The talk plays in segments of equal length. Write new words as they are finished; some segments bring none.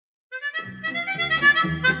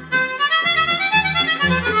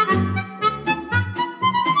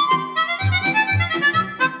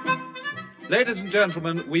Ladies and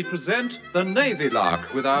gentlemen, we present the Navy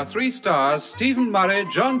Lark with our 3 stars, Stephen Murray,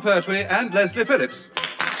 John Pertwee and Leslie Phillips.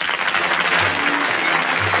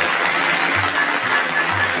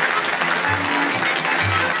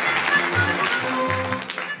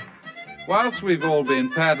 Whilst we've all been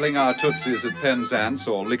paddling our tootsies at Penzance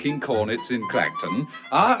or licking cornets in Clacton,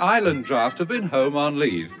 our island draft have been home on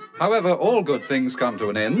leave. However, all good things come to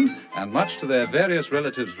an end, and much to their various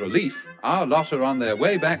relatives' relief, our lot are on their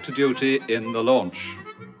way back to duty in the launch.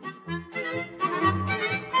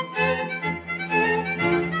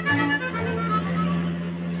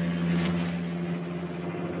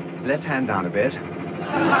 Left hand down a bit.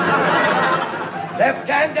 Left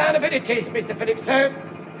hand down a bit it is, Mr. Phillips, sir.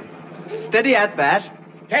 Steady at that.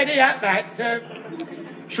 Steady at that, sir.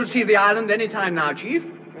 Should see the island any time now, Chief.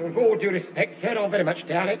 With all due respect, sir, I very much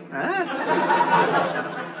doubt it.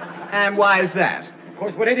 And why is that?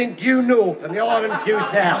 Because we're heading due north and the island's due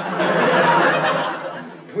south.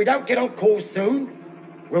 If we don't get on course soon,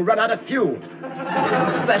 we'll run out of fuel.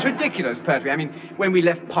 That's ridiculous, Pertwee. I mean, when we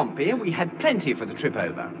left Pompey, we had plenty for the trip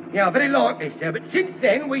over. Yeah, very likely, sir, but since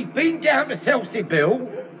then we've been down to Selsey Bill,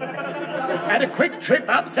 had a quick trip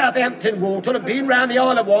up Southampton Water and been round the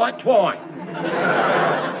Isle of Wight twice.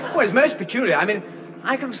 Well, it's most peculiar. I mean,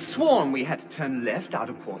 I could have sworn we had to turn left out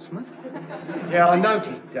of Portsmouth. Yeah, I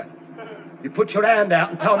noticed, sir. You put your hand out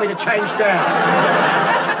and told me to change down.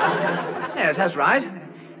 Yes, that's right.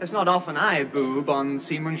 It's not often I boob on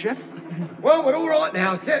seamanship. Well, we're all right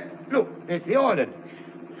now, sir. Look, there's the island.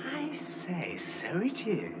 I say, so it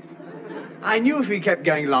is. I knew if we kept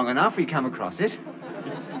going long enough, we'd come across it.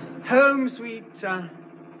 Home, sweet,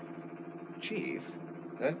 Chief.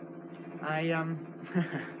 Huh?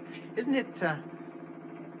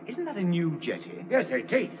 Isn't that a new jetty? Yes, sir,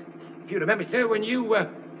 it is. If you remember, sir, when you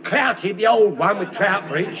clouted the old one with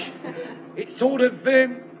Troutbridge, it sort of,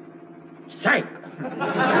 sank.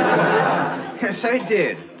 So it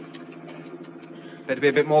did. Better be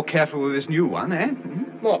a bit more careful with this new one, eh?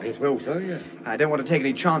 Might be as well, sir, yeah. I don't want to take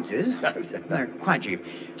any chances. No, sir. No, quite, Chief.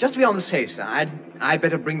 Just to be on the safe side, I'd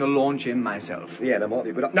better bring the launch in myself. Yeah, that might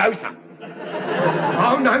be a good... No, sir.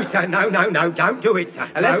 Oh, no, sir. No, don't do it, sir.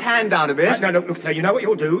 Left hand down a bit. No, look, sir, you know what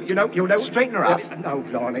you'll do. You'll know... Straighten her up. No,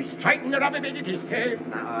 blimey, straighten her up a bit, it is, sir.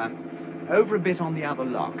 Now, over a bit on the other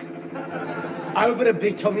lock. Over a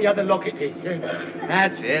bit on the other lock it is, sir.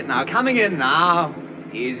 That's it. Now, coming in now.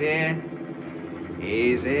 Easy.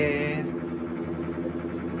 Easy.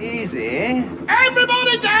 Easy.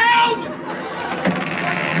 Everybody down!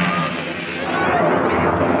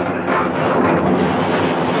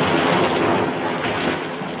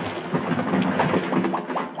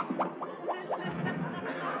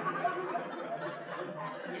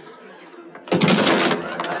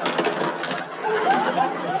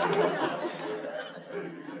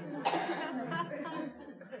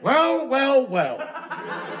 Well.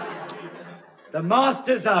 The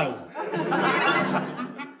master's home.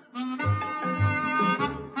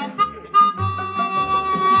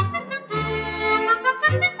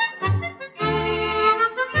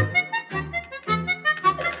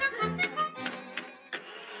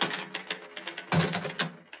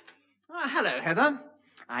 Hello, Heather.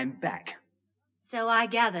 I'm back. So I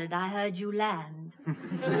gathered I heard you land.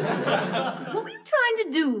 What were you trying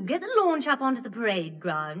to do? Get the launch up onto the parade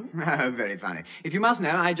ground? Oh, very funny. If you must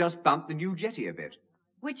know, I just bumped the new jetty a bit.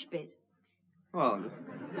 Which bit? Well,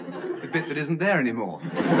 the bit that isn't there anymore.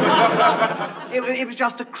 It was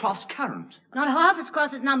just a cross current. Not half as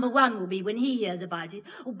cross as number 1 will be when he hears about it.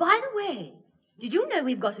 Oh, by the way, did you know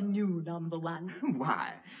we've got a new number 1?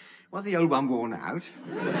 Why? Was the old one worn out?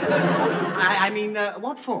 I mean,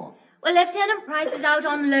 what for? Well, Lieutenant Price is out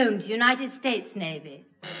on loan to United States Navy.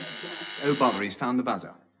 Oh, bother, he's found the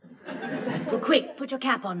buzzer. Well, quick, put your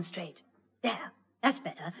cap on straight. There, that's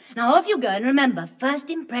better. Now off you go, and remember, first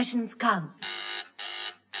impressions count.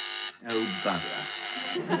 Oh, buzzer.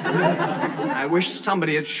 I wish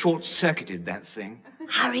somebody had short-circuited that thing.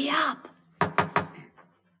 Hurry up.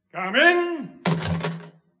 Come in.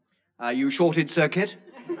 You shorted circuit?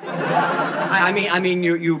 I mean,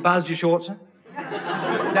 you buzzed your short, sir?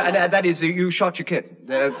 No, that is, you shot your kit.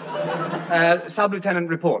 Sub-Lieutenant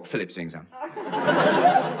report, Phillips, sir.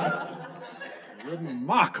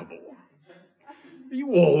 Remarkable. Are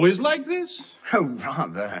you always like this? Oh,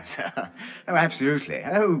 rather, sir. Oh, absolutely.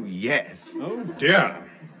 Oh, yes. Oh, dear.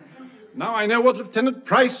 Now I know what Lieutenant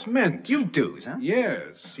Price meant. You do, sir?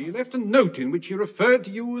 Yes. He left a note in which he referred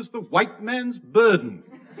to you as the white man's burden.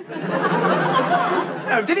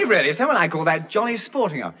 Oh, did he really, sir? Well, I call that jolly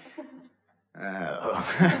sporting.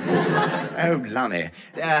 Oh. Oh, Lunny.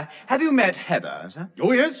 Have you met Heather, sir?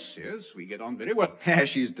 Oh, yes, yes, we get on very well.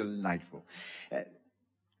 She's delightful.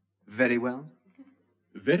 Very well?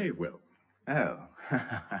 Very well. Oh.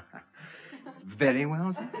 Very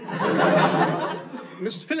well, sir?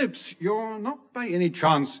 Mr. Phillips, you're not by any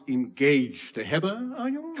chance engaged to Heather, are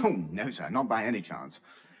you? Oh, no, sir, not by any chance.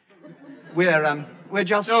 We're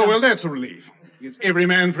just... Oh, well, that's a relief. It's every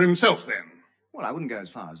man for himself, then. Well, I wouldn't go as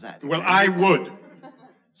far as that. Well, I would.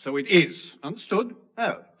 So it is. Understood?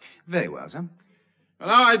 Oh, very well, sir. Well,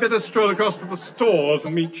 now I'd better stroll across to the stores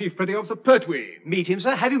and meet Chief Petty Officer Pertwee. Meet him,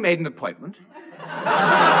 sir? Have you made an appointment?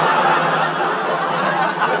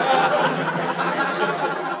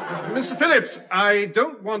 Mr. Phillips, I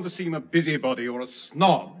don't want to seem a busybody or a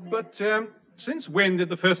snob, but since when did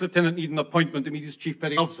the First Lieutenant need an appointment to meet his Chief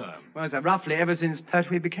Petty Officer? Well, sir, roughly ever since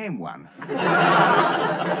Pertwee became one.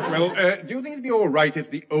 Well, do you think it'd be all right if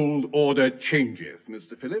the old order changeth,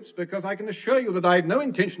 Mr. Phillips? Because I can assure you that I've no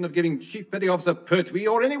intention of giving Chief Petty Officer Pertwee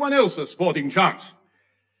or anyone else a sporting chance.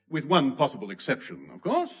 With one possible exception, of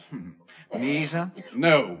course. Me, sir?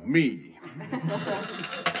 No, me.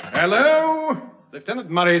 Hello? Lieutenant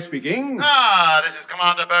Murray speaking. Ah, this is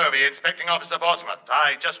Commander Povey, Inspecting Officer Portsmouth.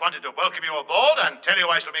 I just wanted to welcome you aboard and tell you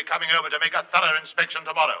I shall be coming over to make a thorough inspection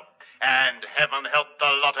tomorrow. And heaven help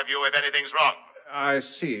the lot of you if anything's wrong. I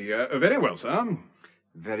see. Very well, sir.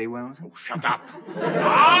 Very well, sir. Oh, shut up.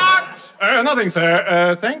 What? Nothing,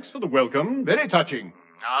 sir. Thanks for the welcome. Very touching.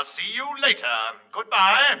 I'll see you later.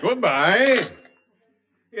 Goodbye. Goodbye.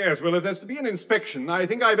 Yes, well, if there's to be an inspection, I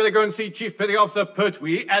think I better go and see Chief Petty Officer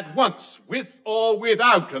Pertwee at once, with or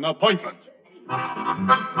without an appointment.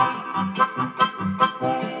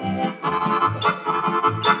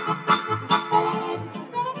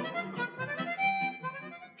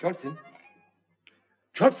 Johnson?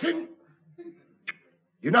 Johnson?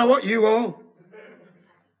 You know what you are?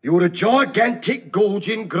 You're a gigantic,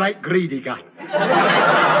 gorging, great greedy guts.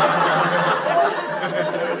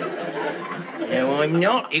 No, I'm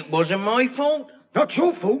not. It wasn't my fault. Not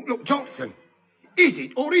your fault. Look, Johnson, is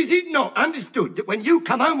it or is it not understood that when you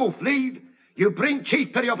come home off leave, you bring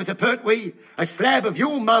Chief Petty Officer Pertwee a slab of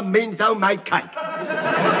your mum Min's homemade cake?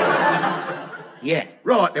 Yeah.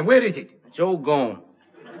 Right, then where is it? It's all gone.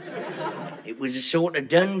 It was a sort of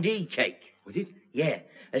Dundee cake. Was it? Yeah,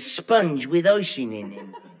 a sponge with icing in it.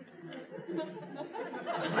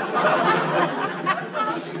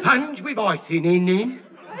 Sponge with icing in it?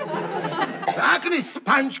 How can a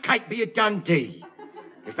sponge cake be a Dundee?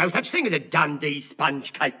 There's no such thing as a Dundee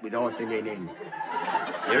sponge cake with icing in it.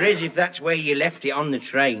 There is if that's where you left it on the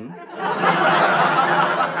train.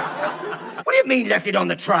 What do you mean left it on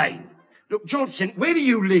the train? Look, Johnson, where do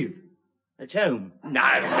you live? At home. No.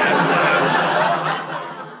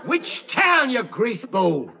 Which town, you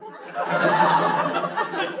greaseball?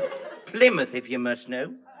 Plymouth, if you must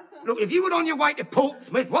know. Look, if you were on your way to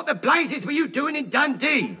Portsmouth, what the blazes were you doing in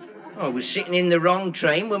Dundee? I was sitting in the wrong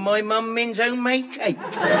train with my mum Min's homemade cake.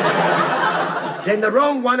 Then the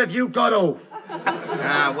wrong one of you got off.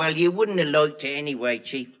 Ah, well, you wouldn't have liked it anyway,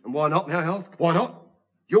 Chief. And why not, may I ask? Why not?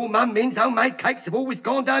 Your mum Min's homemade cakes have always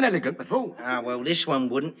gone down elegant before. Ah, well, this one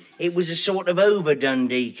wouldn't. It was a sort of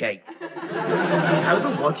over-Dundee cake.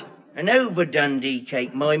 Over what? An over-Dundee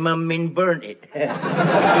cake. My mum Min burnt it.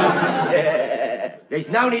 There's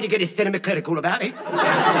no need to get hysterical about it.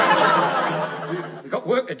 We've got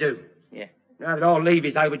work to do. Yeah. Now that our leave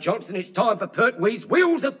is over, Johnson, it's time for Pertwee's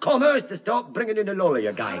Wheels of Commerce to start bringing in the lolly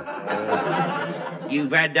again.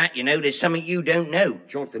 You've had that, you know. There's something you don't know.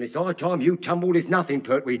 Johnson, it's high time you tumbled is nothing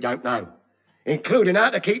Pertwee don't know. Including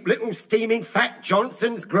how to keep little steaming fat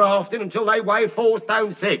Johnsons grafting until they weigh 4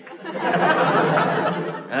 stone 6.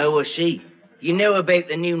 Oh, I see. You know about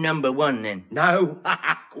the new number 1, then? No,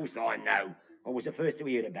 of course I know. I was the first to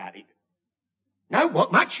hear about it. No,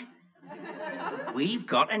 what much? We've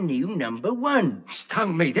got a new number 1.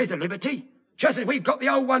 Stung me, there's a liberty. Just as we've got the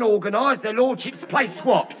old one organised, their lordships play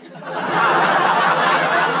swaps.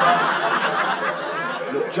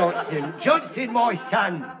 Look, Johnson, my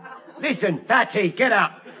son. Listen, Fatty, get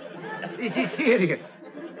up. This is serious.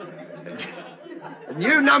 A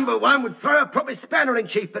new number 1 would throw a proper spanner in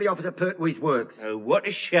Chief Petty Officer Pertwee's works. Oh, what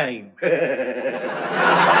a shame.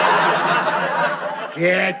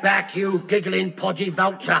 Get back, you giggling podgy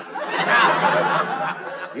vulture.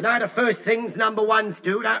 You know the first things number 1s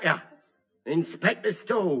do, don't you? Inspect the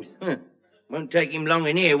stores. Won't take him long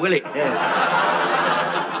in here, will it? No,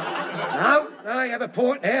 you have a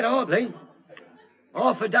point there, hardly.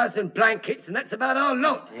 Half a dozen blankets, and that's about our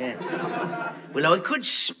lot. Yeah. Well, I could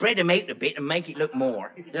spread 'em out a bit and make it look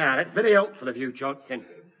more. Yeah, that's very helpful of you, Johnson.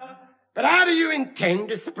 But how do you intend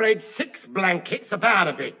to spread 6 blankets about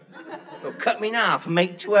a bit? Well, cut me in half and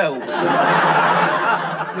make 12.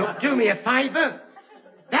 Look, do me a favour.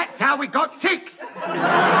 That's how we got 6. There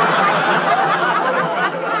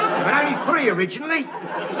were only 3 originally.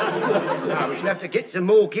 Now, we shall have to get some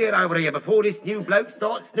more gear over here before this new bloke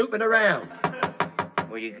starts snooping around.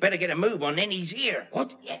 Well, you better get a move on, then he's here.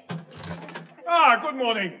 What? Yeah. Ah, good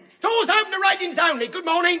morning. Stores open to ratings only. Good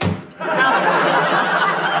morning.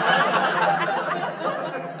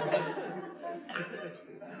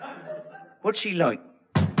 What's she like?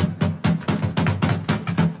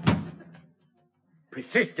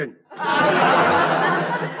 Persistent. Now,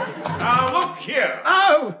 look here.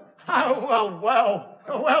 Oh, well.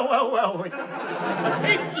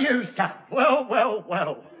 It's you, sir.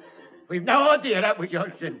 Well. We've no idea that was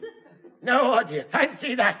Johnson. No idea.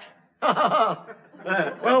 Fancy that. Well.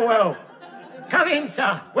 Come in,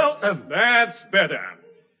 sir. Welcome. That's better.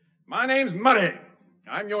 My name's Murray.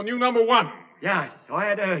 I'm your new number 1. Yes, I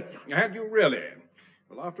had heard, sir. Had you really?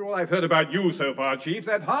 Well, after all I've heard about you so far, Chief,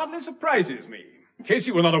 that hardly surprises me. In case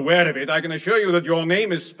you were not aware of it, I can assure you that your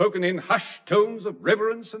name is spoken in hushed tones of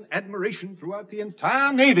reverence and admiration throughout the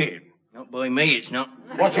entire Navy. Not by me, it's not.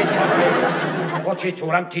 Watch it, Johnson. Watch it,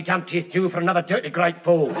 or Humpty Dumpty is due for another dirty great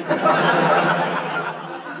fall.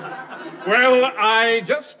 Well, I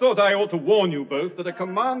just thought I ought to warn you both that a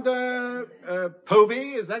Commander,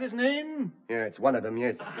 Povey, is that his name? Yeah, it's one of them,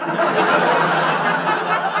 yes.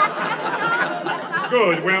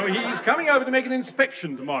 Good. Well, he's coming over to make an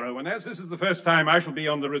inspection tomorrow, and as this is the first time I shall be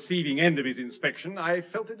on the receiving end of his inspection, I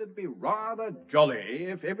felt it'd be rather jolly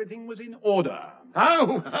if everything was in order.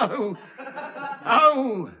 Oh.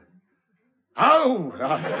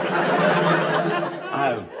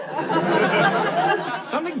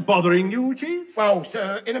 Something bothering you, Chief? Well,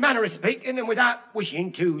 sir, in a manner of speaking, and without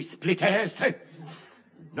wishing to split hairs,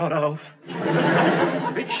 not off. It's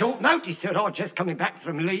a bit short notice, sir. I'm just coming back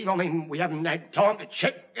from leave. I mean, we haven't had time to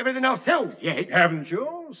check everything ourselves yet. Haven't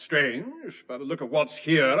you? Strange. By the look of what's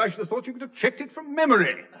here, I should have thought you could have checked it from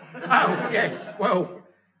memory. Oh, yes. Well,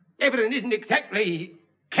 everything isn't exactly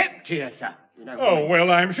kept here, sir. You know Oh,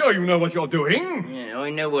 well, I'm sure you know what you're doing. Yeah,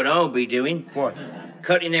 I know what I'll be doing. What?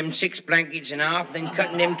 Cutting them 6 blankets in half, then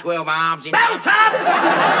cutting them 12 halves in Belt half.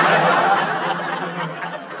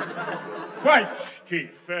 up! Quite,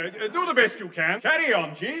 Chief. Do the best you can. Carry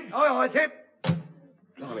on, Chief. Aye, sir.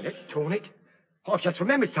 Blimey, let's torn it. I've just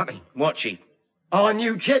remembered something. What, Chief? Our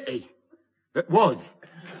new jetty. That was.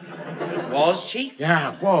 Was, Chief?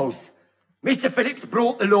 Yeah, was. Mr. Phillips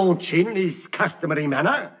brought the launch in his customary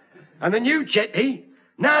manner, and the new jetty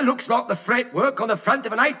now looks like the fretwork on the front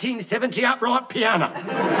of an 1870 upright piano.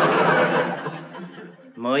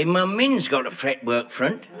 My mum Min's got a fretwork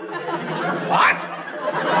front. What?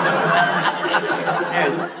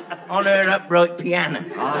 No, on her upright piano.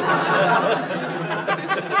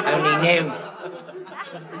 Only now.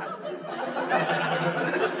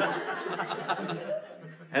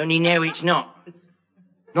 Only now it's not.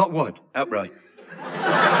 Not what? Upright.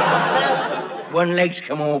 One leg's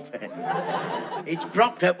come off. It's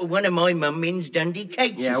propped up with one of my mum Min's Dundee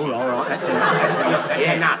cakes. Yeah, all right, that's enough.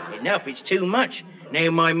 That's enough. Enough, it's too much. Now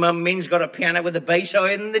my mum Min's got a piano with the bass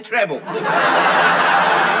higher than the treble. Hey,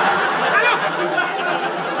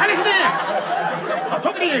 listen here! I'm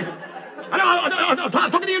talking to you. I'm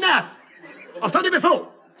talking to you now. I've told you before.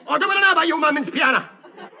 I don't want to know about your mum's piano.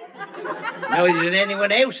 Neither than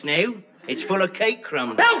anyone else now. It's full of cake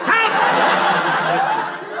crumbs. Belt up!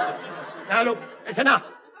 Now, look, it's enough.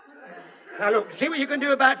 Now, look, see what you can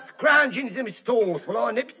do about scrounging some stores while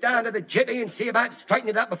I nips down to the jetty and see about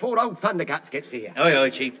straightening it up before old Thunderguts gets here. Aye, aye,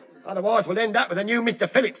 Chief. Otherwise, we'll end up with a new Mr.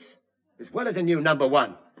 Phillips, as well as a new number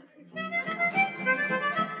 1.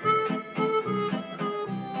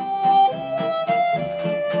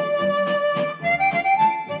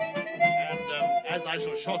 As I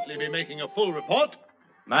shall shortly be making a full report.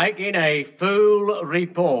 Making a full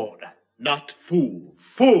report. Not fool.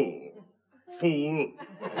 Full. Fool.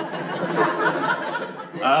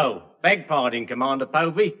 Oh, beg pardon, Commander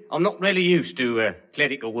Povey. I'm not really used to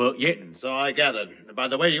clerical work yet. So I gathered. By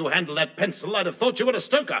the way you handle that pencil, I'd have thought you were a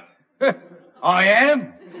stoker. I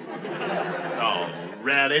am? Oh,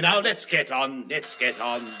 really? Now, let's get on.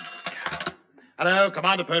 Hello,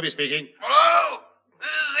 Commander Povey speaking. Hello, this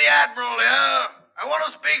is the Admiral here. I want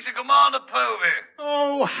to speak to Commander Povey.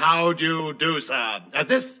 Oh, how do you do, sir?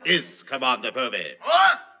 This is Commander Povey.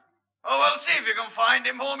 What? Oh, well, see if you can find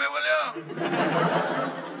him for me, will you?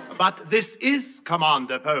 But this is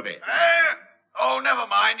Commander Povey. Oh, never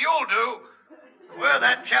mind, you'll do. Where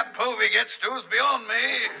that chap Povey gets to is beyond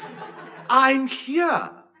me. I'm here.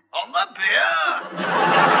 On the beer?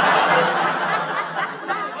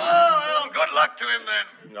 Well, good luck to him then.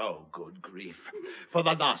 Oh, good grief. For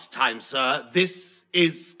the last time, sir, this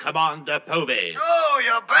is Commander Povey. Oh,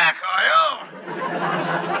 you're back, are you?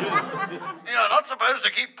 You're not supposed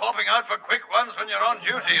to keep popping out for quick ones when you're on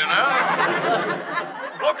duty, you know.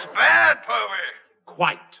 Looks bad, Povey.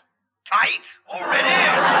 Quite. Tight already?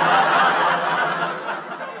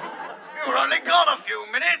 You're only gone a few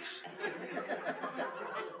minutes.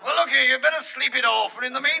 Well, look here, you better sleep it off, and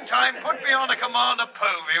in the meantime, put me on to Commander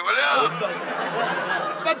Povey, will you?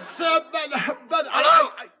 But, sir, but Hello?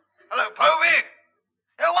 Hello, Povey?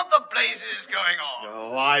 What the blazes is going on?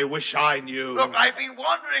 Oh, I wish I knew. Look, I've been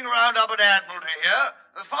wandering around up at Admiralty here.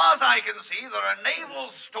 As far as I can see, there are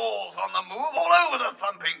naval stores on the move all over the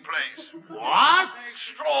thumping place. What?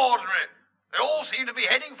 Extraordinary. They all seem to be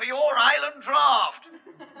heading for your island draft.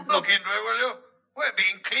 Look into it, will you? We're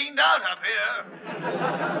being cleaned out up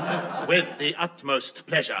here. With the utmost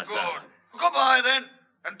pleasure, sir. Good. Goodbye, then.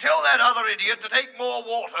 And tell that other idiot to take more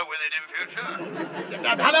water with it in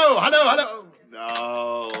future. Hello.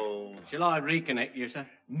 No. Shall I reconnect you, sir?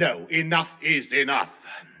 No, enough is enough.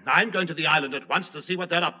 I'm going to the island at once to see what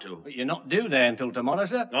they're up to. But you're not due there until tomorrow,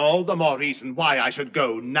 sir. All the more reason why I should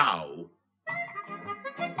go now.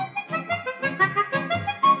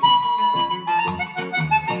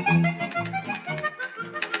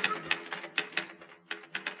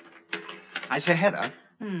 I say, Heather,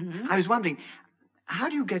 Mm-hmm. I was wondering, how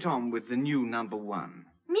do you get on with the new number one?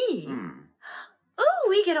 Me? Oh,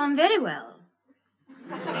 we get on very well.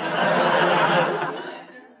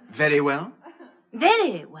 Very well?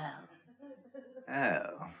 Very well.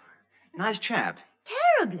 Oh, nice chap.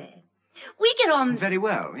 Terribly. We get on... Very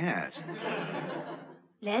well, yes.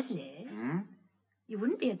 Leslie, you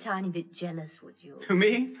wouldn't be a tiny bit jealous, would you? Who,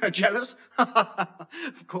 me? Jealous?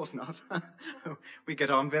 Of course not. We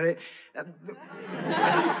get on very... do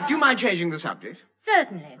you mind changing the subject?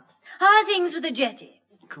 Certainly. How are things with the jetty?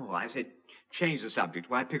 Cool, I said change the subject.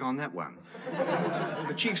 Why pick on that one?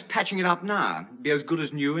 The chief's patching it up now. Be as good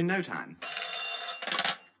as new in no time.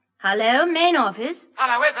 Hello, main office.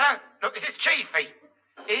 Hello, Heather. Look, this is Chiefy.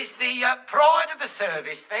 Is the pride of the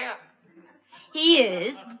service there? He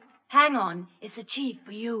is. Hang on. It's the chief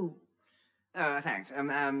for you. Thanks.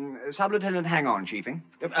 Sub-Lieutenant, hang on, Chiefing.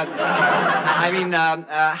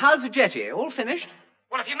 How's the jetty? All finished?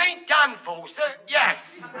 Well, if you mean done for, sir,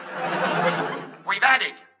 yes. We've had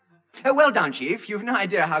it. Oh, well done, Chief. You've no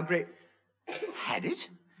idea how great... Had it?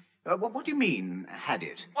 What do you mean, had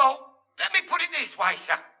it? Well, let me put it this way,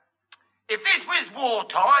 sir. If this was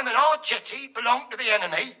wartime and our jetty belonged to the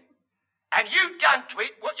enemy, and you'd done to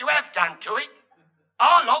it what you have done to it,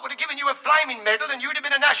 our lot would have given you a flaming medal and you'd have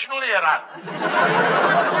been a national hero.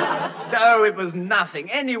 No, it was nothing.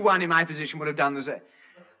 Anyone in my position would have done the same.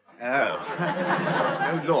 Oh.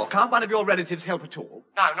 Oh, Lord. Can't one of your relatives help at all?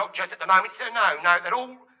 No, not just at the moment, sir. No. They're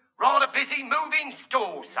all rather busy moving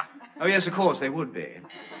stores, sir. Oh, yes, of course, they would be.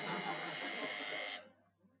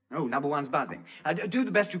 Oh, number one's buzzing. Do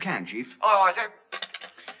the best you can, Chief. Oh, sir.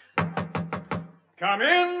 Come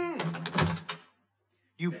in.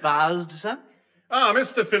 You buzzed, sir? Ah,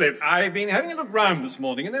 Mr. Phillips, I've been having a look round this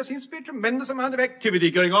morning, and there seems to be a tremendous amount of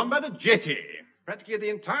activity going on by the jetty. Practically the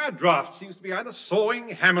entire draft seems to be either sawing,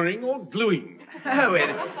 hammering, or gluing. Oh,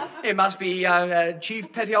 it must be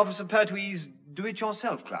Chief Petty Officer Pertwee's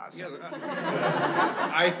do-it-yourself class. Yeah,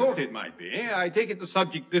 I thought it might be. I take it the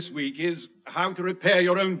subject this week is how to repair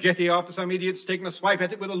your own jetty after some idiot's taken a swipe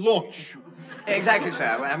at it with a launch. Exactly,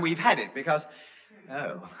 sir, and we've had it because...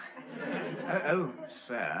 Oh,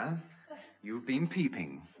 sir, you've been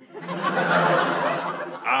peeping.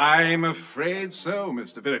 I'm afraid so,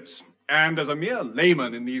 Mr. Phillips. And as a mere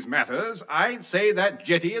layman in these matters, I'd say that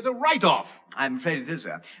jetty is a write-off. I'm afraid it is,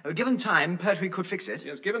 sir. Given time, Pertwee could fix it.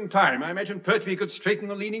 Yes, given time, I imagine Pertwee could straighten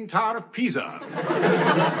the Leaning Tower of Pisa.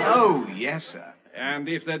 Oh, yes, sir. And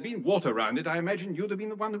if there'd been water round it, I imagine you'd have been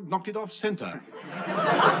the one who knocked it off center.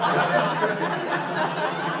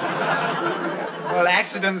 Well,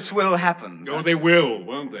 accidents will happen. Oh, they will,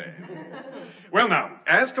 won't they? Well, now,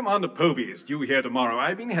 as Commander Povey is due here tomorrow,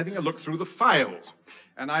 I've been having a look through the files,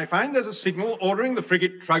 and I find there's a signal ordering the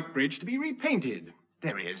frigate Troutbridge to be repainted.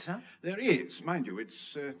 There is, sir? There is. Mind you,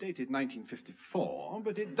 it's dated 1954,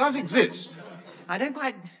 but it does exist. I don't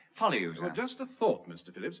quite follow you, sir. Well, just a thought,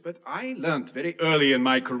 Mr. Phillips, but I learnt very early in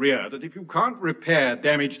my career that if you can't repair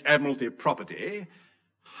damaged Admiralty property,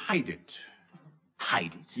 hide it.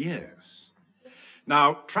 Hide it? Yes.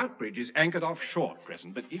 Now, Troutbridge is anchored offshore at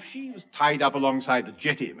present, but if she was tied up alongside the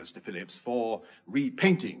jetty, Mr. Phillips, for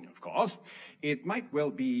repainting, of course, it might well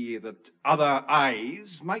be that other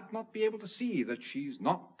eyes might not be able to see that she's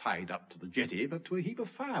not tied up to the jetty, but to a heap of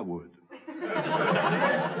firewood.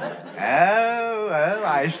 Oh,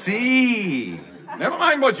 I see. Never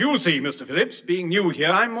mind what you see, Mr. Phillips. Being new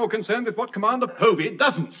here, I'm more concerned with what Commander Povey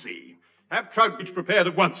doesn't see. Have Troutbridge prepared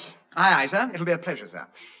at once. Aye, sir. It'll be a pleasure, sir.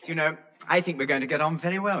 You know, I think we're going to get on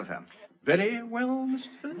very well, sir. Very well, Mr.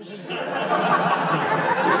 Phillips?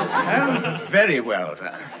 Oh, very well,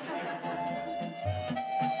 sir.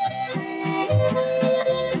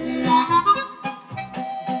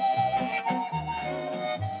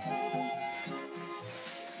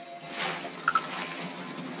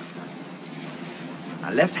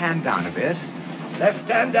 Now, left hand down a bit. Left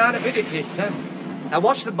hand down a bit it is, sir. Now,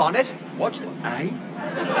 watch the bonnet. Watch the... Aye?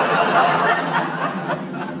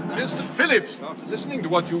 Mr. Phillips, after listening to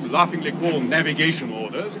what you laughingly call navigation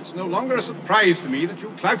orders, it's no longer a surprise to me that you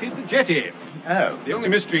clouted the jetty. Oh. The only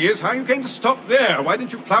mystery is how you came to stop there. Why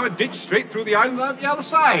didn't you plough a ditch straight through the island out the other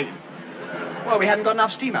side? Well, we hadn't got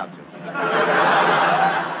enough steam out.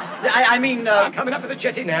 I mean... Coming up with the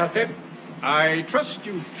jetty now, sir. I trust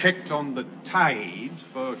you checked on the tide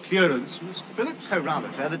for clearance, Mr. Phillips? Oh,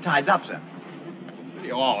 rather, sir. The tide's up, sir.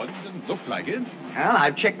 Very odd. Doesn't look like it. Well,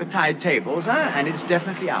 I've checked the tide table, sir, and it's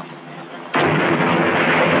definitely up.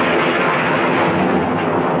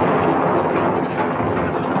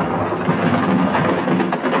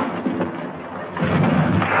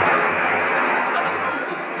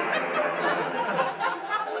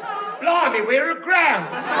 Blimey, we're aground.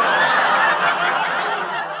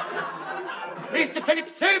 Mr.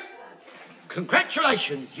 Phillips, sir,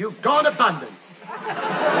 congratulations, you've gone abundance.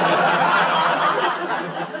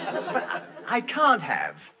 But I can't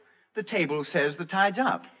have. The table says the tide's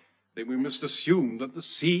up. Then we must assume that the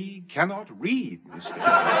sea cannot read, Mr.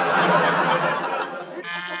 Phillips.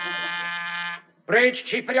 Bridge,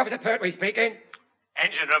 Chief Petty Officer Pertwee speaking.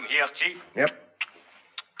 Engine room here, Chief. Yep.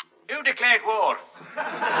 Who declared war?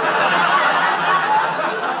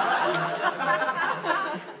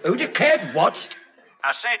 Who declared what?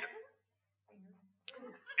 I said,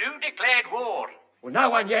 who declared war? Well, no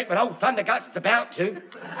one yet, but old Thunderguts is about to.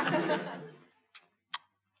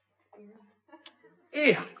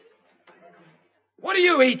 Here. What are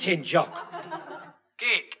you eating, Jock?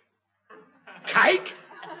 Cake. Cake?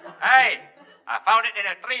 Aye, I found it in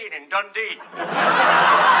a train in Dundee.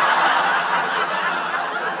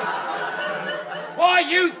 Why,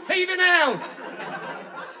 you thieving hound!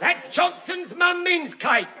 That's Johnson's mum Min's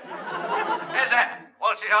cake. Is it?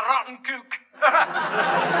 Well, she's a rotten cook.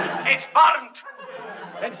 It's burnt.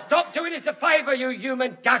 Then stop doing us a favour, you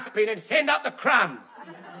human dustbin, and send out the crumbs.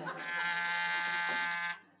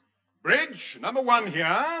 Bridge, number 1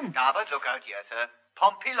 here. Starboard, look out here, sir.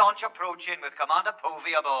 Pompey launch approaching with Commander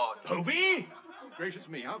Povey aboard. Povey? Gracious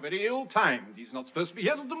me, how very ill-timed. He's not supposed to be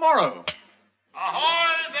here till tomorrow.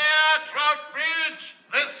 Ahoy there, Troutbridge!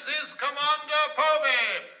 This is Commander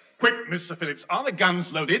Povey. Quick, Mr. Phillips, are the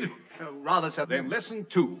guns loaded? Oh, rather, sir. Then lesson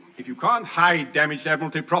 2. If you can't hide damaged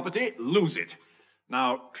Admiralty property, lose it.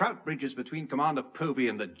 Now, Troutbridge is between Commander Povey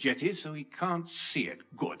and the jetty, so he can't see it.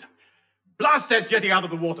 Good. Blast that jetty out of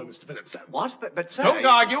the water, Mr. Phillips. What? But sir... Don't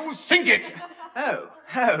argue, sink it! Oh,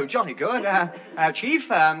 jolly good. Chief,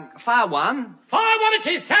 fire 1. Fire 1 it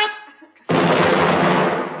is, sir!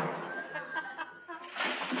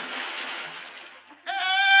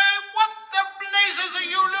 What the blazes are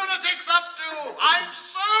you lunatics up to? I'm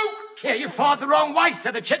soaked! Yeah, you fired the wrong way,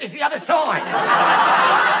 sir. The jetty's the other side.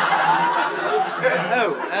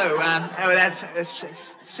 That's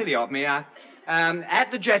silly of me.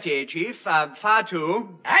 At the jetty, Chief, fire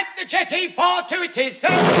 2. At the jetty, fire 2 it is, sir.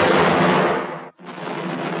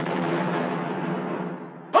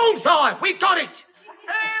 Bullseye, we got it.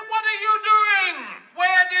 Hey, what are you doing?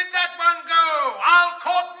 Where did that one go? I'll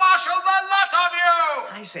court-martial the lot of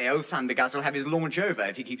you! I say, old Thunderguts will have his launch over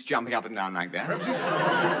if he keeps jumping up and down like that.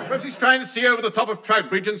 Perhaps he's trying to see over the top of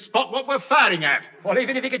Troutbridge and spot what we're firing at. Well,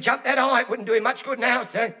 even if he could jump that high, it wouldn't do him much good now,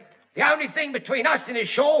 sir. The only thing between us and his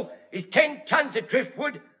shore is 10 tons of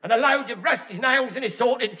driftwood and a load of rusty nails in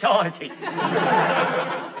assorted sizes.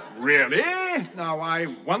 Really? Now, I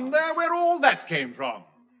wonder where all that came from.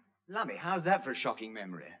 Lummy, how's that for a shocking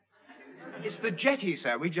memory? It's the jetty,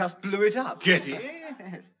 sir. We just blew it up. Jetty?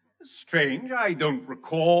 Yes. Strange. I don't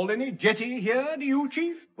recall any jetty here, do you,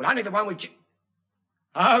 Chief? Well, only the one with...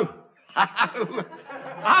 Oh,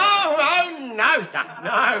 no, sir,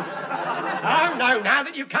 no. Oh, no, now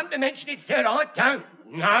that you come to mention it, sir, I don't.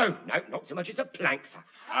 No, not so much as a plank, sir.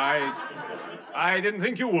 I didn't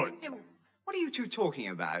think you would. What What are you two talking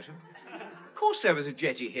about? Of course there was a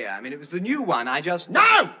jetty here. I mean, it was the new one. I just...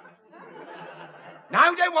 No!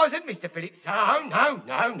 No, there wasn't, Mr. Phillips. Oh, no,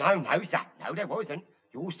 sir. No, there wasn't.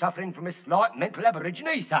 You're suffering from a slight mental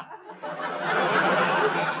aborigine, sir.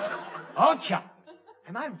 Aren't you?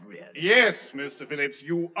 Am I really? Yes, Mr. Phillips,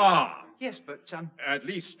 you are. Yes, but, At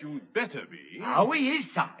least you'd better be. Oh, he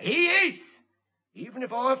is, sir. He is. Even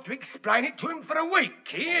if I have to explain it to him for a week,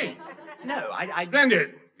 he is. No, I...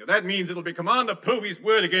 Splendid. That means it'll be Commander Povey's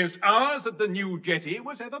word against ours that the new jetty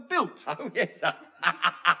was ever built. Oh, yes, sir.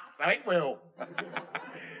 So it will.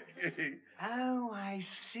 Oh, I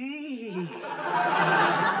see.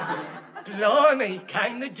 Blimey,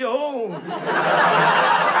 came the dawn.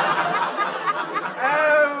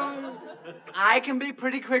 Oh, I can be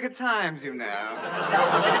pretty quick at times, you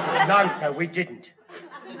know. No, sir, we didn't.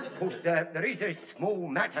 Of course, there is a small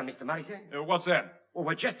matter, Mr. Murray, sir. What's that? Well,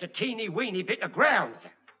 we're just a teeny-weeny bit of ground, sir.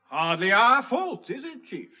 Hardly our fault, is it,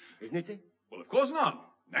 Chief? Isn't it, sir? Well, of course not.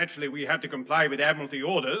 Naturally, we had to comply with Admiralty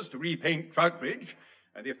orders to repaint Troutbridge,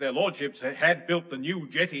 and if their lordships had built the new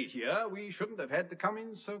jetty here, we shouldn't have had to come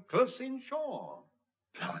in so close inshore.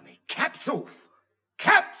 Blimey, caps off!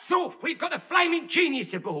 Caps off! We've got a flaming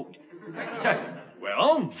genius aboard. So...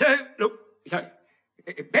 Well? So, look,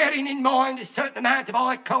 bearing in mind a certain amount of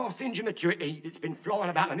high-class ingenuity that's been flying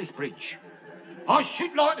about on this bridge, I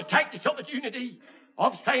should like to take this opportunity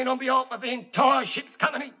of saying on behalf of the entire ship's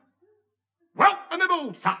company, welcome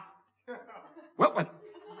aboard, sir. Welcome.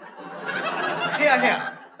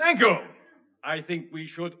 Here. Thank you. I think we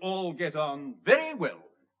should all get on very well.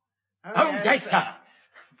 Oh, yes, sir.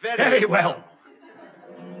 Very well.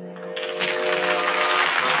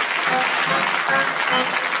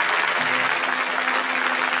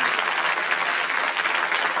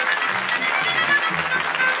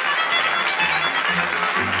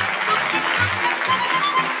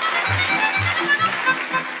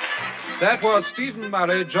 That was Stephen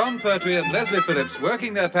Murray, John Pertwee and Leslie Phillips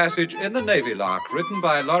working their passage in the Navy Lark, written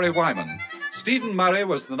by Laurie Wyman. Stephen Murray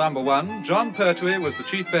was the number one, John Pertwee was the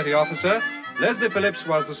Chief Petty Officer, Leslie Phillips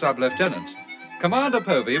was the Sub-Lieutenant. Commander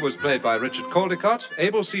Povey was played by Richard Caldecott,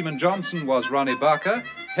 Able Seaman Johnson was Ronnie Barker,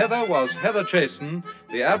 Heather was Heather Chasen,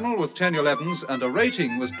 the Admiral was Tenniel Evans, and a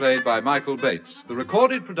rating was played by Michael Bates. The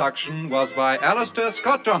recorded production was by Alistair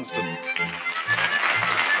Scott Johnston.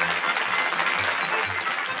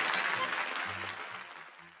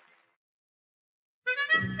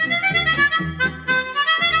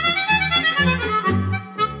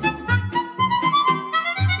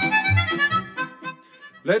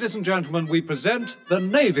 Ladies and gentlemen, we present the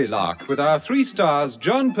Navy Lark with our 3 stars,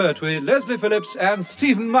 John Pertwee, Leslie Phillips, and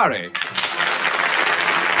Stephen Murray.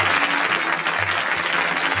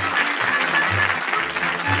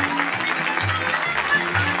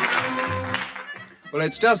 Well,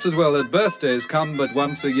 it's just as well that birthdays come but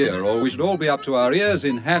once a year, or we should all be up to our ears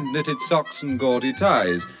in hand-knitted socks and gaudy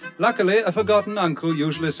ties. Luckily, a forgotten uncle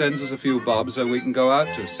usually sends us a few bob so we can go out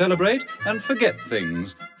to celebrate and forget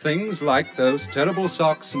things. Things like those terrible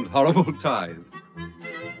socks and horrible ties.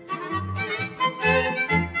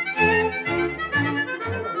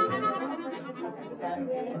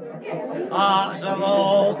 Hearts of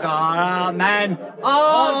oak are a man.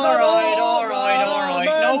 All right.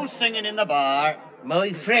 No singing in the bar.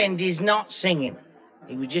 My friend is not singing.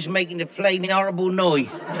 He was just making a flaming horrible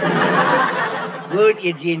noise. Weren't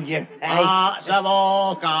you, Ginger? Hearts of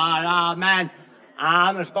oak are a man.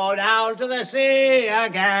 I must go down to the sea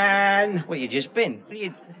again. Well, you just been.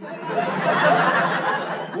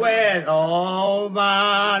 With old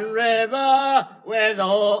man river, with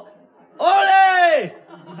old... Ollie!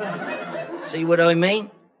 See what I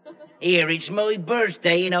mean? Here, it's my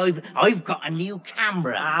birthday and I've got a new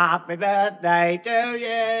camera. Happy birthday to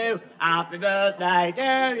you. Happy birthday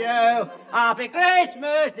to you. Happy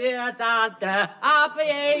Christmas, dear Santa.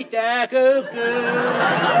 Happy Easter, cuckoo.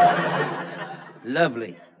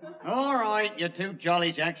 Lovely. All right, you two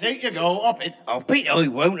jolly jacks. Out you go. Up it. Up it? I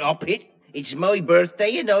won't up it. It's my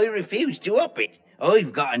birthday and I refuse to up it.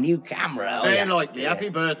 I've got a new camera. Very likely. Happy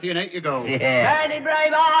birthday and out you go. Yeah. Any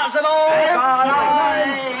brave hearts of all?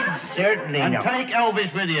 Certainly And not. take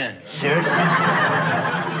Elvis with you. Certainly.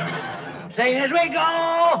 Sing as we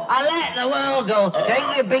go, and let the world go.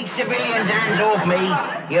 Take your big civilians' hands off me.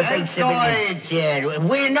 Your big civilians. Yeah,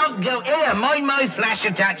 we're not go. Here, mind my flash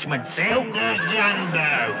attachment, see? Don't get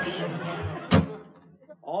gandos.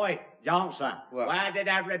 Oi, Johnson, What? where did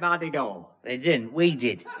everybody go? They didn't. We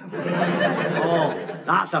did. Oh,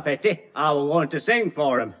 that's a pity. I will want to sing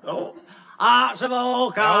for him. Oh, hearts of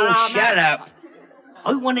oak. Oh, shut up.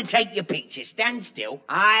 I want to take your picture. Stand still.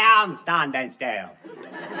 I am standing still.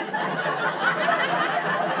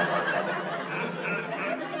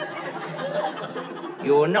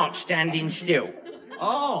 You're not standing still.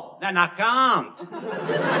 Oh, then I can't.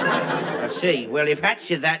 I see. Well, if that's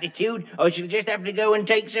your attitude, I shall just have to go and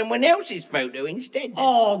take someone else's photo instead.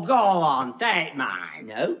 Oh, go on, take mine.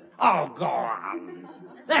 No? Oh, go on.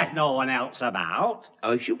 There's no one else about.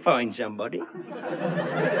 I shall find somebody.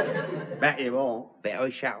 Bet you won't. Bet I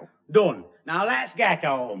shall. Done. Now let's get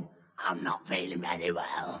home. I'm not feeling very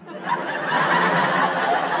well.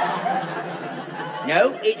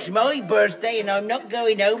 No, it's my birthday and I'm not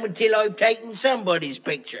going home until I've taken somebody's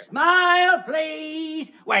picture. Smile,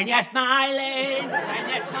 please, when you're smiling, when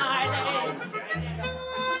you're smiling.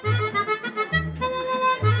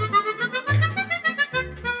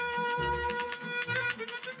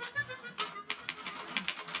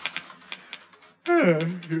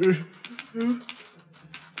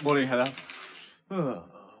 Morning, Heather.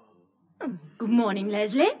 Good morning,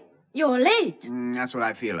 Leslie. You're late. That's what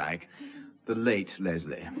I feel like. The late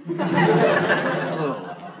Leslie. Well,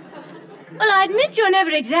 I admit you're never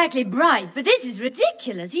exactly bright, but this is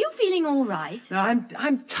ridiculous. Are you feeling all right? No,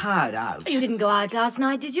 I'm tired out. You didn't go out last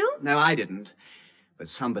night, did you? No, I didn't. But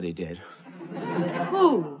somebody did.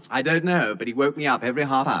 Who? I don't know, but he woke me up every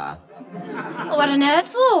half hour. What on earth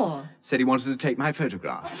for? Said he wanted to take my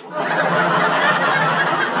photograph.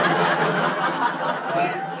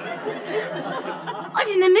 What,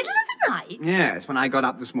 in the middle of the night? Yes, when I got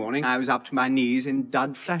up this morning, I was up to my knees in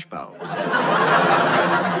dud flashbulbs.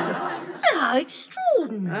 How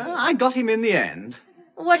extraordinary. I got him in the end.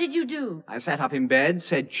 What did you do? I sat up in bed,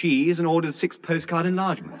 said cheese, and ordered 6 postcard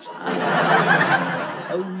enlargements.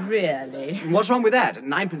 Oh, really? What's wrong with that? At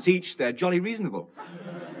 9p each, they're jolly reasonable.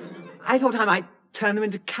 I thought I might turn them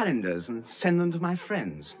into calendars and send them to my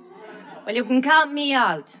friends. Well, you can count me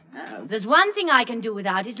out. There's one thing I can do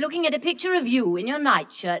without is looking at a picture of you in your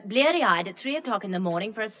nightshirt, bleary-eyed at 3 o'clock in the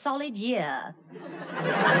morning for a solid year.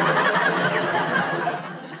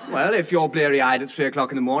 Well, if you're bleary-eyed at 3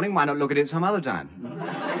 o'clock in the morning, why not look at it some other time?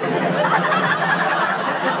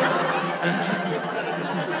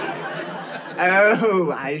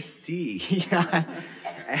 Oh, I see.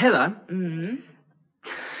 Heather? Mm-hmm.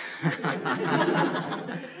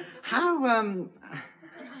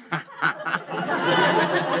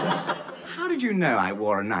 How did you know I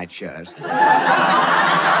wore a nightshirt?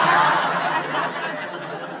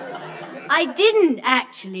 I didn't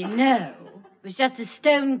actually know. It was just a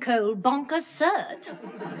stone-cold bonkers cert.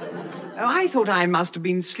 Oh, I thought I must have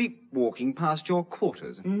been sleepwalking past your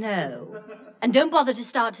quarters. No. And don't bother to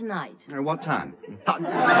start tonight. What time?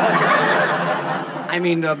 I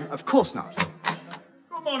mean, of course not.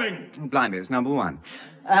 Good morning. Blimey, it's number 1.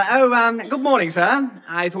 Good morning, sir.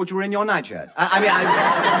 I thought you were in your nightshirt.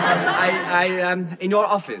 In your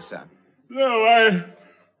office, sir. No, I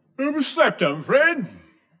overslept, I'm afraid.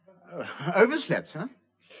 Overslept, sir?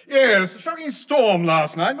 Yes, a shocking storm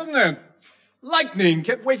last night, wasn't there? Lightning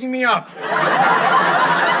kept waking me up.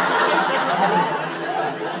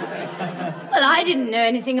 Well, I didn't know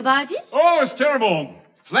anything about it. Oh, it's terrible.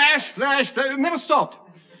 Flash, flash, flash. It never stopped.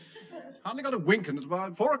 Hardly got a wink until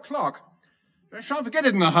about 4 o'clock. I shan't forget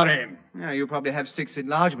it in a hurry. Yeah, you probably have 6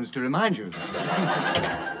 enlargements to remind you.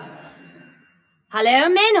 Hello,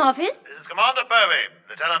 main office. This is Commander Povey.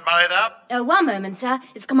 Lieutenant Murray there? Oh, one moment, sir.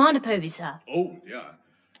 It's Commander Povey, sir. Oh, dear.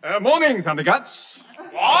 Morning, Thunderguts.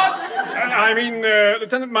 What?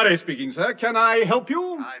 Lieutenant Murray speaking, sir. Can I help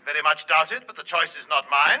you? I very much doubt it, but the choice is not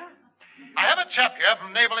mine. I have a chap here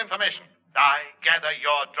from Naval Information. I gather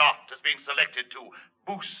your draft has been selected to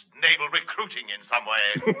boost naval recruiting in some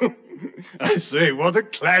way. I say, what a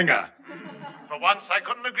clangor. For once, I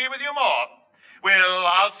couldn't agree with you more. Well,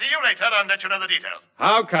 I'll see you later and let you know the details.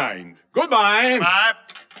 How kind. Goodbye. Bye.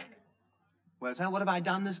 Well, sir, what have I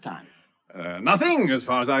done this time? Nothing, as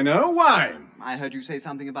far as I know. Why? I heard you say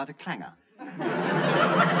something about a clangor.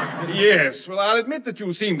 Yes, well, I'll admit that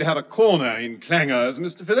you seem to have a corner in clangors,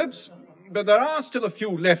 Mr. Phillips. But there are still a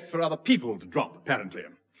few left for other people to drop, apparently.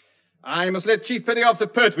 I must let Chief Petty Officer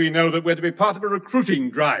Pertwee know that we're to be part of a recruiting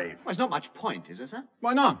drive. Well, there's not much point, is there, sir?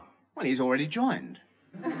 Why not? Well, he's already joined.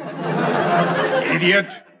 Idiot.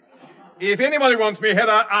 If anybody wants me,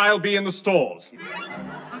 Heather, I'll be in the stores.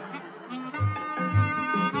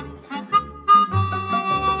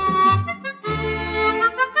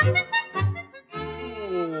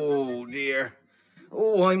 Oh, dear.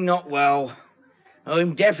 Oh, I'm not well.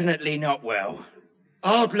 I'm definitely not well.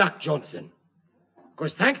 Hard luck, Johnson.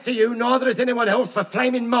 Because thanks to you, neither is anyone else for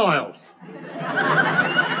flaming miles.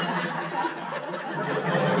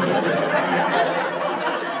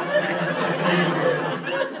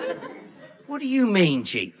 What do you mean,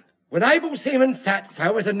 Chief? When Able Seaman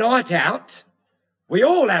Fatso has a night out, we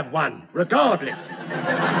all have one, regardless.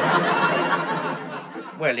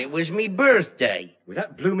 Well, it was me birthday. With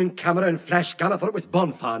that blooming camera and flash gun, I thought it was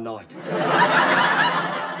bonfire night.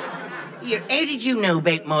 Here, how did you know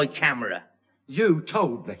about my camera? You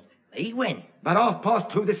told me. He went. About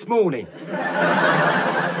 2:30 this morning.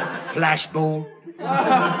 Flashball.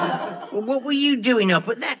 Well, what were you doing up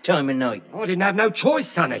at that time of night? I didn't have no choice,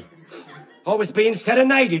 sonny. I was being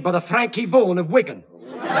serenaded by the Frankie Vaughan of Wigan.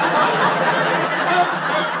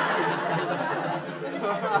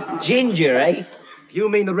 Ginger, eh? If you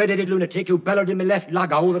mean the red-headed lunatic who bellowed in my left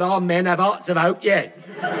lug hole that our men have hearts of oak, yes.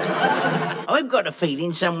 I've got a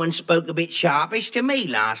feeling someone spoke a bit sharpish to me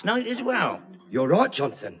last night as well. You're right,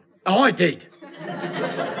 Johnson. I did.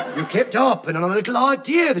 You kept harping on a little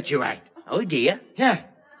idea that you had. Idea? Yeah.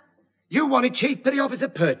 You wanted Chief Petty Officer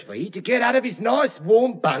Pertwee to get out of his nice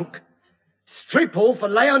warm bunk, strip off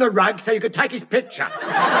and lay on a rug so you could take his picture.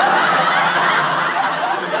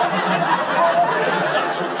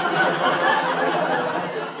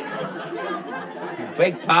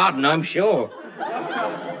 Beg pardon, I'm sure.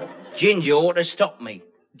 Ginger ought to stop me.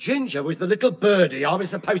 Ginger was the little birdie I was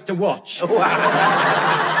supposed to watch.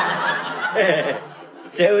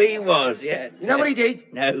 So he was, yeah. You know what he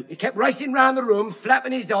did? No. He kept racing round the room,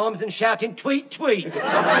 flapping his arms and shouting, tweet, tweet.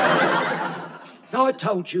 So I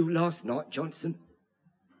told you last night, Johnson,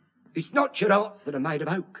 it's not your hearts that are made of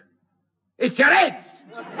oak. It's your heads!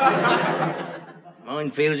 Mine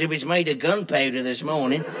feels as if it's made of gunpowder this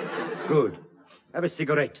morning. Good. Have a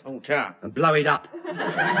cigarette. Oh, tar. And blow it up.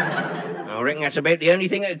 I reckon that's about the only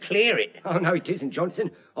thing that'll clear it. Oh, no, it isn't,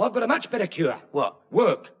 Johnson. I've got a much better cure. What?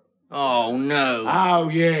 Work. Oh, no. Oh,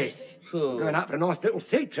 yes. Cool. Going out for a nice little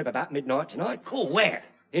sea trip about midnight tonight. Cool, where?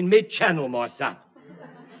 In mid-channel, my son.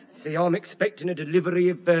 See, I'm expecting a delivery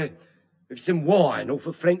of some wine off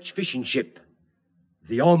a French fishing ship.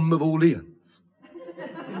 The Homme of Orleans.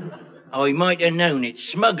 I might have known it.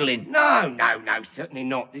 Smuggling. No, certainly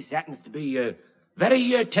not. This happens to be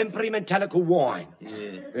very temperamentalical wine.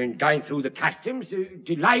 Yeah. And going through the customs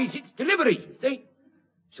delays its delivery, you see.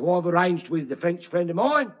 So I've arranged with a French friend of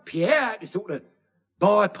mine, Pierre, to sort of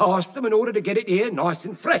bypass them in order to get it here nice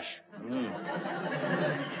and fresh.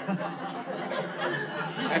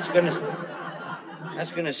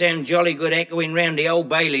 That's gonna sound jolly good echoing round the Old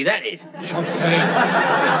Bailey, that is. Johnson,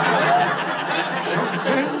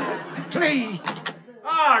 please.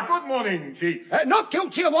 Ah, good morning, Chief. Not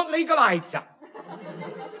guilty, I want legal aid, sir.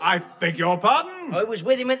 I beg your pardon? I was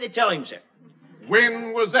with him at the time, sir.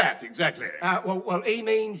 When was that, exactly? Well, he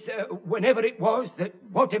means whenever it was that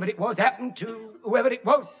whatever it was happened to whoever it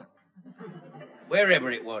was.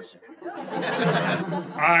 Wherever it was, sir.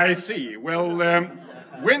 I see. Well,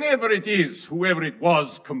 whenever it is, whoever it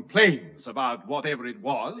was complains about whatever it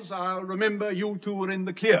was, I'll remember you two were in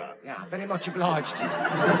the clear. Yeah, very much obliged to you, sir.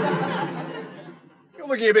 You're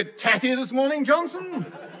looking a bit tatty this morning, Johnson.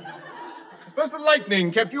 I suppose the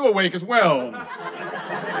lightning kept you awake as well.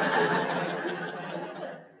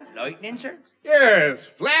 Lightning, sir? Yes,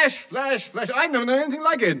 flash, flash, flash. I've never known anything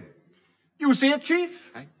like it. You see it,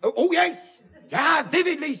 Chief? Oh, yes. Yeah,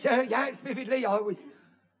 vividly, sir. Yes, vividly. I was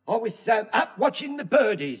up watching the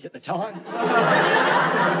birdies at the time.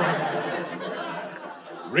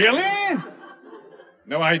 Really?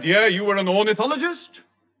 No idea you were an ornithologist?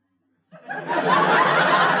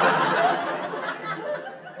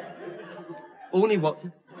 Orny what,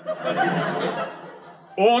 sir?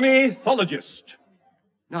 Ornithologist.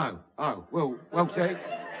 No. Oh, well, sir,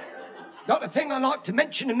 it's not a thing I like to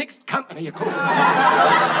mention in mixed company, of course.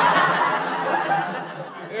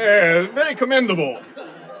 Yeah, very commendable.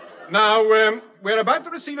 Now, we're about to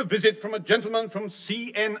receive a visit from a gentleman from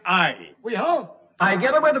CNI. We are? I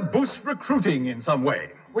gather we're to boost recruiting in some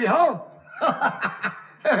way. We are?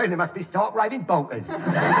 They must be stark raving bonkers.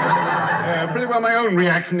 Pretty well my own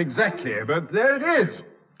reaction exactly, but there it is.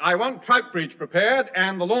 I want Troutbridge prepared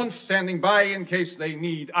and the launch standing by in case they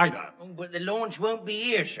need either. Oh, but the launch won't be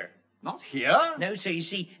here, sir. Not here? No, sir. You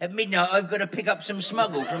see, at midnight I've got to pick up some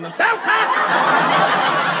smuggle from a...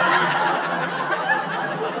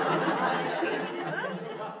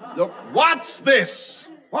 Look, what's this?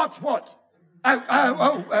 What's what?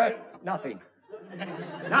 Nothing.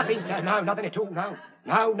 Nothing, sir. No, nothing at all. No,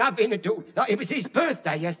 nothing at all. No, it was his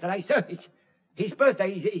birthday yesterday, sir. It's his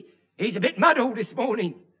birthday. He's a bit muddled this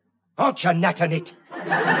morning. Aren't you nutting it?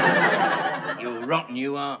 You're rotten,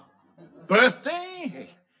 you are. Birthday?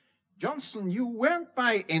 Yes. Johnson, you weren't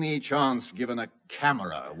by any chance given a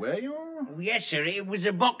camera, were you? Oh, yes, sir. It was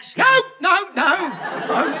a box. No,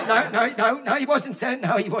 he wasn't, sir.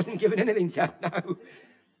 No, he wasn't given anything, sir. No.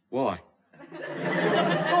 Why?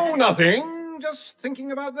 Oh, nothing. just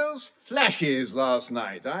thinking about those flashes last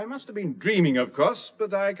night. I must have been dreaming, of course,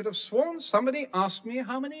 but I could have sworn somebody asked me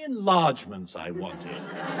how many enlargements I wanted.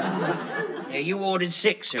 Yeah, you ordered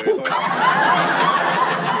 6, sir.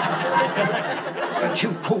 Don't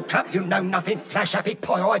you cork up, you know nothing, flash-happy,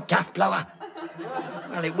 pie-eyed gaff blower.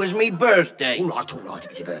 Well, it was me birthday. All right, it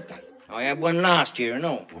was your birthday. I had one last year and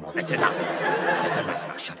all. All right, that's enough. That's enough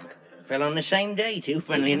now, shut up. Fell on the same day, too,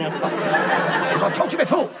 funnily enough. As I told you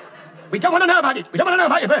before, we don't want to know about it. We don't want to know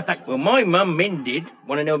about your birthday. Well, my mum, Min, did.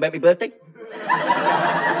 Want to know about my birthday?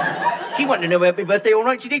 She wanted to know about my birthday, all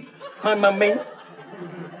right, she did. My mum, Min.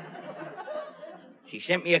 She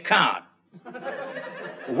sent me a card.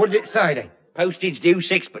 Well, what did it say, then? Postage due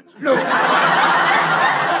 6pence. Look.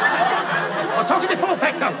 I told you before,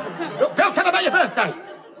 Fatso. Look, don't tell about your birthday.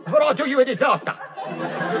 Or I'll do you a disaster.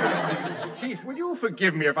 Chief, will you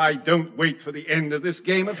forgive me if I don't wait for the end of this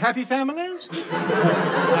game of happy families?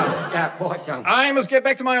 Yeah, quite so. I must get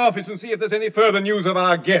back to my office and see if there's any further news of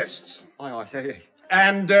our guests. Aye, so yes.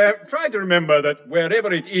 And try to remember that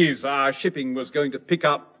wherever it is our shipping was going to pick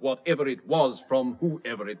up whatever it was from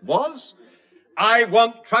whoever it was, I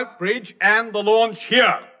want Troutbridge and the launch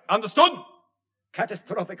here. Understood?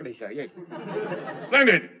 Catastrophically, sir, yes.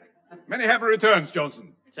 Splendid. Many happy returns,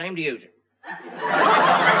 Johnson. Same to you, sir.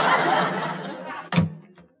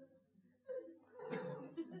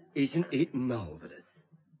 Isn't it marvellous?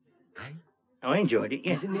 Eh? I enjoyed it,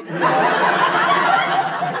 yes. Isn't it marvellous?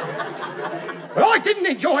 But I didn't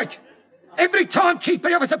enjoy it. Every time Chief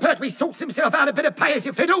Petty Officer Pertwee sorts himself out a bit of pay as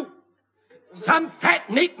you fiddle, some fat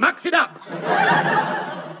nit mucks it up.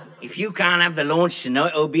 If you can't have the launch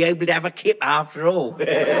tonight, I'll be able to have a kip after all.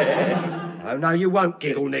 Oh, no, you won't,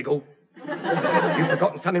 Giggle Niggle. You've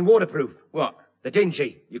forgotten something waterproof. What? The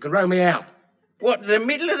dinghy. You can row me out. What, the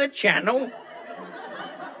middle of the channel?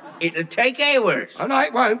 It'll take hours. Oh, no,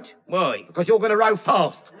 it won't. Why? Because you're going to row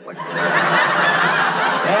fast. What?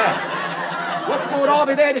 Yeah. What's more, I'll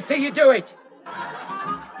be there to see you do it.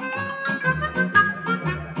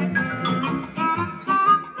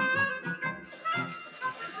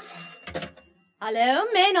 Hello,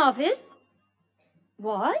 main office.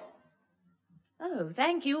 What? Oh,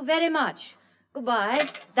 thank you very much. Goodbye.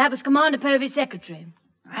 That was Commander Povey's secretary.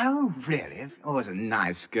 Oh, really? Always a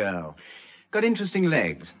nice girl. Got interesting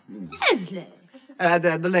legs. Leslie.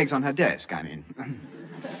 The legs on her desk, I mean.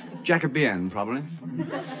 Jacobean, probably.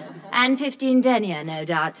 And 15 denier, no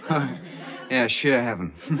doubt. Yeah, sure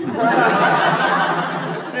haven't.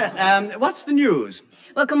 What's the news?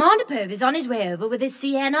 Well, Commander Povey's on his way over with his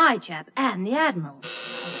CNI chap and the Admiral.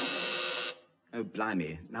 Oh,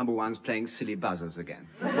 blimey. Number one's playing silly buzzers again.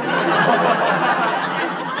 Well,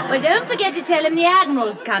 don't forget to tell him the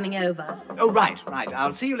Admiral's coming over. Oh, right.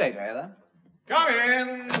 I'll see you later, Heather. Come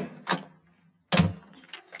in.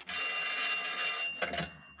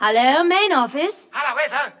 Hello, main office. Hello,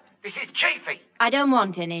 Heather. This is Chiefy. I don't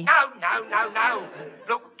want any. No.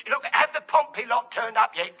 Look, have the Pompey lot turned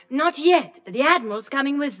up yet? Not yet, but the Admiral's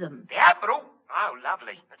coming with them. The Admiral? Oh,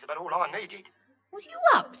 lovely. That's about all I needed. What are you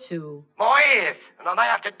up to? My ears, and I may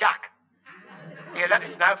have to duck. You let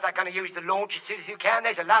us know if they're going to use the launch as soon as you can.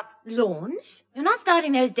 There's a love. Launch? You're not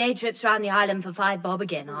starting those day trips round the island for 5 bob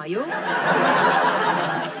again, are you? No,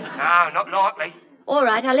 not likely. All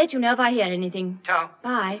right, I'll let you know if I hear anything. Ta.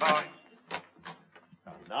 Bye. Bye.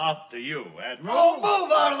 After you, Admiral. Oh,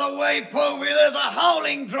 move out of the way, Povey. There's a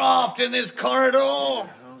howling draft in this corridor. Oh,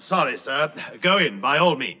 sorry, sir. Go in, by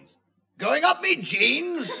all means. Going up me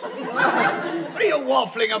jeans? What are you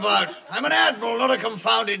waffling about? I'm an admiral, not a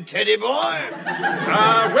confounded teddy boy.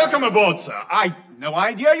 Welcome aboard, sir. I'd no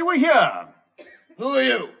idea you were here. Who are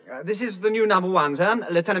you? This is the new number one, sir.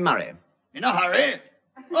 Lieutenant Murray. In a hurry?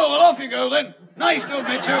 Oh, well, off you go, then. Nice to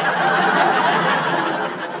meet you.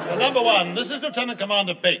 Number one, this is Lieutenant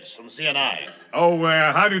Commander Bates from CNI. Oh,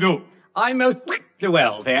 how do you do? I'm most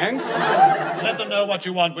well, thanks. Let them know what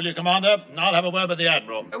you want, will you, Commander? And I'll have a word with the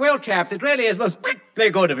Admiral. Well, chaps, it really is most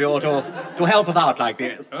good of you to help us out like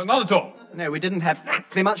this. Not at all. No, we didn't have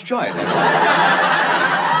much choice.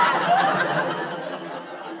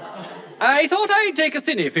 I thought I'd take a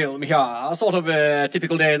cine film here, a sort of a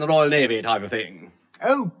typical day in the Royal Navy type of thing.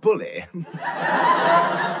 Oh, bully.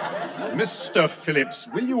 Mr. Phillips,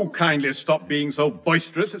 will you kindly stop being so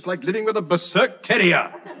boisterous? It's like living with a berserk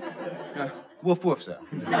terrier. Woof woof, sir.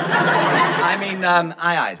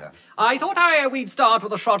 Aye, sir. I thought we'd start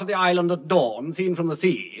with a shot of the island at dawn, seen from the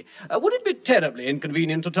sea. Would it be terribly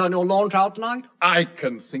inconvenient to turn your launch out tonight? I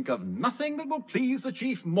can think of nothing that will please the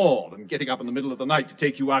Chief more than getting up in the middle of the night to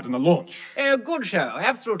take you out in a launch. A good show,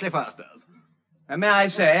 absolutely firsters. May I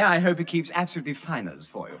say, I hope he keeps absolutely finers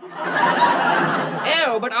for you.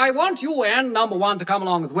 Oh, but I want you and number one to come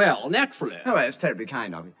along as well, naturally. Oh, that's terribly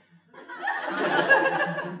kind of you.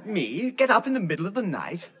 Me? Get up in the middle of the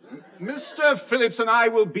night? Mr. Phillips and I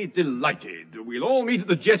will be delighted. We'll all meet at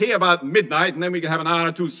the jetty about midnight, and then we can have an hour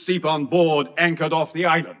or two sleep on board, anchored off the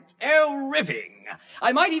island. Oh, ripping.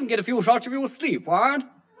 I might even get a few shots of you asleep, what?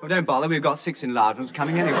 Oh, don't bother, we've got 6 enlargements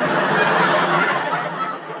coming anyway.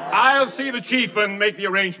 I'll see the chief and make the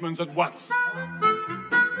arrangements at once.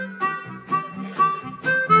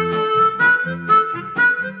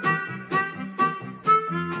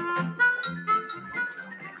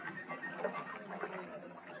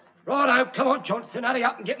 Righto, come on, Johnson, hurry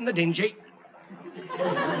up and get in the dinghy.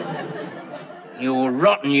 You're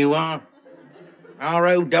rotten, you are.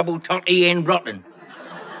 R-O-double-tot-E-N rotten.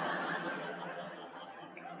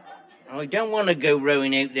 I don't want to go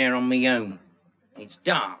rowing out there on my own. It's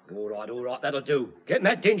dark. All right, that'll do. Get in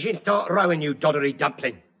that dinghy and start rowing, you doddery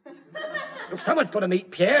dumpling. Look, someone's got to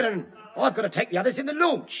meet Pierre, and I've got to take the others in the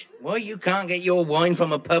launch. Why you can't get your wine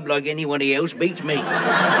from a pub like anybody else beats me.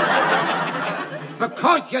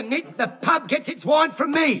 Because, you nit, the pub gets its wine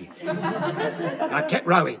from me. Now get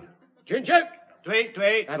rowing. Ginger? Tweet.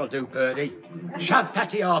 That'll do, Birdie. Shove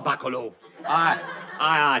Fatty Arbuckle off.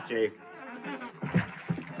 Aye, Chief.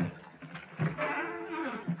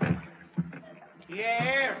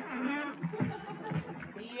 Yeah.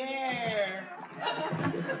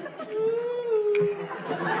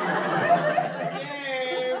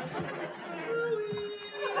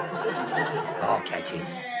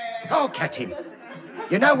 I'll catch him.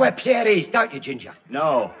 You know where Pierre is, don't you, Ginger?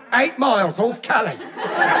 No. 8 miles off Calais.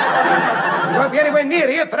 He won't be anywhere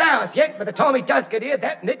near here for hours yet. By the time he does get here,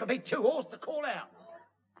 that nit will be too hoarse to call out.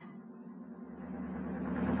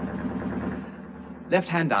 Left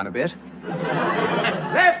hand down a bit.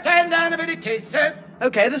 Left hand down a bit it is, sir.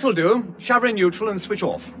 OK, this'll do. Shove her in neutral and switch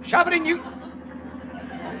off. Shove it in you...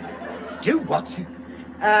 Do what, sir?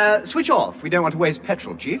 Switch off. We don't want to waste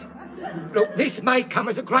petrol, Chief. Look, this may come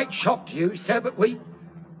as a great shock to you, sir, but we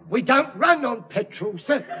don't run on petrol,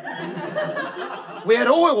 sir. We're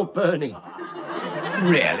oil burning.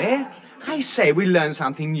 Really? I say, we learn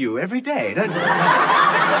something new every day, don't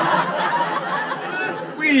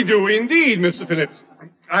we? We do indeed, Mr. Phillips.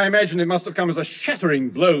 I imagine it must have come as a shattering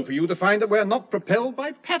blow for you to find that we're not propelled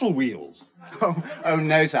by paddle wheels. Oh,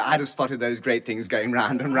 no, sir. I'd have spotted those great things going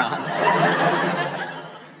round and round.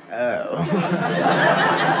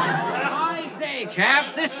 I say,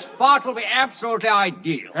 chaps, this spot will be absolutely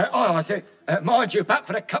ideal. I say, mind you, but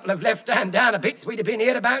for a couple of left-hand down a bits, we'd have been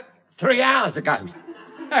here about 3 hours ago.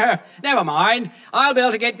 Never mind. I'll be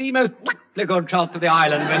able to get the most good shots of the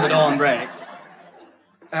island when the dawn breaks.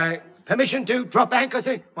 Permission to drop anchor,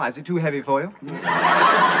 sir? Why, is it too heavy for you?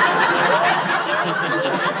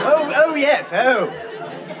 Oh, yes, oh.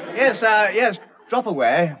 Yes, drop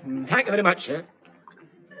away. Thank you very much, sir.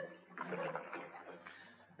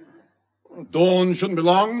 Dawn shouldn't be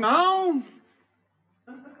long now.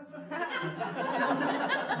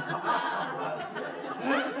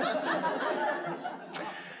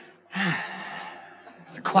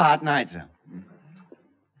 It's a quiet night, sir.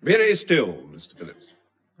 Very still, Mr. Phillips.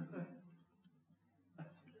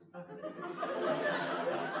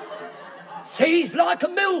 Sea's like a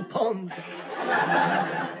mill pond.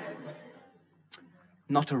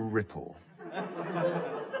 Not a ripple.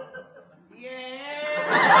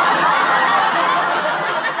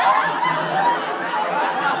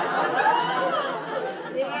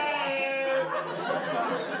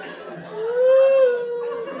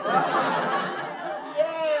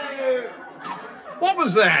 What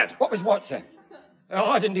was that? What was what, sir? Oh,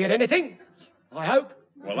 I didn't hear anything. I hope.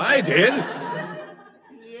 Well, I did.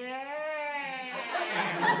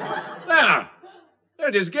 There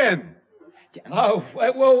it is again. Oh,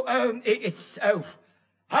 it's...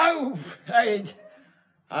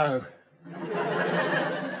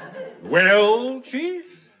 Well,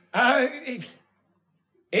 Chief?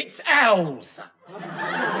 It's owls.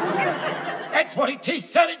 That's what it is,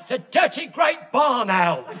 sir. It's a dirty great barn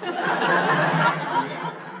owl.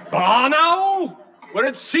 Barn owl? We're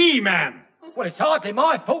at sea, man. Well, it's hardly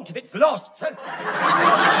my fault if it's lost, sir.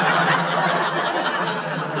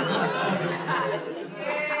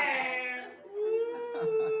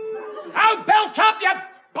 Oh, belt up, you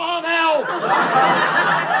barn owl!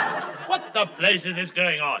 What the place is this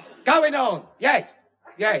going on? Going on, yes.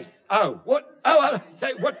 Oh, what? Oh,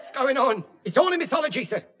 say, what's going on? It's ornithology,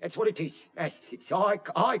 sir. That's what it is. Yes, it's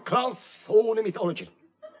high-class ornithology.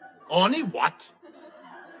 Orny what?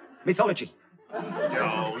 Mythology.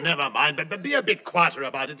 No, never mind, but be a bit quieter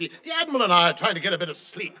about it. The Admiral and I are trying to get a bit of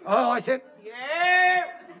sleep. Oh, I said... Yeah.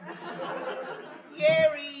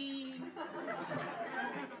 Jerry.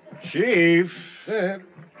 Chief. Sir.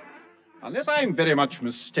 Unless I'm very much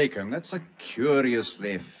mistaken, that's a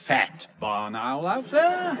curiously fat barn owl out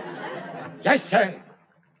there. Yes, sir.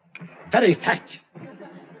 Very fat.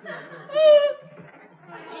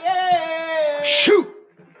 Yeah. Shoo!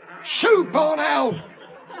 Shoo, barn owl!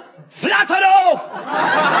 Flatten off!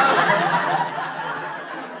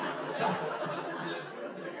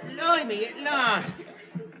 Blimey, at last.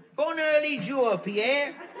 Bon early jour,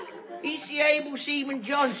 Pierre. It's the able Seaman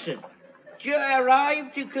Johnson. Just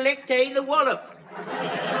arrived to collect the wallop.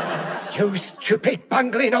 You stupid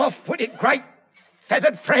bungling off-footed great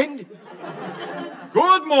feathered friend.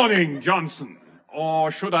 Good morning, Johnson.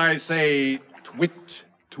 Or should I say, twit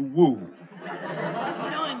to woo.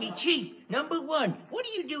 Blimey, Chief, number one, what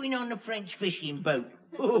are you doing on the French fishing boat?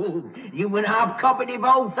 Oh, you and half copied if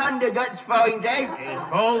old Thunderguts finds out.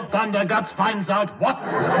 If old Thunderguts finds out what?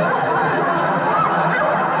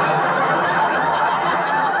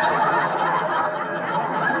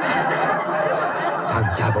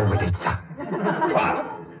 Don't dabble with it, sir.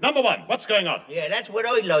 Number one, what's going on? Yeah, that's what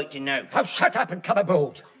I'd like to know. Oh, shut up and come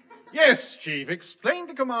aboard. Yes, Chief, explain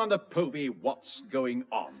to Commander Povey what's going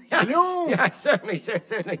on. Yes, yes, certainly, sir,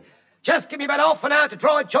 certainly. Just give me about half an hour to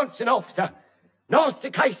drive Johnson off, sir. Nasty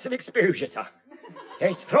case of exposure, sir.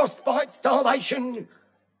 There's frostbite, starvation.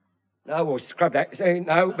 No, we'll scrub that, sir.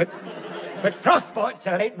 No, but frostbite,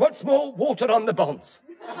 sir, ain't what's more, water on the bonds.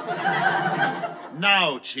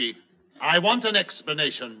 Now, Chief, I want an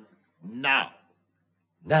explanation now.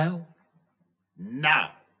 Now?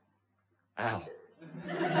 Now. Ow.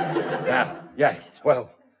 Now, yes, well,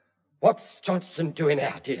 what's Johnson doing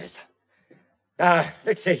out here, sir?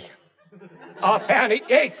 Let's see. I found it,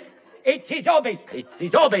 yes. It's his hobby. It's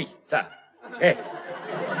his hobby, sir. Yes.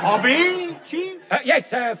 Hobby, Chief? Yes,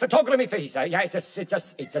 photography, sir. Yeah, it's a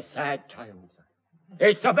sad tale, sir.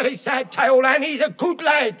 It's a very sad tale, and he's a good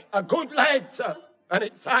lad, sir. And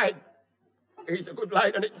it's sad. He's a good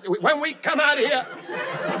lad, and it's when we come out here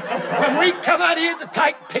to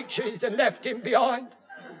take pictures and left him behind,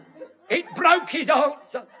 it broke his heart,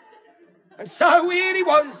 sir. And so here he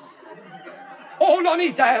was, all on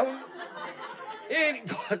his own. Here he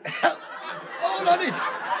was, all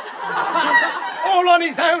on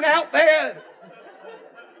his own out there.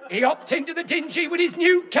 He hopped into the dingy with his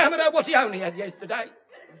new camera, what he only had yesterday.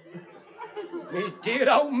 His dear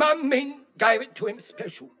old mum, Min, gave it to him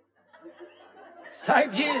special.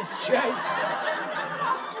 Saved years, Chase.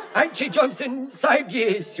 Ain't she, Johnson? Saved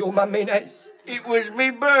years, your mum, Min has. It was me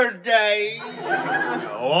birthday.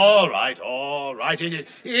 All right.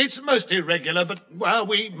 It's most irregular, but, well,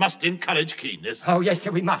 we must encourage keenness. Oh, yes,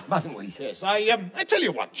 sir, we mustn't we? Yes, I tell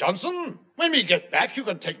you what, Johnson. When we get back, you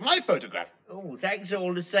can take my photograph. Oh, thanks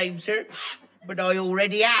all the same, sir. But I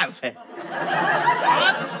already have. What?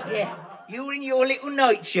 Yeah. You were in your little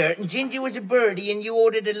nightshirt, and Ginger was a birdie, and you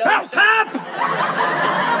ordered a lot. Up!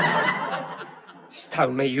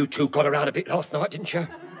 Stone me, you two got around a bit last night, didn't you?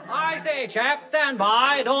 I say, chap, stand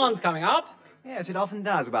by. Dawn's coming up. Yes, it often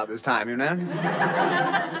does about this time, you know.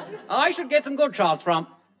 I should get some good shots from...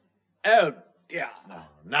 Oh, dear.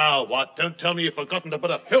 Now what? Don't tell me you've forgotten to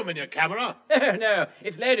put a film in your camera. No,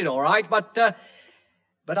 it's loaded all right, but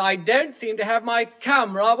I don't seem to have my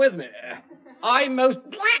camera with me. I'm most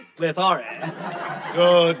blackly sorry.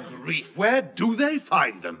 Good grief, where do they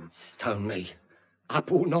find them? Stone me.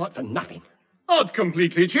 Up all night for nothing. Not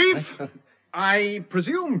completely, Chief. I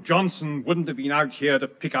presume Johnson wouldn't have been out here to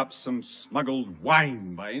pick up some smuggled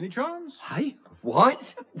wine by any chance? Hey? Wine?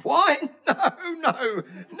 Wine? No,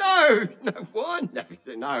 wine?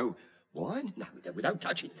 No. Wine? No, we don't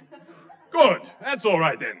touch it. Good, that's all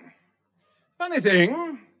right then. Funny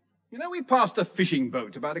thing, you know we passed a fishing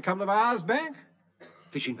boat about a couple of hours back?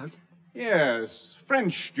 Fishing boat? Yes,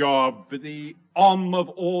 French job at the Homme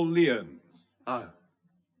of Orleans. Oh.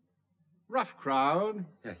 Rough crowd.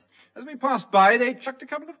 Yes. As we passed by, they chucked a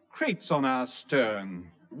couple of crates on our stern.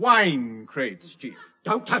 Wine crates, Chief.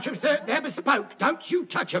 Don't touch them, sir. They're bespoke. Don't you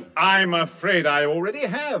touch them. I'm afraid I already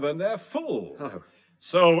have, and they're full. Oh.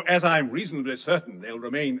 So, as I'm reasonably certain they'll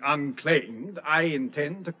remain unclaimed, I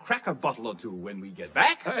intend to crack a bottle or two when we get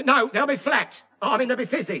back. No, they'll be flat. They'll be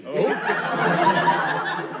fizzy. Oh.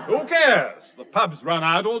 Who cares? The pub's run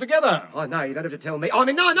out altogether. Oh, no, you don't have to tell me. No.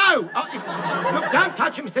 Look, don't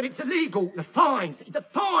touch them, sir. It's illegal. The fines.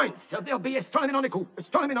 There'll be astronomical.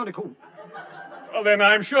 Well, then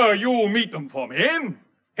I'm sure you'll meet them for me.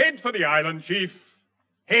 Head for the island, Chief.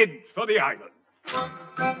 Head for the island.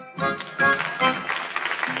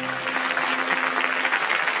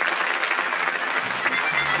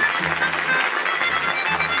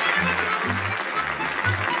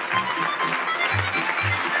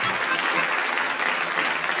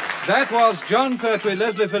 That was John Pertwee,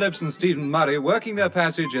 Leslie Phillips, and Stephen Murray working their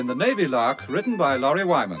passage in the Navy Lark, written by Laurie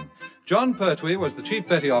Wyman. John Pertwee was the Chief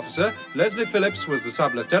Petty Officer, Leslie Phillips was the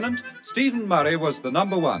Sub-Lieutenant, Stephen Murray was the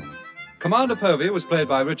number 1. Commander Povey was played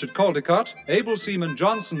by Richard Caldecott, Able Seaman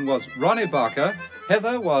Johnson was Ronnie Barker,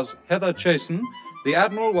 Heather was Heather Chasen, the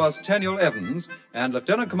Admiral was Teniel Evans, and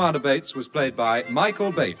Lieutenant Commander Bates was played by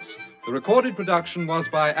Michael Bates. The recorded production was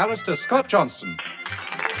by Alistair Scott Johnston.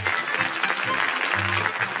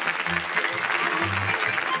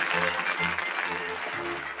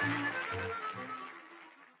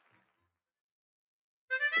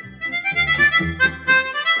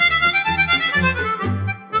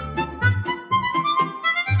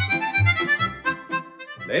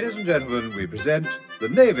 Ladies and gentlemen, we present the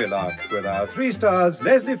Navy Lark with our 3 stars,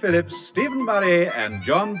 Leslie Phillips, Stephen Murray, and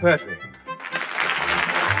John Pertwee.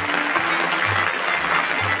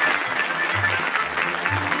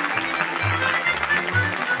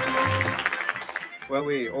 Well,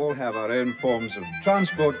 we all have our own forms of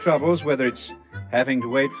transport troubles, whether it's having to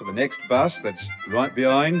wait for the next bus that's right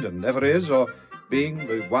behind and never is, or being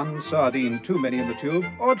the one sardine too many in the tube,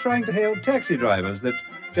 or trying to hail taxi drivers that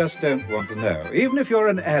just don't want to know. Even if you're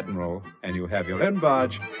an admiral and you have your own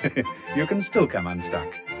barge, you can still come unstuck.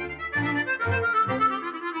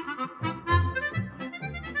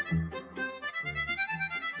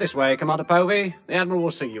 This way, Commander Povey. The Admiral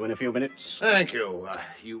will see you in a few minutes. Thank you.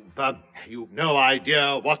 You've no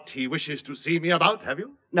idea what he wishes to see me about, have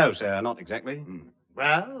you? No, sir, not exactly.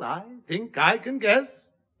 Well, I think I can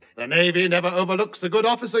guess. The Navy never overlooks a good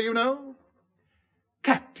officer, you know.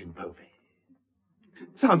 Captain Povey.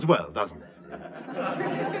 Sounds well, doesn't it?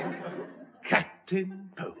 Captain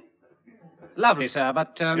Povey. Lovely, sir,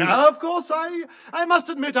 but... Yeah, of course, I must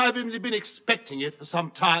admit I've been expecting it for some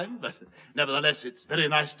time, but nevertheless, it's very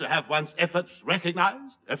nice to have one's efforts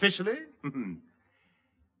recognized, officially.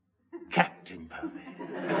 Captain Povey.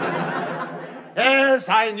 Yes,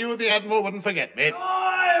 I knew the Admiral wouldn't forget me. Oi,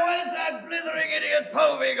 where's that blithering idiot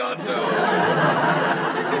Povey got to?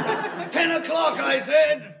 10 o'clock, I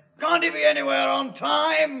said. Can't he be anywhere on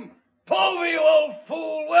time? Povey, you old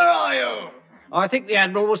fool, where are you? I think the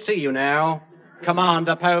Admiral will see you now,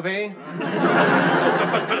 Commander Povey.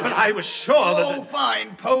 But I was sure that... Oh,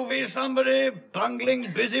 fine, Povey, somebody,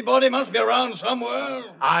 bungling busybody must be around somewhere.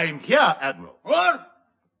 I'm here, Admiral. What?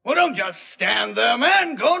 Well, don't just stand there,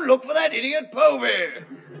 man. Go and look for that idiot Povey.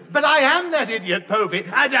 But I am that idiot Povey.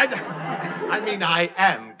 I mean, I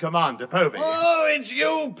am Commander Povey. Oh, it's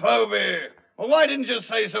you, Povey. Well, why didn't you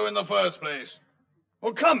say so in the first place?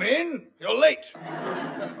 Well, come in. You're late.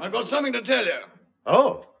 I've got something to tell you.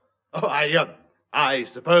 Oh, I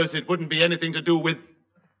suppose it wouldn't be anything to do with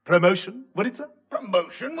promotion, would it, sir?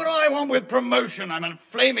 Promotion? What do I want with promotion? I'm a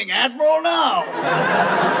flaming admiral now.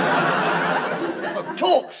 Look,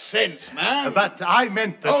 talk sense, man. But I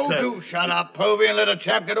meant that... Oh, do shut up, Povey, and let a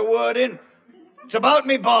chap get a word in. It's about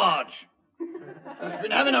me barge. I've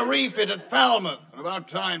been having a refit at Falmouth. About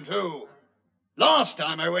time, too. Last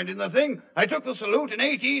time I went in the thing, I took the salute in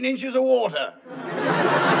 18 inches of water.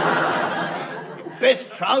 Best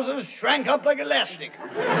trousers shrank up like elastic.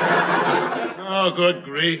 Oh, good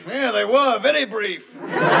grief. Yeah, they were very brief.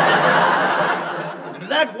 And if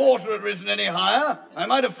that water had risen any higher, I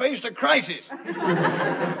might have faced a crisis.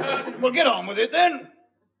 Well, get on with it, then.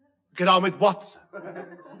 Get on with what, sir?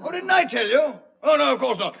 Oh, didn't I tell you? Oh, no, of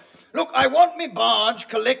course not. Look, I want me barge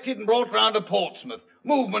collected and brought round to Portsmouth.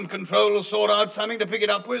 Movement control will sort out something to pick it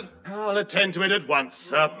up with. I'll attend to it at once,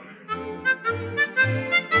 sir.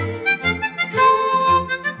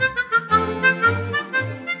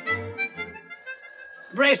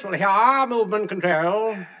 Bracewell here, movement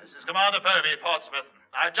control. This is Commander Povey, Portsmouth.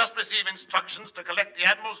 I've just received instructions to collect the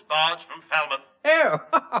Admiral's barge from Falmouth.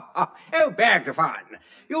 Oh, bags are fine.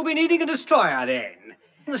 You'll be needing a destroyer, then.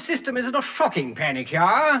 The system is in a shocking panic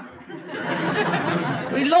here.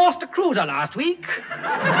 We lost a cruiser last week.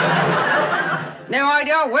 No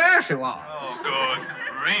idea where she was. Oh, good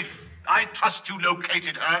grief. I trust you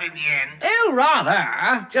located her in the end. Oh,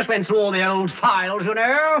 rather. Just went through all the old files, you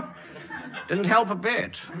know. Didn't help a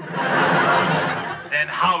bit. Then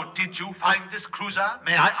how did you find this cruiser,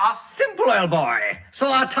 may I ask? Simple, old boy.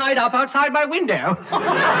 Saw her tied up outside my window.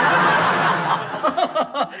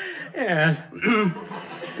 Yes.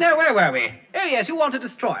 Now, where were we? Oh, yes, you want a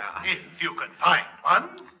destroyer. If you can find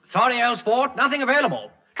one. Sorry, old sport, nothing available.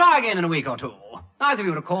 Try again in a week or two. Nice of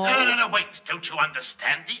you to call. No, wait. Don't you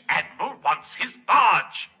understand? The Admiral wants his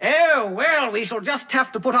barge. Oh, well, we shall just have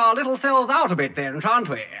to put our little selves out a bit then, shan't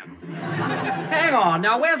we? Hang on,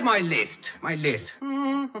 now, where's my list? My list.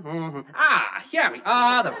 Ah, here we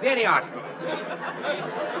are, the very article.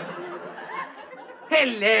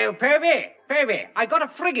 Hello, Povey. Povey, I got a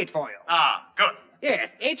frigate for you. Ah, good. Yes,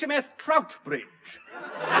 HMS Troutbridge.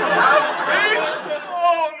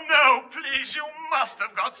 Oh, no, please, you must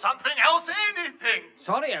have got something else, anything.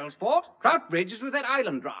 Sorry, old sport. Troutbridge is with that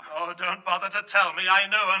island draft. Oh, don't bother to tell me. I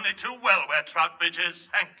know only too well where Troutbridge is.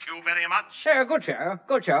 Thank you very much. Good show,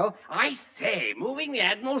 good show. I say, moving the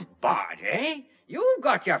Admiral's barge, eh? You've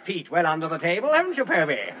got your feet well under the table, haven't you,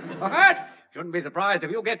 Povey? What? Shouldn't be surprised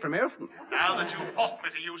if you get promotion. Now that you've forced me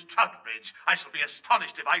to use Troutbridge, I shall be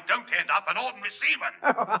astonished if I don't end up an ordinary seaman.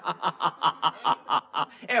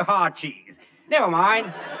 Oh, hard cheese. Never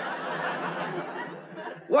mind.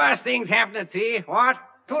 Worse things happen at sea, what?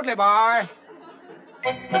 Toodly bye.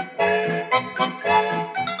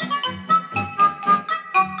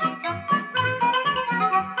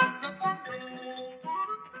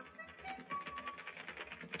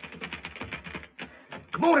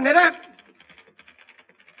 Good morning, Heather.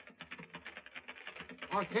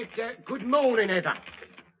 I said, good morning, Heather.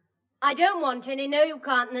 I don't want any. No, you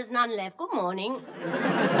can't, and there's none left. Good morning.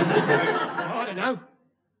 I don't know.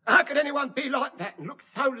 How could anyone be like that and look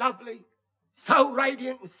so lovely, so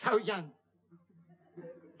radiant and so young?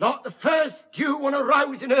 Like the first dew on a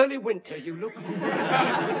rose in early winter, you look.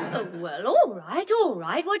 Oh, well, all right.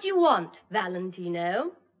 What do you want,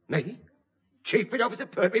 Valentino? Me? Chief Petty Officer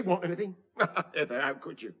Pertwee, want anything? Heather, how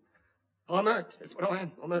could you? I'm hurt. That's what I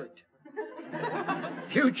am. I'm hurt.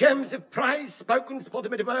 Few gems of praise spoken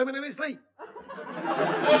spotted me permanently.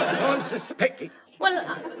 I'm suspected. Well,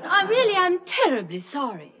 I really am terribly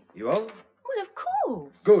sorry. You are? Well, of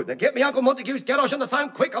course. Good. Then get me Uncle Montague's garage on the phone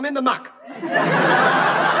quick. I'm in the muck.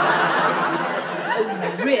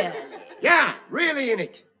 Oh, really? Yeah, really in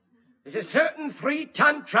it. There's a certain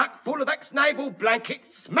 3-ton truck full of ex-naval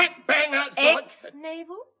blankets smack bang outside.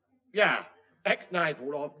 Ex-naval? Yeah,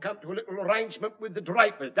 ex-naval. I've come to a little arrangement with the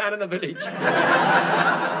Drapers down in the village.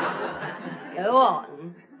 Go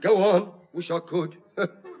on. Go on. Wish I could.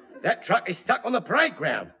 That truck is stuck on the parade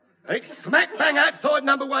ground. And it's smack bang outside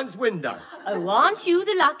number 1's window. Oh, aren't you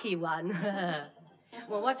the lucky one?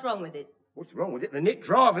 Well, what's wrong with it? What's wrong with it? The nit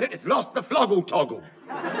driving it has lost the floggle toggle.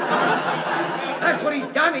 That's what he's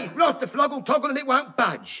done. He's lost the floggle toggle and it won't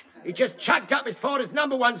budge. He just chugged up as far as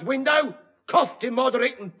number 1's window, coughed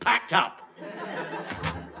immoderate and packed up.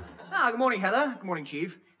 Good morning, Heather. Good morning,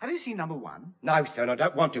 Chief. Have you seen number 1? No, son, I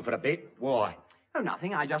don't want to for a bit. Why? Oh,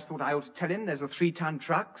 nothing. I just thought I ought to tell him there's a 3-ton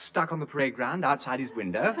truck stuck on the parade ground outside his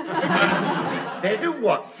window. There's a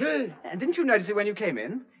what, sir? And didn't you notice it when you came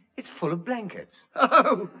in? It's full of blankets.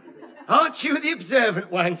 Oh, aren't you the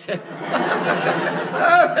observant one, sir?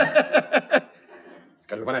 It's got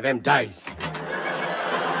to be one of them days.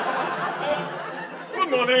 Good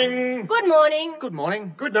morning. Good morning. Good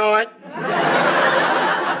morning. Good night.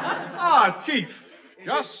 Chief.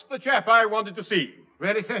 Just the chap I wanted to see.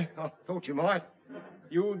 Really, sir? I thought you might.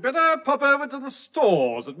 You'd better pop over to the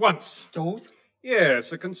stores at once. Stores?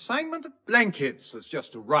 Yes, a consignment of blankets has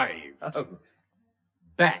just arrived. Oh.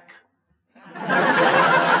 Back.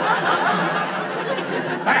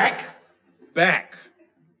 Back? Back.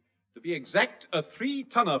 To be exact, a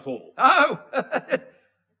 3-tonner full. Oh.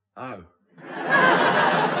 Oh.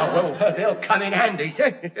 Oh, well, they'll come in handy,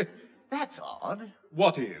 sir. That's odd.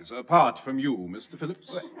 What is, apart from you, Mr.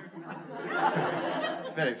 Phillips?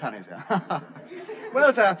 Very funny, sir.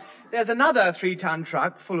 Well, sir, there's another 3-ton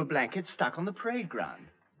truck full of blankets stuck on the parade ground.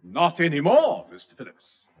 Not anymore, Mr.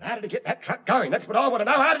 Phillips. How did he get that truck going? That's what I want to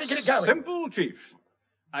know. How did he get it going? Simple, Chief.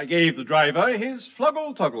 I gave the driver his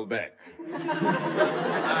floggle-toggle back.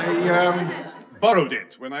 I borrowed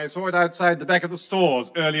it when I saw it outside the back of the stores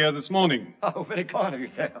earlier this morning. Oh, very kind of you,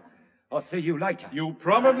 sir. I'll see you later. You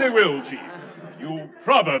probably will, Chief. You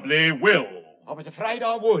probably will. I was afraid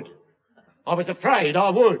I would. I was afraid I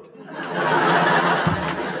would.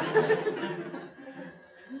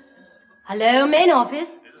 Hello, main office.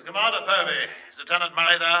 This is Commander Povey. Is Lieutenant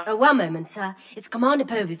Murray there? Oh, one moment, sir. It's Commander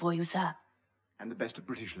Povey for you, sir. And the best of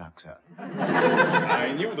British luck, sir.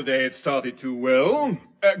 I knew the day had started too well.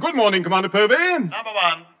 Good morning, Commander Povey. Number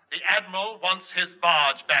 1, the Admiral wants his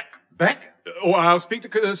barge back. Back? Oh, I'll speak to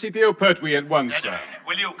CPO Pertwee at once, sir.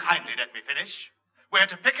 Will you kindly let me finish? We're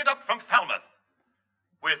to pick it up from Falmouth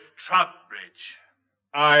with Troutbridge.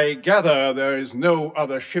 I gather there is no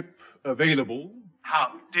other ship available.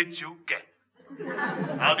 How did you get?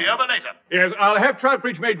 I'll be over later. Yes, I'll have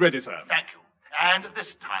Troutbridge made ready, sir. Thank you. And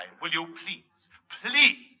this time, will you please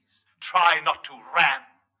try not to ram,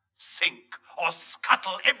 sink, or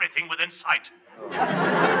scuttle everything within sight?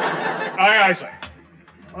 Aye, aye, sir.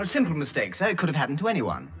 Oh, a simple mistake, sir. It could have happened to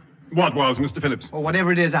anyone. What was, Mr. Phillips? Or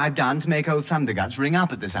whatever it is I've done to make old Thunderguts ring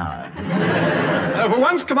up at this hour. For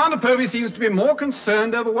once, Commander Povey seems to be more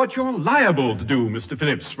concerned over what you're liable to do, Mr.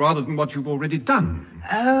 Phillips, rather than what you've already done.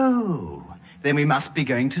 Oh, then we must be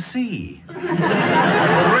going to sea. We're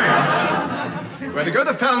to go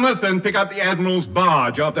to Falmouth and pick up the Admiral's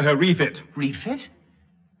barge after her refit. Refit?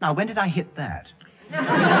 Now, when did I hit that? No,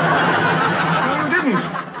 you didn't.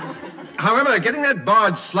 However, getting that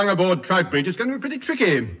barge slung aboard Troutbridge is going to be pretty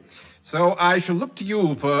tricky. So I shall look to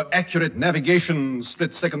you for accurate navigation,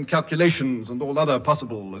 split-second calculations, and all other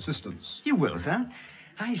possible assistance. You will, sir.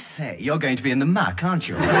 I say, you're going to be in the muck, aren't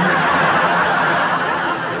you?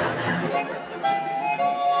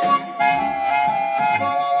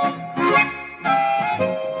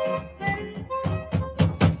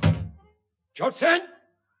 Johnson?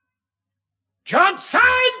 Johnson!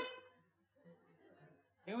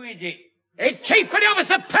 Who is it? It's Chief Petty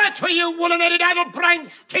Officer Pertwee, you woolen-headed, addle-brained,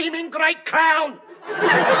 steaming great clown!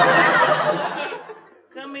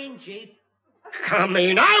 Come in, Chief. Come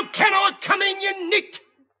in? How can I come in, you nit?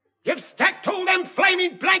 You've stacked all them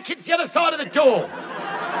flaming blankets the other side of the door.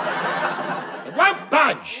 It won't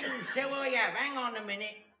budge. So I have. Hang on a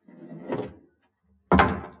minute.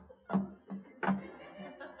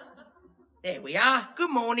 There we are. Good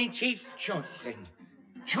morning, Chief. Johnson,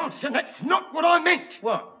 that's not what I meant.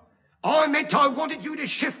 What? I meant I wanted you to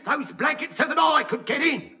shift those blankets so that I could get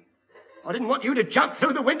in. I didn't want you to jump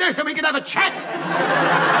through the window so we could have a chat.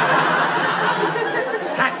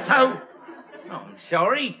 Fatso. Oh, I'm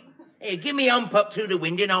sorry. Here, give me a hump up through the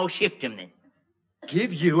window and I'll shift him then.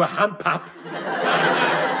 Give you a hump up?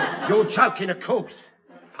 You're joking, of course.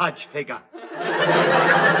 Pudge figure.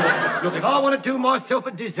 Look, if I want to do myself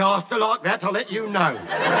a disaster like that, I'll let you know.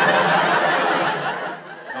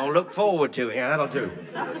 I'll look forward to it. Yeah, that'll do.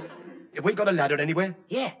 Have we got a ladder anywhere?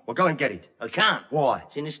 Yeah. Well, go and get it. I can't. Why?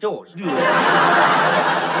 It's in the stores. You're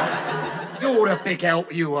a big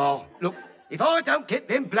help, you are. Look, if I don't get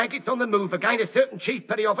them blankets on the move again, a certain Chief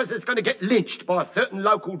Petty Officer's going to get lynched by a certain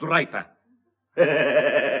local draper.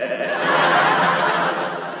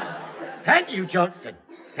 Thank you, Johnson.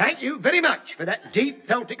 Thank you very much for that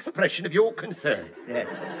deep-felt expression of your concern. Yeah.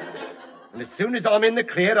 And as soon as I'm in the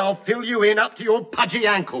clear, I'll fill you in up to your pudgy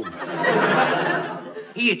ankles.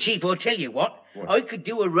 Here, Chief, I'll tell you what. I could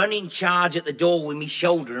do a running charge at the door with me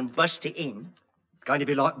shoulder and bust it in. It's going to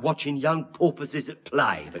be like watching young porpoises at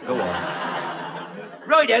play, but go on.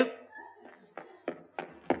 Righto.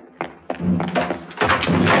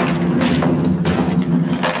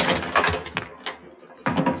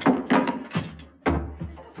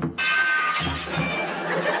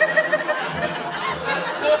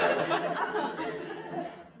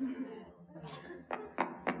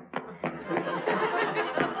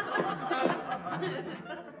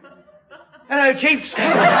 Hello, Chief. Stanley,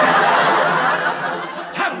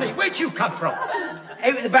 where'd you come from? Out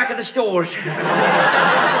at the back of the stores.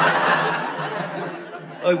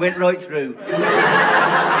 I went right through. Right?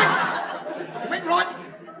 You went right?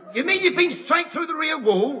 You mean you've been straight through the rear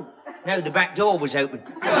wall? No, the back door was open.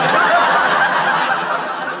 I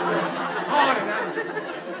don't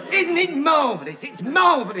know. Isn't it marvellous? It's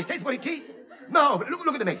marvellous. That's what it is. Marvellous.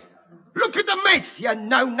 Look at the mess. Look at the mess, you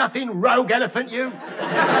know-nothing rogue elephant, you.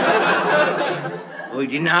 I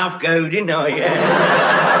didn't half go, didn't I?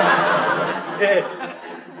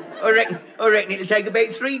 I reckon it'll take about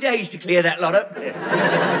 3 days to clear that lot up.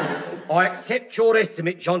 I accept your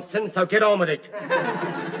estimate, Johnson, so get on with it.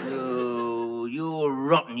 Oh, you're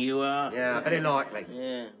rotten, you are. Yeah, very likely.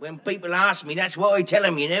 Yeah. When people ask me, that's what I tell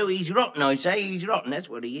them, you know. He's rotten, I say. He's rotten. That's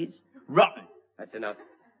what he is. Rotten. That's enough.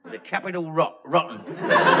 With a capital rotten.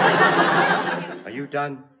 Are you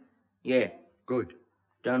done? Yeah. Good.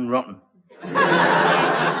 Done rotten.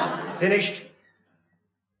 Finished?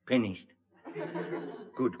 Finished.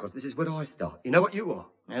 Good, because this is where I start. You know what you are?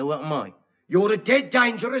 Now, what am I? You're a dead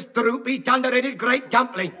dangerous, droopy, dunder-headed great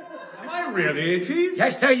dumpling. Am I really, Chief?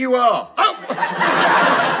 Yes, sir, you are. Oh!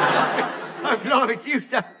 Oh, blimey, it's you,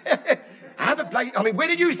 sir. How the bloody... I mean, where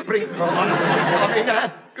did you spring from?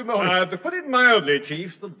 Good morning. To put it mildly,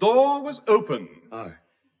 Chief, the door was open. Oh.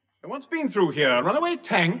 And what's been through here? A runaway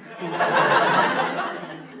tank?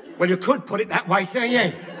 Well, you could put it that way, sir,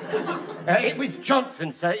 yes. It was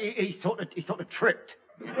Johnson, sir. He sort of tripped.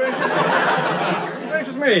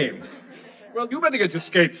 Gracious me. Well, you better get your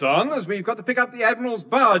skates on, as we've got to pick up the Admiral's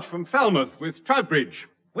barge from Falmouth with Troutbridge.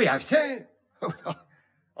 We have, sir.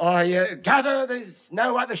 I gather there's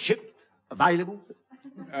no other ship available?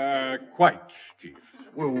 Quite, Chief.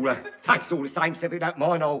 Well, thanks all the same, sir, if you don't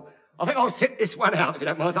mind. I think I'll sit this one out, if you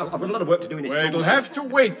don't mind. I've got a lot of work to do in this. Well, it'll have to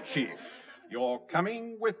wait, Chief. You're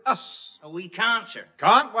coming with us. Oh, we can't, sir.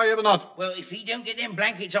 Can't? Why ever not? Well, if he don't get them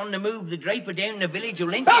blankets on the move, the draper down in the village will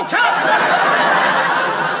lynch Bolt him. up!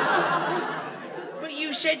 But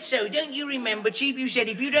you said so. Don't you remember, Chief? You said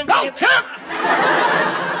if you don't Bolt get up!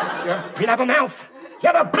 You blabber mouth! You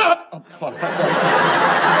have a blood! Oh,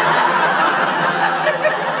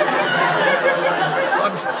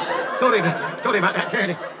 sorry. I'm sorry about that,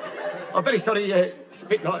 sir. I'm very sorry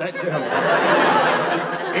spit like that, sir.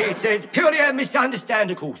 It's purely a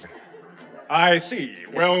misunderstanding, of course. I see.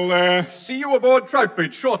 Well, see you aboard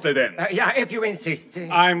Troutbridge shortly, then. Yeah, if you insist.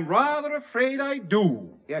 I'm rather afraid I do.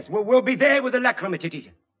 Yes, we'll be there with the lacrimatities.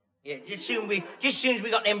 Yeah, just soon as we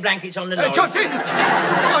got them blankets on the lorry. Johnson!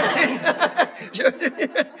 Johnson!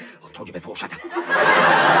 I told you before, shut up.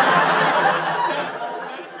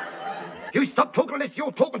 You stop talking unless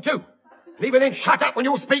you're talking too. And even then, shut up when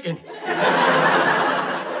you're speaking.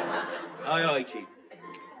 Aye, Chief.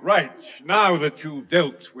 Right, now that you've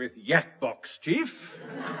dealt with Yakbox, Chief,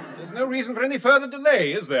 there's no reason for any further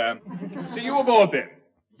delay, is there? See you aboard, then.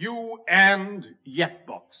 You and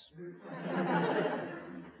Yakbox.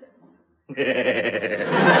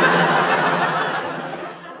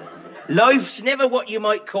 Life's never what you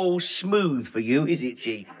might call smooth for you, is it,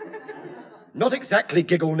 Chief? Not exactly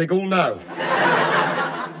giggle-niggle, no.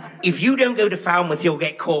 If you don't go to Falmouth, you'll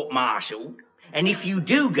get court-martialed. And if you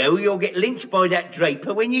do go, you'll get lynched by that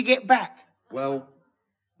draper when you get back. Well,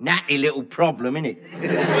 natty little problem, innit?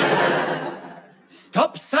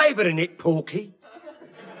 Stop savouring it, Porky.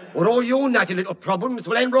 Or all your natty little problems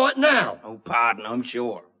will end right now. Oh, pardon, I'm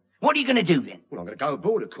sure. What are you going to do, then? Well, I'm going to go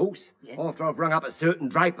aboard, of course. Yeah. After I've rung up a certain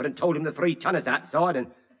draper and told him the 3 tonners outside, and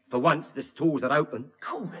for once the stores are open.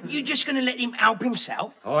 Cool. You just going to let him help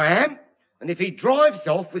himself? I am. And if he drives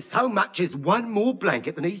off with so much as one more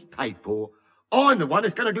blanket than he's paid for, I'm the one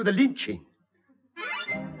that's going to do the lynching.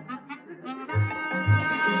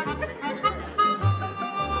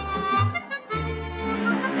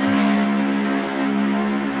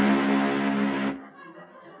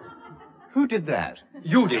 Who did that?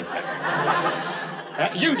 You did, sir.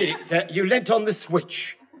 You did it, sir. You leant on the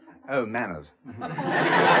switch. Oh, manners.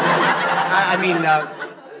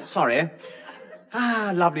 Sorry.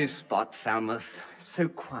 Lovely spot, Falmouth. So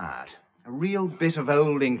quiet. A real bit of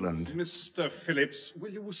old England. Mr. Phillips,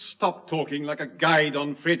 will you stop talking like a guide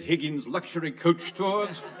on Fred Higgins' luxury coach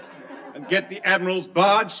tours and get the Admiral's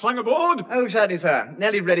barge slung aboard? Oh, certainly, sir.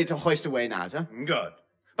 Nearly ready to hoist away now, sir. Good.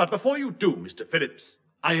 But before you do, Mr. Phillips,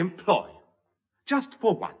 I implore you, just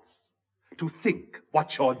for once, to think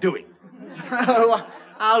what you're doing. Oh,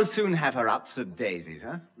 I'll soon have her up to daisies,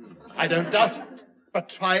 huh? I don't doubt it, but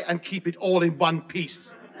try and keep it all in one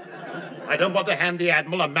piece. I don't want to hand the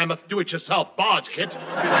Admiral a mammoth do-it-yourself barge kit. Oh,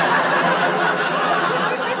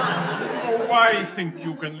 I think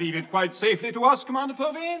you can leave it quite safely to us, Commander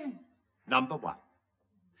Povey. Number 1,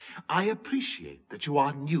 I appreciate that you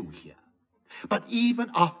are new here, but even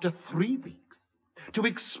after 3 weeks, to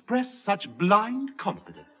express such blind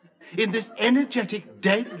confidence in this energetic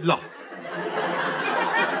dead loss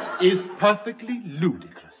is perfectly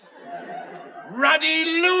ludicrous. Ruddy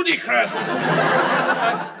ludicrous!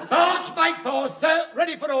 Barge mate for, sir.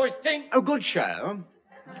 Ready for hoisting. Oh, good show.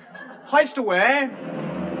 Hoist away.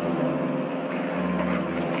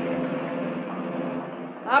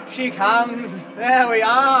 Up she comes. There we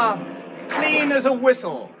are. Clean as a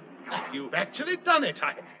whistle. You've actually done it.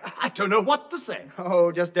 I don't know what to say.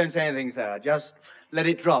 Oh, just don't say anything, sir. Just let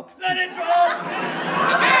it drop. Let it drop!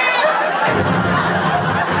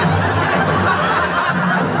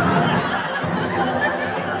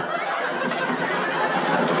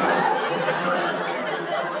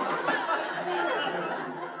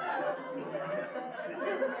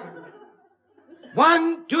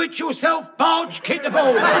 One do-it-yourself barge kit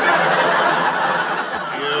aboard. You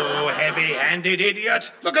heavy-handed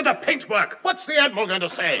idiot. Look at the paintwork. What's the Admiral going to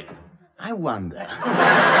say? I wonder.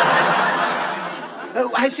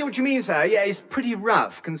 Oh, I see what you mean, sir. Yeah, it's pretty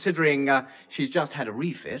rough, considering she's just had a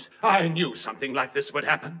refit. I knew something like this would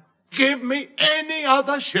happen. Give me any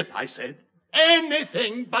other ship, I said.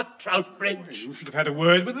 Anything but Troutbridge. You should have had a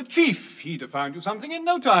word with the Chief. He'd have found you something in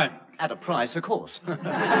no time. At a price, of course.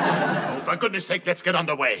 Oh, for goodness sake, let's get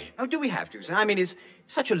underway. Oh, do we have to, sir? I mean, it's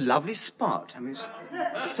such a lovely spot. I mean,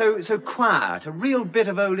 it's so quiet. A real bit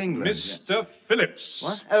of old England. Mr. Phillips.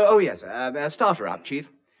 What? Oh yes. Start her up,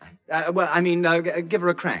 Chief. Give her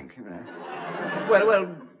a crank.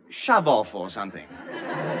 Well, shove off or something.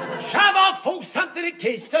 Shove off or something it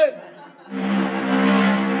is, sir.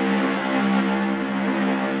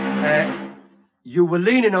 You were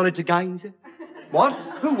leaning on it again, sir? What?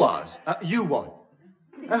 Who was? You was.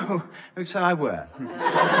 Oh, so I were.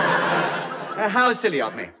 How silly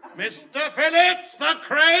of me. Mr. Phillips, the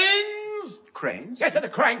cranes! Cranes? Yes, sir, the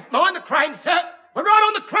cranes. Mind the cranes, sir. We're right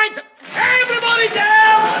on the cranes, sir. Everybody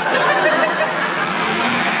down!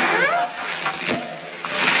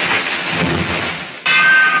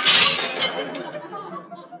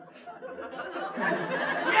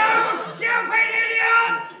 You stupid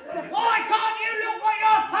idiots! Why can't you look where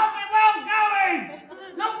your puppy well going?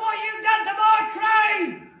 Look what you've done to my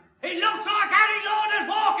crane! It looks like Annie Lauder's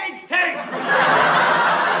walking stick!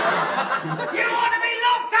 You ought to be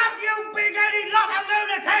locked up, you big-headed lot of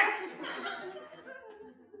lunatics!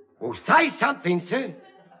 Well, say something, sir.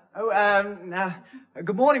 Oh,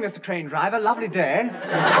 good morning, Mr. Crane Driver. Lovely day. You dozy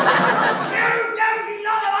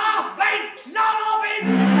lot of half-baked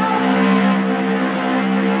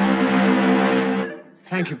non-hobbits!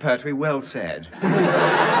 Thank you, Pertwee. Well said.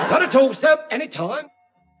 Not at all, sir. Any time.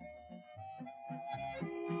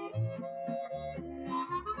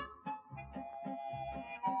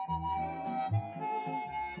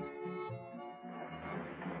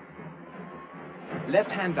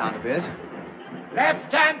 Left hand down a bit.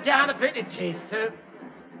 Left hand down a bit it is, sir.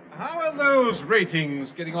 How are those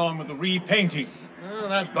ratings getting on with the repainting? Well,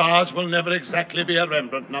 that barge will never exactly be a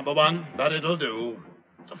Rembrandt, number one, but it'll do.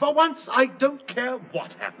 For once, I don't care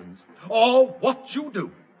what happens, or what you do,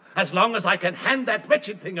 as long as I can hand that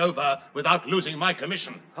wretched thing over without losing my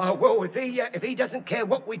commission. Oh, well, if he doesn't care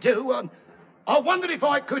what we do, I wondered if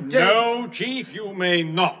I could... No, Chief, you may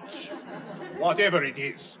not. Whatever it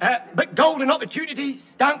is. But golden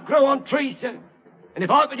opportunities don't grow on trees, sir. And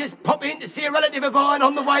if I could just pop in to see a relative of mine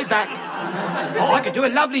on the way back, I could do a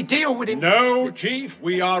lovely deal with him. No, Chief,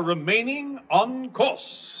 we are remaining on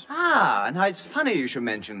course. Ah, now it's funny you should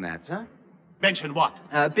mention that, sir. Mention what?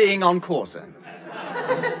 Being on course, sir.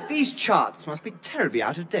 These charts must be terribly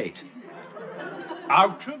out of date.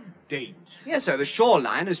 Out of date? Yes, sir, the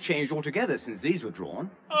shoreline has changed altogether since these were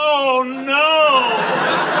drawn. Oh, no!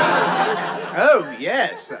 Oh,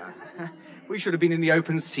 yes, sir. We should have been in the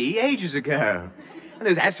open sea ages ago. And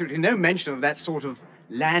there's absolutely no mention of that sort of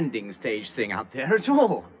landing stage thing out there at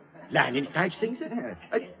all. Landing stage thing, sir? Yes.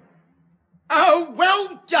 Oh,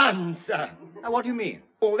 well done, sir. What do you mean?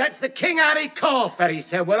 Oh, that's the King Ali car ferry,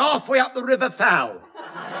 sir. We're halfway up the River Fowl.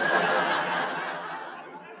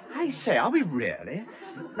 I say, are we really?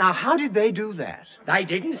 Now, how did they do that? They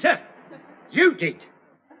didn't, sir. You did.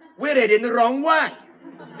 We're heading the wrong way.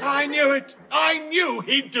 I knew it. I knew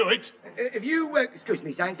he'd do it. Have you, excuse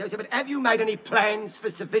me saying so, sir, but have you made any plans for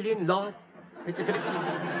civilian life, Mr. Phillips?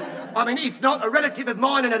 I mean, if not, a relative of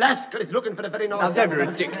mine in Alaska is looking for a very nice... Now, don't be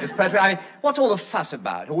ridiculous, Pertwee. I mean, what's all the fuss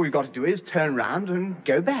about? All we've got to do is turn round and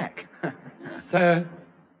go back. Sir?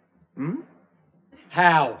 Hmm?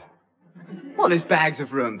 How? Well, there's bags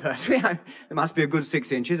of room, Pertwee. There must be a good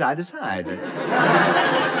 6 inches either side.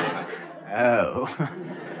 Oh.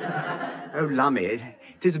 Oh, lummy.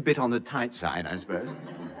 It is a bit on the tight side, I suppose.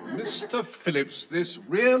 Mr. Phillips, this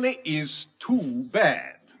really is too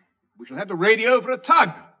bad. We shall have to radio for a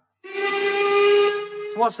tug.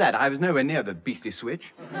 What's that? I was nowhere near the beastly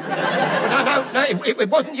switch. No, it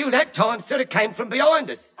wasn't you that time, sir. It came from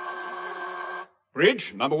behind us.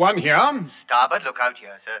 Bridge, number 1 here. Starboard, look out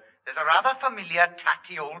here, sir. There's a rather familiar,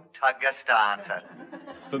 tatty old tug astern, sir.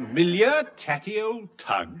 Familiar, tatty old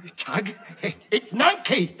tug? Tug? It's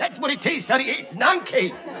Nunky. That's what it is, sonny. It's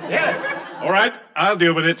Nunky. Yeah. All right, I'll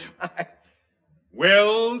deal with it.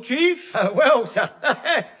 Well, Chief? Well, sir.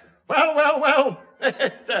 Well.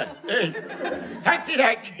 Sir. Fancy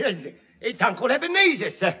that. It's Uncle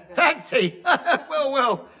Ebenezer, sir. Fancy.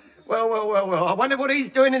 Well. I wonder what he's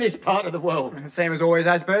doing in this part of the world. Same as always,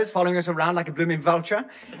 I suppose, following us around like a blooming vulture,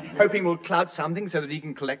 hoping we'll clout something so that he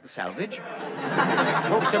can collect the salvage.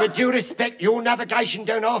 Also, with due respect, your navigation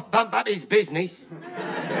don't half bump up his business.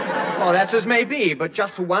 Well, that's as may be, but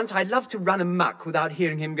just for once, I'd love to run amok without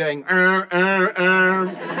hearing him going, 5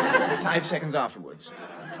 seconds afterwards.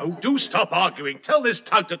 Oh, do stop arguing. Tell this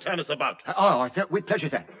tug to turn us about. Aye, sir. With pleasure,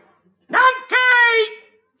 sir. Nunky!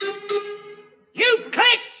 You've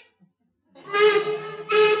clicked!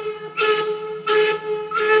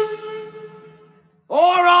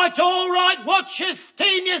 All right. Watch your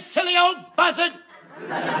steam, you silly old buzzard.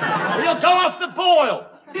 Or you'll go off the boil.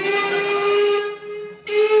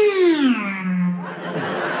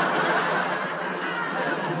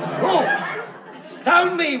 Oh,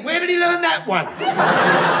 stone me. Where did he learn that one?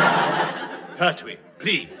 Pertwee,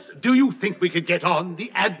 please, do you think we could get on?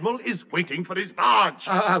 The Admiral is waiting for his barge.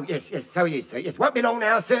 Oh, yes, so he is, sir. Yes, won't be long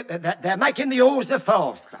now, sir. They're making the hawser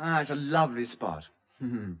fast. Ah, it's a lovely spot.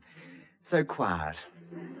 So quiet.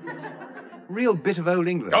 Real bit of old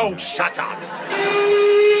England. Oh, shut up.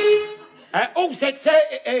 All set, sir.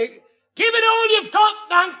 Give it all you've got,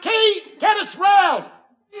 Yankee! Get us round!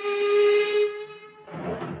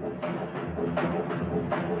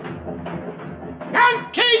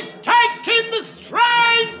 Yankee's taking the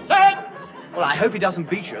strain, sir! Well, I hope he doesn't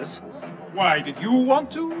beach us. Why, did you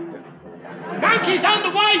want to? Yankee's on the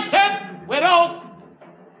way, sir! We're off!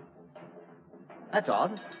 That's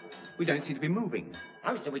odd. We don't seem to be moving.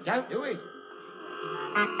 Oh, so we don't, do we?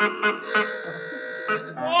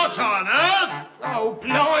 What on earth? Oh,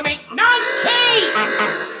 blimey! Yankee!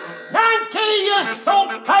 Yankee, you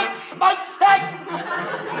salt cake smokestack!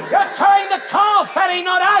 You're towing the car ferry,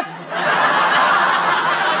 not us!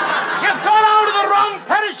 You've got hold of the wrong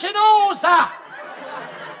perishing hawser!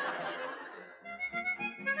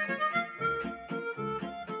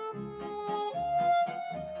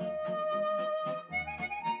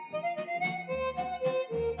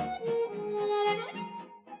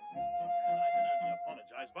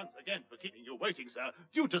 Once again for keeping you waiting, sir,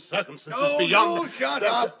 due to circumstances Oh, beyond... you shut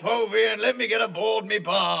up, Povey, and let me get aboard me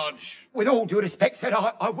barge. With all due respect, sir,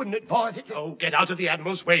 I wouldn't advise it. Oh, get out of the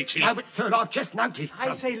Admiral's way, Chief. No, but, sir, I've just noticed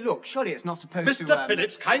I say, look, surely it's not supposed to... Mr.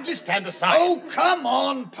 Phillips, kindly stand aside. Oh, come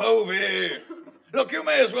on, Povey. Look, you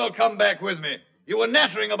may as well come back with me. You were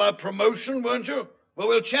nattering about promotion, weren't you? Well,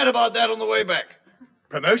 we'll chat about that on the way back.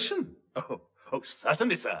 Promotion? Oh,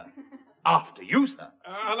 certainly, sir. After you, sir.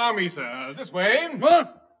 Allow me, sir. This way.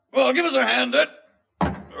 What? Well, give us a hand, Ed.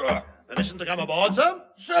 Permission to come aboard, sir?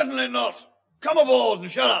 Certainly not. Come aboard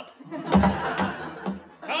and shut up.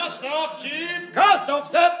 Cast off, Chief! Cast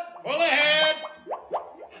off, sir! Full ahead!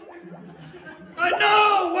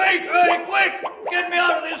 No, wait, hey, quick! Get me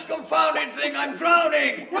out of this confounded thing, I'm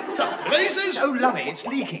drowning! What the blazes? Oh, lummy, it's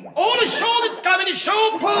leaking. All ashore that's coming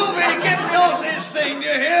ashore! Povey, get me off this thing, do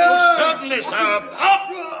you hear? Oh, certainly, sir. Up!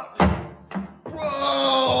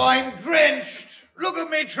 Whoa, I'm drenched. Look at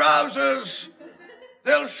me trousers.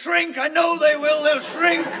 They'll shrink, I know they will, they'll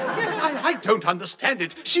shrink. I don't understand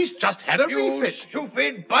it. She's just had a You refit.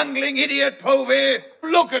 stupid, bungling idiot, Povey.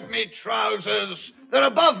 Look at me trousers. They're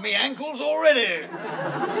above me ankles already.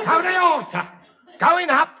 So they are, sir.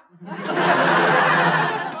 Going up.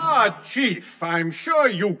 Ah, Chief, I'm sure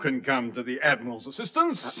you can come to the Admiral's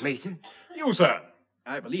assistance. Me, sir? You, sir.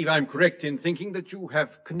 I believe I'm correct in thinking that you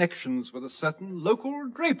have connections with a certain local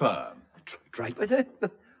draper. Draper, sir?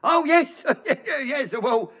 Oh, yes. Yes,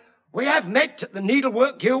 well, we have met at the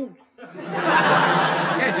Needlework Guild.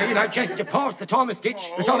 Yes, sir, you know, just to pass the time of stitch,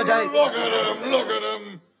 the time of day. Look at him, look at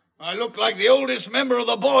him. I look like the oldest member of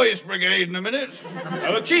the Boys' Brigade in a minute.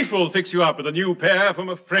 The Chief will fix you up with a new pair from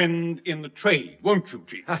a friend in the trade, won't you,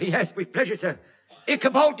 Chief? Yes, with pleasure, sir.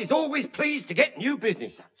 Ichabod is always pleased to get new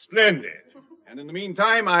business, sir. Splendid. And in the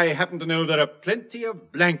meantime, I happen to know there are plenty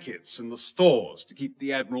of blankets in the stores to keep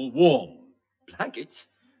the Admiral warm. Blankets?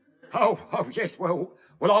 Oh, yes, well,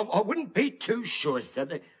 I wouldn't be too sure,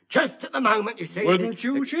 sir. Just at the moment, you see... Wouldn't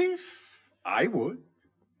you, Chief? I would.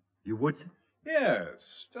 You would, sir?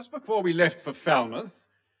 Yes. Just before we left for Falmouth,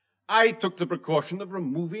 I took the precaution of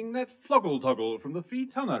removing that floggle-toggle from the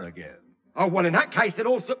three-tonner again. Oh, well, in that case, then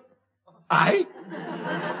also... Eh?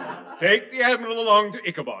 Take the Admiral along to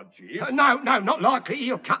Ichabod, Chief. No, not likely.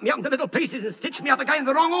 He'll cut me up into little pieces and stitch me up again in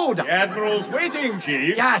the wrong order. The Admiral's waiting,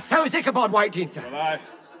 Chief. Yeah, so is Ichabod waiting, sir. Well,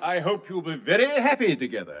 I hope you'll be very happy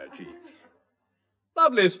together, Chief.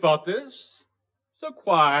 Lovely spot, this. So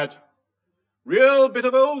quiet. Real bit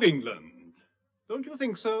of old England. Don't you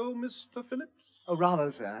think so, Mr. Phillips? Oh,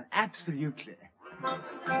 rather, sir. Absolutely.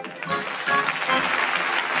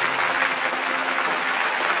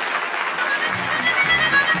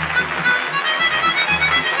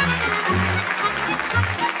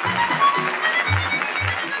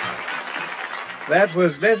 That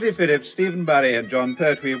was Leslie Phillips, Stephen Murray, and John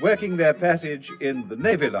Pertwee working their passage in The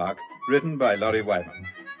Navy Lark, written by Laurie Wyman.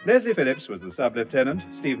 Leslie Phillips was the sub-lieutenant,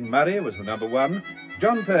 Stephen Murray was the number one,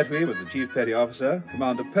 John Pertwee was the Chief Petty Officer,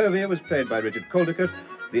 Commander Povey was played by Richard Caldicott,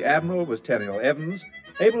 the Admiral was Tenniel Evans,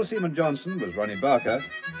 Able Seaman Johnson was Ronnie Barker,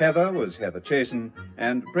 Heather was Heather Chasen,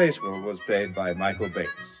 and Bracewell was played by Michael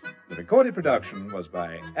Bates. The recorded production was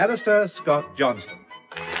by Alistair Scott Johnston.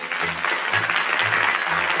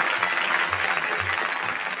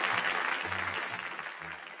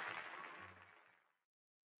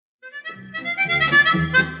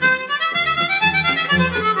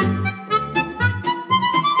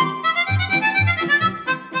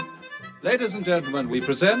 Ladies and gentlemen, we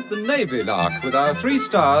present the Navy Lark with our 3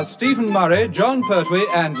 stars, Stephen Murray, John Pertwee,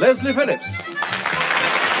 and Leslie Phillips.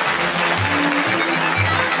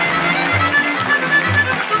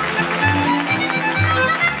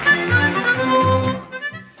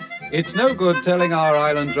 It's no good telling our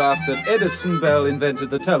island draft that Edison Bell invented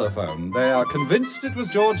the telephone. They are convinced it was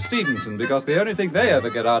George Stephenson because the only thing they ever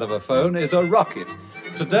get out of a phone is a rocket.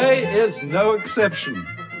 Today is no exception.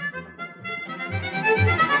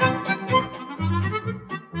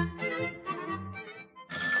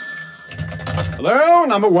 Hello,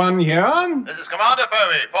 number 1 here. This is Commander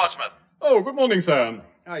Povey, Portsmouth. Oh, good morning, sir.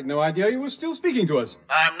 I had no idea you were still speaking to us.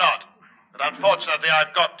 I'm not, but unfortunately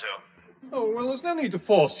I've got to. Oh, well, there's no need to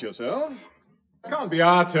force yourself. Can't be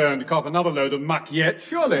our turn to cop another load of muck yet,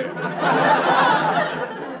 surely. On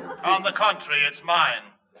the contrary, it's mine.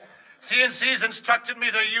 CNC's instructed me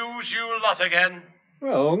to use you lot again.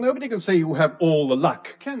 Well, nobody can say you have all the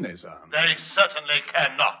luck, can they, sir? They certainly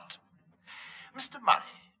cannot. Mr. Murray,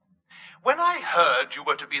 when I heard you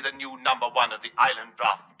were to be the new number 1 of the island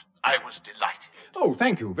draft, I was delighted. Oh,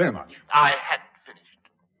 thank you very much. I hadn't finished.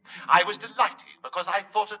 I was delighted because I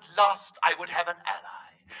thought at last I would have an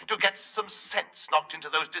ally to get some sense knocked into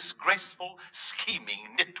those disgraceful,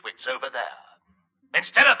 scheming nitwits over there.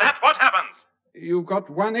 Instead of that, what happens? You've got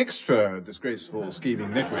one extra disgraceful, scheming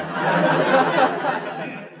nitwit.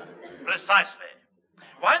 Precisely.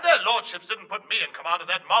 Why their lordships didn't put me in command of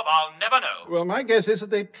that mob, I'll never know. Well, my guess is that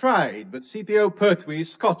they tried, but CPO Pertwee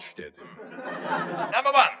scotched it.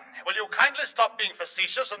 Number 1, will you kindly stop being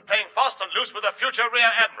facetious and playing fast and loose with the future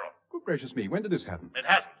Rear Admiral? Good gracious me, when did this happen? It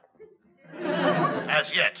hasn't.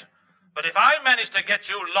 As yet. But if I manage to get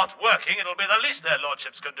you lot working, it'll be the least their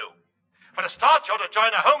lordships can do. For a start, you're to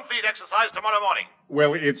join a home fleet exercise tomorrow morning.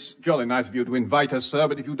 Well, it's jolly nice of you to invite us, sir,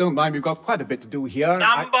 but if you don't mind, we've got quite a bit to do here.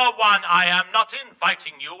 Number 1, I am not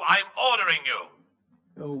inviting you, I'm ordering you.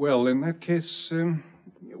 Oh, well, in that case,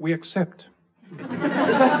 we accept.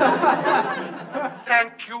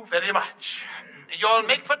 Thank you very much. You'll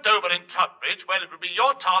make for Dover in Troutbridge, where it will be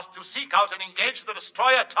your task to seek out and engage the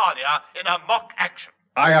destroyer Tanya in a mock action.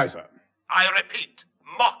 Aye, aye, sir. I repeat,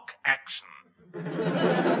 mock action.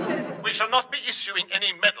 We shall not be issuing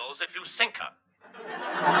any medals if you sink her.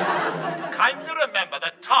 Kindly remember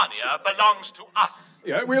that Tanya belongs to us.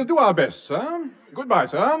 Yeah, we'll do our best, sir. Goodbye,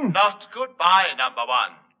 sir. Not goodbye, number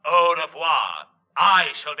 1. Au revoir.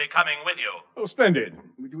 I shall be coming with you. Oh, splendid.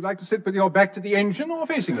 Would you like to sit with your back to the engine or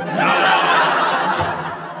facing it?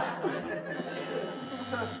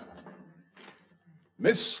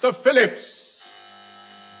 Mr. Phillips.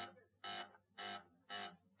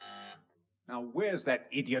 Now, where's that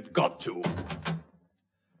idiot got to?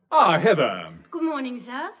 Ah, Heather. Good morning,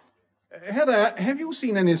 sir. Heather, have you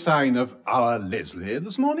seen any sign of our Leslie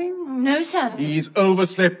this morning? No, sir. He's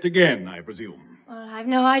overslept again, I presume. Well, I've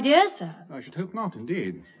no idea, sir. I should hope not,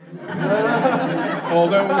 indeed.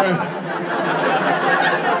 Although,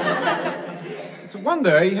 it's a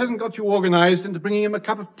wonder he hasn't got you organized into bringing him a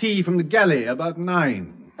cup of tea from the galley about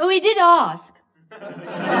 9. Oh, he did ask.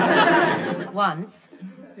 Once.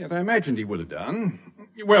 Yes, I imagined he would have done.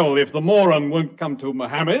 Well, if the moron won't come to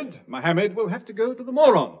Mohammed, Mohammed will have to go to the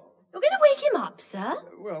moron. You're going to wake him up, sir?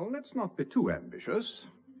 Well, let's not be too ambitious.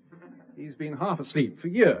 He's been half asleep for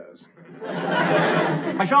years.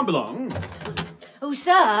 I shan't be long. Oh,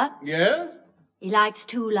 sir? Yes? He likes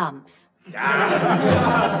 2 lumps.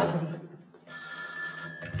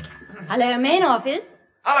 Hello, main office.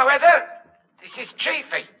 Hello, Heather. This is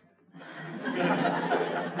Chiefy.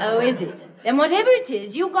 Oh, is it? Then whatever it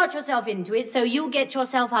is, you got yourself into it, so you get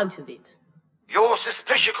yourself out of it. You're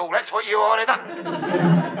suspicious, that's what you are, Heather.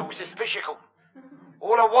 You're suspicious.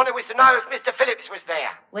 All I wanted was to know if Mr. Phillips was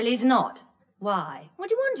there. Well, he's not. Why? What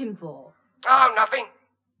do you want him for? Oh, nothing.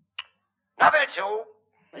 Nothing at all.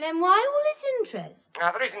 Well, then why all this interest?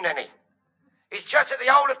 No, there isn't any. It's just that the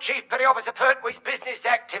whole of Chief Petty Officer Pertwee's business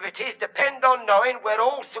activities depend on knowing where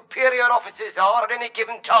all superior officers are at any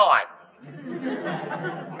given time.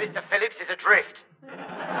 Mr. Phillips is adrift.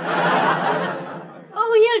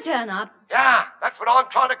 Oh, he'll turn up. Yeah, that's what I'm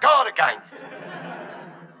trying to guard against.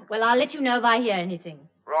 Well, I'll let you know if I hear anything.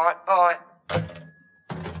 Right, bye.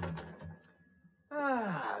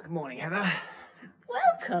 Good morning, Heather.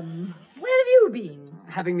 Welcome. Where have you been?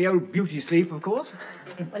 Having the old beauty sleep, of course.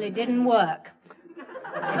 Well, it didn't work.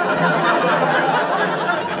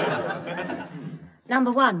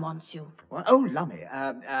 Number 1 wants you. What? Oh, lummy.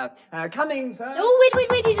 Coming, sir. Oh,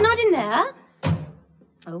 wait, he's not in there.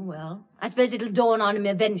 Oh, well, I suppose it'll dawn on him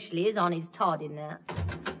eventually, as on his Todd in there.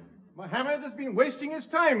 Mohammed has been wasting his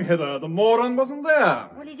time, Heather. The moron wasn't there.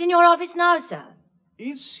 Well, he's in your office now, sir.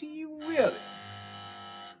 Is he really?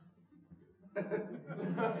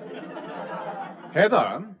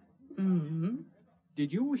 Heather? Mm-hmm.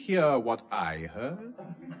 Did you hear what I heard?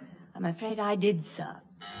 I'm afraid I did, sir.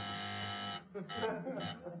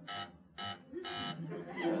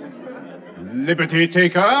 Liberty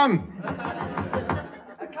taker. Come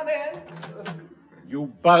in.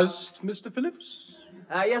 You buzzed, Mr. Phillips?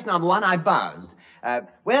 Yes, number one, I buzzed.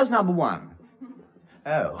 Where's number one?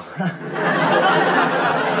 Oh.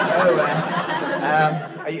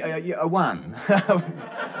 One.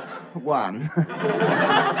 One.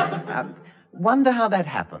 Wonder how that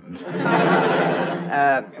happened.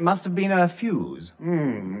 Must have been a fuse.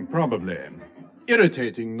 Probably.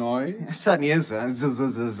 Irritating noise. Certainly is, sir.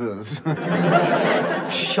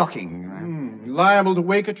 Shocking. Liable to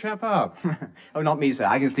wake a chap up. Oh, not me, sir.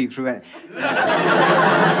 I can sleep through it.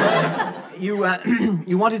 You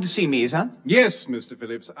wanted to see me, sir? Yes, Mr.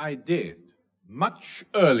 Phillips, I did. Much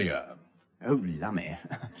earlier. Oh, lummy.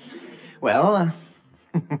 Well,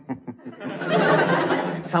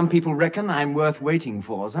 some people reckon I'm worth waiting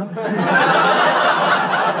for, sir.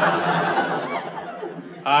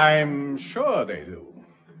 I'm sure they do.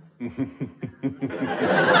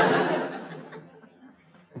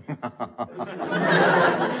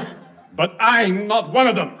 But I'm not one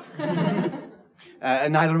of them.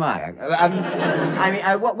 Neither am I.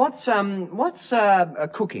 What's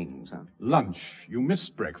cooking, sir? Lunch. You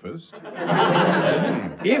missed breakfast.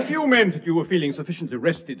 If you meant that you were feeling sufficiently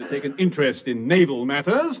rested to take an interest in naval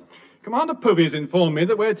matters, Commander Povey's informed me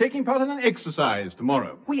that we're taking part in an exercise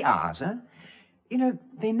tomorrow. We are, sir. You know,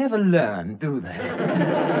 they never learn, do they?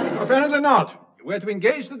 Apparently not. We're to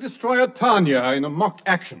engage the destroyer Tanya in a mock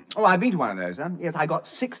action. Oh, I've been to one of those, sir. Yes, I got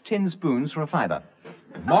 6 tin spoons for a £5.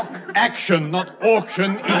 Mock action, not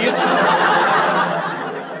auction, idiot.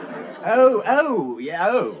 Oh,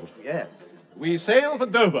 yes. We sail for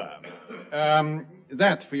Dover.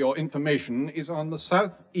 That, for your information, is on the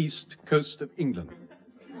southeast coast of England.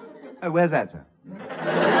 Oh, where's that, sir?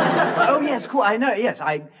 Oh, yes, cool. I know, yes.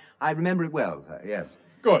 I remember it well, sir, yes.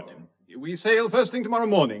 Good. We sail first thing tomorrow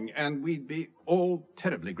morning, and we'd be all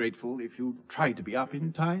terribly grateful if you'd try to be up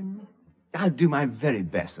in time. I'll do my very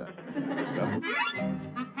best, sir.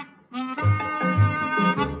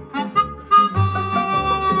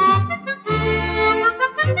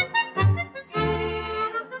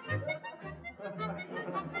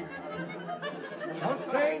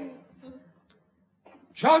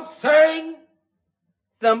 Johnson!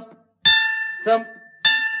 Thump, thump,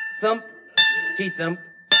 thump, T-thump,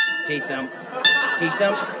 T-thump,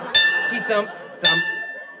 T-thump, T-thump, thump.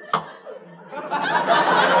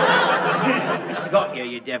 Got you,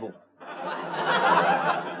 you devil.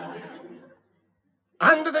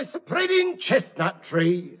 Under the spreading chestnut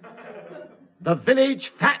tree, the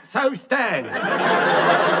village Fatso stands.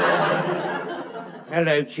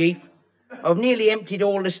 Hello, Chief. I've nearly emptied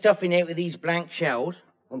all the stuffing out of these blank shells.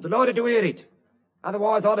 I'm delighted to hear it.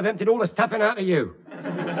 Otherwise, I'd have emptied all the stuffing out of you.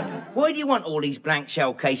 Why do you want all these blank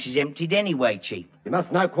shell cases emptied anyway, Chief? You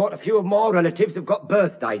must know quite a few of my relatives have got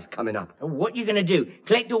birthdays coming up. Oh, what are you going to do?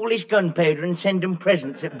 Collect all this gunpowder and send them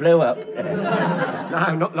presents that blow up?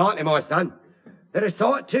 No, not likely, my son. They're a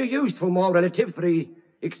sight too useful, my relatives, for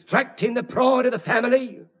extracting the pride of the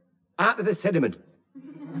family out of the sediment.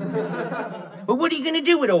 Well, what are you going to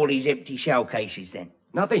do with all these empty shell cases, then?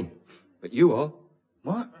 Nothing. But you are.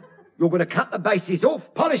 What? You're going to cut the bases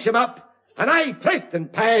off, polish them up, and Preston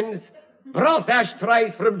pans, brass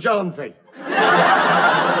ashtrays from Johnsy.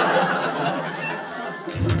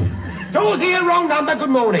 Stores here, wrong number, good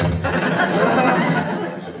morning.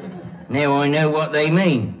 Now I know what they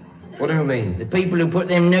mean. What do you mean? The people who put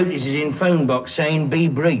them notices in phone box saying, be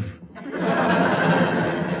brief.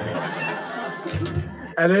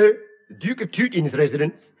 Hello, Duke of Tooting's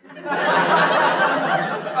residence.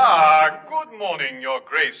 Good morning, Your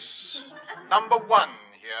Grace. Number 1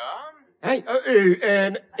 here. Hey,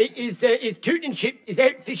 his Tooting ship is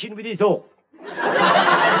out fishing with his horse. Is he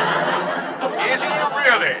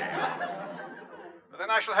really? Then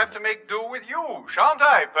I shall have to make do with you, shan't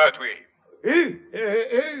I, Pertwee?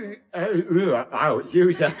 Oh, it's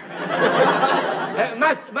you, sir.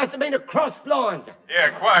 Must have been a crossed line, sir.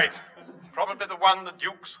 Yeah, quite. Probably the one the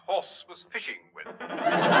Duke's horse was fishing with.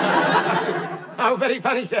 Oh, very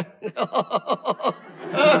funny, sir.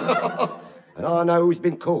 And I know who's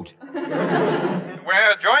been caught.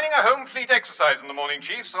 We're joining a home fleet exercise in the morning,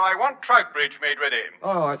 Chief, so I want Troutbridge made ready.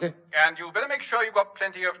 Oh, I see. And you better make sure you've got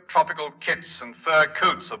plenty of tropical kits and fur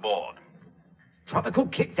coats aboard. Tropical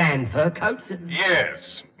kits and fur coats?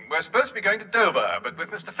 Yes. We're supposed to be going to Dover, but with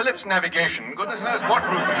Mr. Phillips' navigation, goodness knows what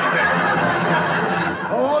route we shall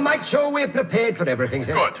take. Oh, make sure we're prepared for everything,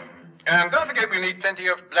 sir. Good. And don't forget we'll need plenty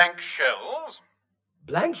of blank shells.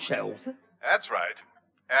 Blank shells? That's right.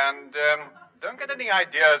 And don't get any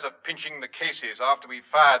ideas of pinching the cases after we've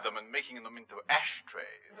fired them and making them into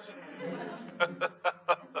ashtrays.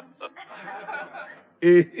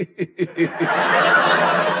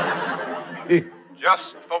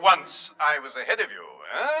 Just for once, I was ahead of you,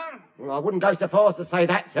 eh? Well, I wouldn't go so far as to say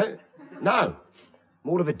that, sir. No.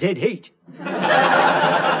 More of a dead heat. Well,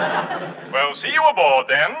 see you aboard,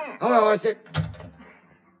 then. Oh, I see.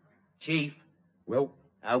 Chief, Well,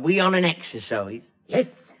 are we on an exercise? yes,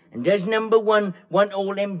 And does number one want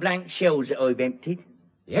all them blank shells that I've emptied?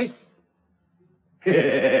 yes.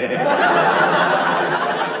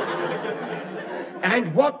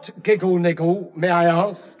 And what giggle niggle, may I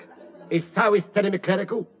ask, is so hysterical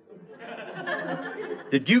clerical?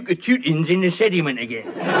 The Duke of Teuton's in the sediment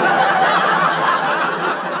again.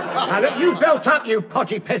 Now, look, you belt up, you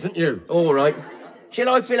podgy peasant, you. All right. Shall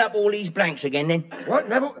I fill up all these blanks again, then? What,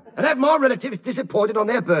 Neville? And have my relatives disappointed on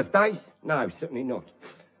their birthdays? No, certainly not.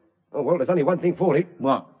 Oh, well, there's only one thing for it.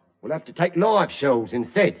 What? We'll have to take live shells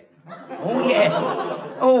instead. Oh, yeah.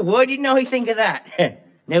 Oh, why didn't I think of that?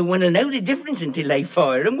 No one will know the difference until they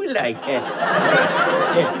fire them, will they?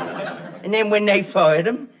 And then when they fire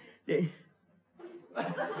them...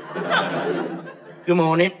 Good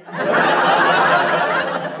morning.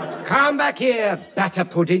 Come back here, batter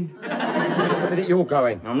pudding. Where did you're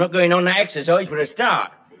going? I'm not going on that exercise for a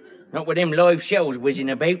start. Not with them live shells whizzing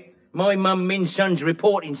about. My mum Min's son's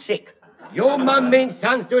reporting sick. Your mum Min's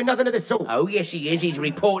son's doing nothing of the sort. Oh, yes, he is. He's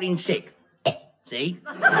reporting sick. See?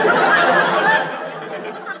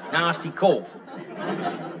 Nasty cough.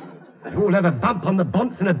 You'll have a bump on the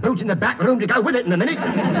bonce and a boot in the back room to go with it in a minute.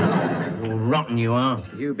 All rotten you are.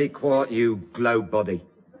 You be quiet, you glow body.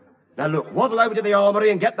 Now, look, waddle over to the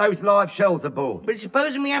armoury and get those live shells aboard. But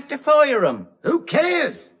supposing we have to fire them? Who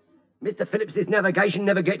cares? Mr. Phillips's navigation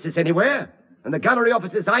never gets us anywhere, and the gunnery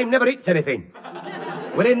officer's aim never hits anything.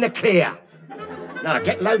 We're in the clear. Now,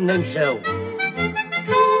 get loading them shells.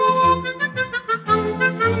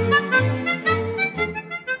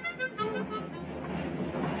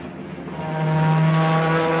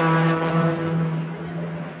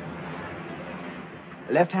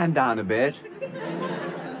 Left hand down a bit.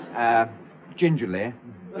 Gingerly.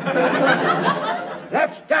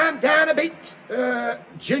 Left hand down a bit.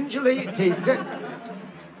 Gingerly it is, sir.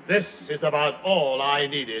 This is about all I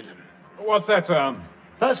needed. What's that, sir?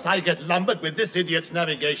 First I get lumbered with this idiot's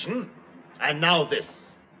navigation, and now this.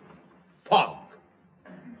 Fog.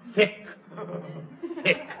 Thick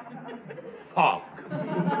fog.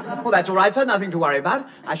 Well, that's all right, sir. Nothing to worry about.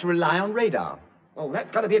 I shall rely on radar. Oh,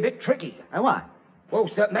 that's going to be a bit tricky, sir. Oh, why? Well,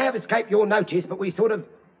 sir, it may have escaped your notice, but we sort of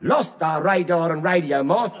lost our radar and radio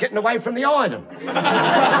mast getting away from the island.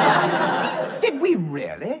 Did we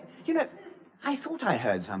really? You know, I thought I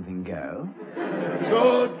heard something go.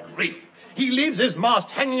 Good grief. He leaves his mast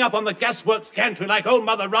hanging up on the gasworks gantry like old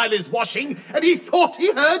Mother Riley's washing, and he thought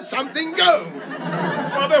he heard something go.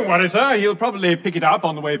 Well, don't worry, sir. He'll probably pick it up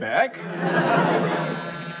on the way back.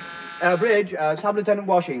 Bridge, Sub-Lieutenant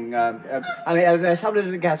Washing,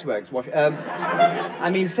 Sub-Lieutenant Gasworks,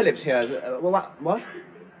 Phillips here. What?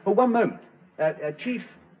 Oh, one moment. Chief,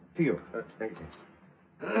 for you. Thank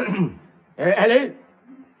you. Hello?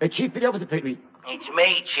 Chief Petty Officer Pertwee. It's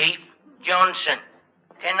me, Chief. Johnson.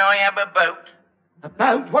 Can I have a boat? A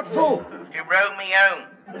boat? What for? To row me home.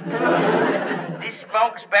 This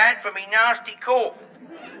fog's bad for me nasty cough.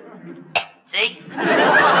 See?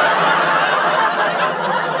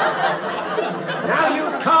 Now you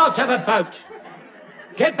can't have a boat.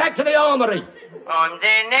 Get back to the armoury. I'm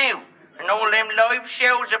there now, and all them live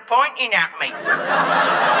shells are pointing at me.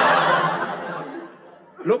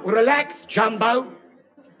 Look, relax, Jumbo.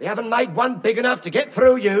 They haven't made one big enough to get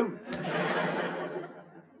through you.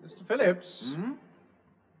 Mr. Phillips,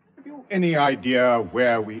 have you any idea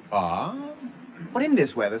where we are? What, in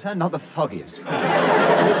this weather, sir? Not the foggiest.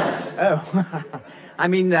 Oh,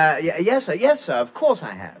 yes, sir, of course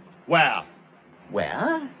I have. Where?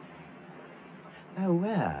 Where? Oh,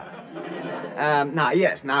 where?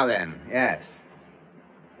 Now then, yes.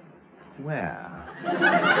 Where?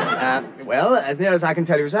 Well, as near as I can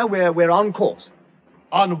tell you, sir, we're on course.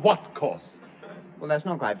 On what course? Well, that's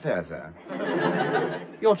not quite fair, sir.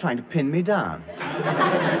 You're trying to pin me down.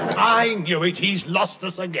 I knew it. He's lost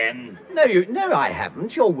us again. No, I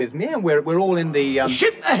haven't. You're with me, and we're all in the,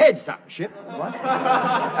 Ship ahead, sir. Ship? What?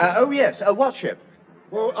 Oh, yes. What ship?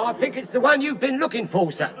 Well, I think it's the one you've been looking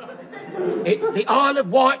for, sir. It's the Isle of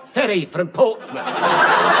Wight ferry from Portsmouth.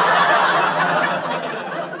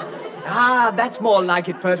 That's more like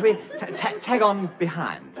it, Pertwee. Tag on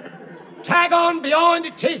behind. Tag on behind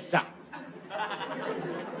it is, sir.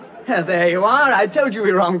 There you are. I told you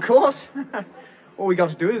we were on course. All we got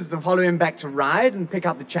to do is to follow him back to Ryde and pick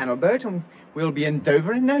up the channel boat, and we'll be in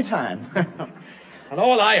Dover in no time. And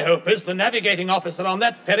all I hope is the navigating officer on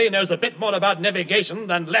that ferry knows a bit more about navigation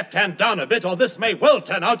than left hand down a bit, or this may well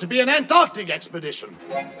turn out to be an Antarctic expedition.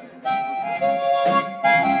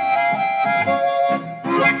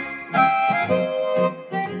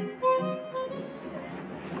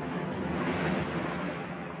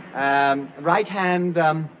 Right hand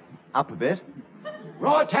up a bit.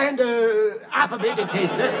 Right hand up a bit, it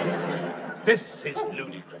is, sir. This is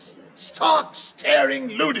ludicrous. Stark, staring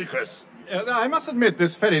ludicrous. I must admit,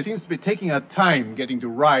 this ferry seems to be taking her time getting to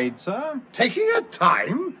ride, sir. Taking her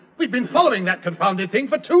time? We've been following that confounded thing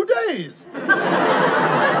for 2 days.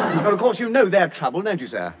 Well, of course, you know their trouble, don't you,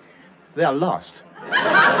 sir? They're lost.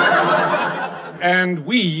 And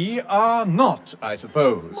we are not, I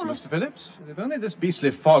suppose, Mr. Phillips. If only this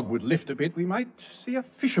beastly fog would lift a bit, we might see a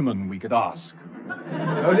fisherman we could ask.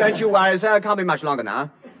 Oh, don't you worry, sir. It can't be much longer now.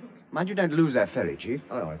 Mind you don't lose that ferry, Chief.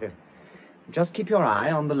 Oh, is it? Just keep your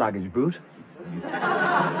eye on the luggage boot.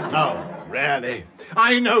 Oh, really?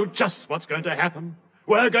 I know just what's going to happen.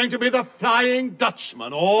 We're going to be the Flying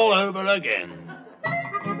Dutchman all over again.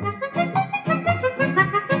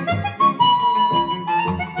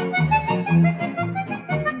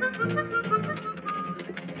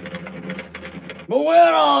 Well,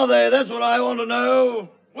 where are they? That's what I want to know.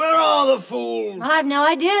 Where are the fools? Well, I've no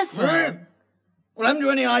idea, sir. Eh? Well, haven't you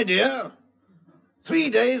any idea? 3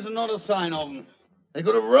 days and not a sign of them. They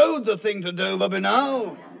could have rowed the thing to Dover by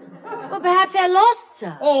now. Well, perhaps they're lost,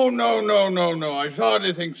 sir. Oh, no. I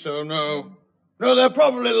hardly think so, no. No, they're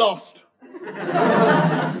probably lost.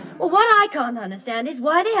 Well, what I can't understand is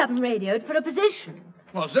why they haven't radioed for a position.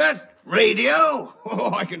 What's that? Radio?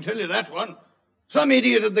 Oh, I can tell you that one. Some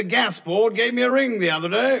idiot at the gas board gave me a ring the other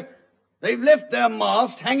day. They've left their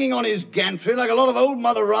mast hanging on his gantry like a lot of old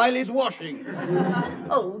Mother Riley's washing.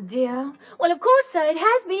 Oh, dear. Well, of course, sir, it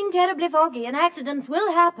has been terribly foggy and accidents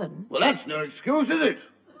will happen. Well, that's no excuse, is it?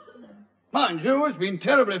 Mind you, it's been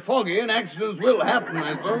terribly foggy and accidents will happen,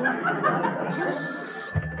 I suppose.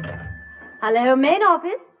 Hello, main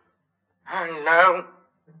office. Hello.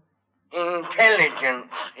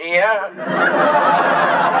 Intelligence here.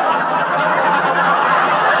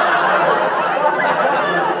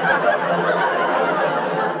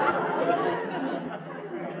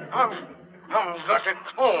 I've got a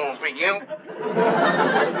call for you.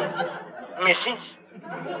 Missus?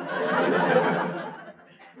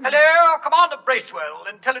 Hello, Commander Bracewell,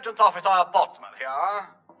 Intelligence Officer Portsmouth here.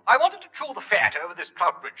 I wanted to chew the fat over this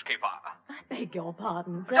Troutbridge keeper. I beg your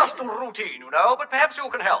pardon, sir. Just a routine, you know, but perhaps you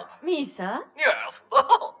can help. Me, sir? Yes.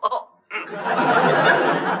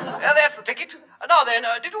 That's the ticket. Now then,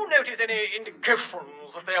 did you notice any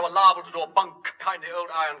indications that they were liable to do a bunk kind of old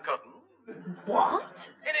iron curtain?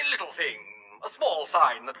 What? Any little thing, a small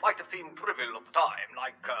sign that might have seemed trivial at the time,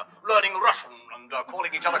 like learning Russian and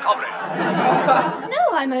calling each other comrades.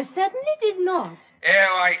 No, I most certainly did not.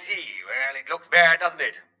 Oh, I see. Well, it looks bad, doesn't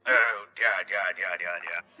it? Oh, dear.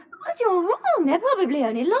 But you're wrong. They're probably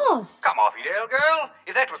only lost. Come off it, old girl.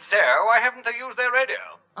 If that was so, why haven't they used their radio?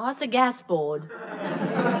 Ask the gas board.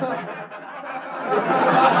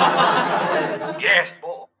 Yes,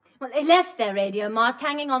 boy. Well, they left their radio mast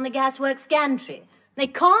hanging on the gasworks gantry. They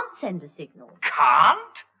can't send a signal.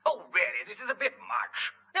 Can't? Oh, really, this is a bit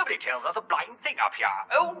much. Nobody tells us a blind thing up here.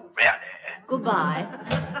 Oh, really? Goodbye.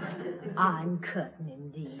 Iron curtain,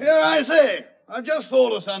 indeed. Here, I say, I've just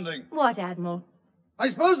thought of something. What, Admiral? I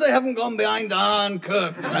suppose they haven't gone behind the Iron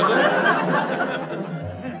Curtain, have they?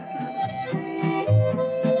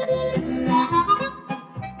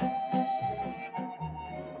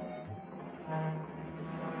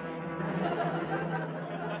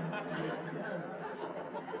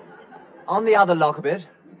 On the other lock a bit.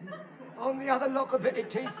 On the other lock of it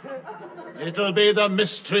is, sir. It'll be the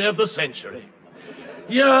mystery of the century.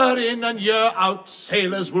 Year in and year out,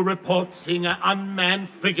 sailors will report seeing an unmanned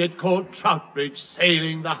frigate called Troutbridge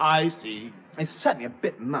sailing the high seas. It's certainly a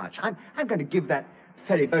bit much. I'm going to give that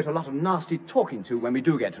ferry boat a lot of nasty talking to when we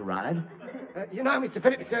do get to ride. You know, Mr.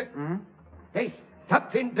 Phillips, sir, there's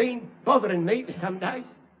something been bothering me for some days.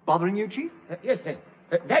 Bothering you, Chief? Yes, sir.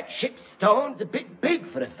 That ship's stone's a bit big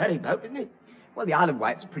for a ferry boat, isn't it? Well, the Isle of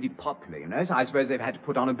Wight's pretty popular, you know, so I suppose they've had to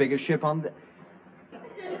put on a bigger ship on the...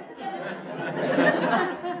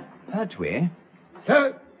 Pertwee?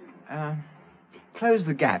 So? Close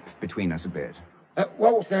the gap between us a bit.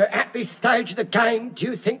 Well, sir, at this stage of the game, do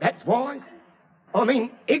you think that's wise? I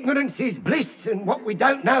mean, ignorance is bliss, and what we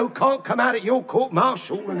don't know can't come out at your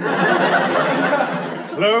court-martial. And...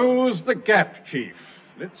 Close the gap, Chief.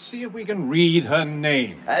 Let's see if we can read her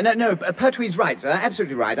name. No, Pertwee's right, sir.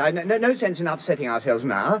 Absolutely right. No sense in upsetting ourselves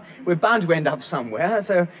now. We're bound to end up somewhere,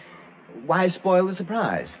 so why spoil the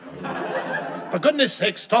surprise? For goodness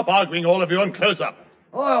sake, stop arguing, all of you, and close up.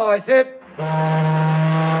 Aye, sir.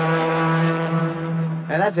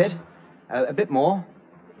 That's it. A bit more.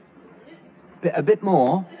 A bit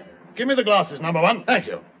more. Give me the glasses, number one. Thank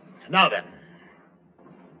you. Now then.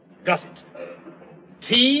 Got it.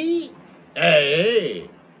 T-A-N.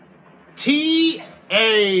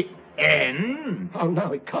 Oh,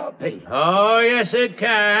 no, it can't be. Oh, yes, it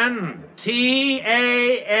can. T-A-N-I-A.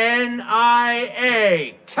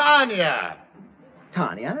 Tanya.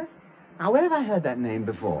 Tanya? Now, where have I heard that name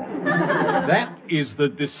before? That is the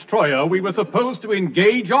destroyer we were supposed to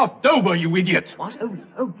engage off Dover, you idiot. What?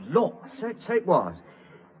 Oh, Lord. So it was.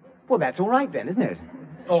 Well, that's all right then, isn't it?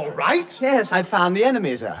 All right? Yes, I found the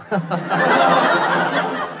enemy, sir.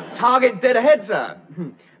 Target dead ahead, sir.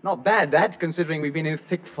 Not bad, that, considering we've been in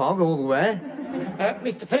thick fog all the way.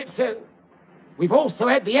 Mr. Phillips, we've also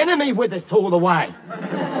had the enemy with us all the way.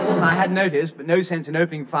 I had noticed, but no sense in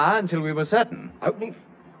opening fire until we were certain.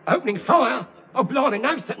 Opening fire? Oh, blimey,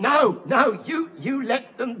 no, sir. No, you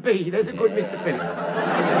let them be. There's a good Mr. Phillips.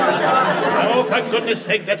 Oh, for goodness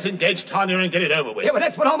sake, let's engage Tanya and get it over with. Yeah, well,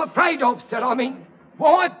 that's what I'm afraid of, sir. I mean,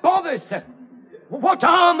 why bother, sir? What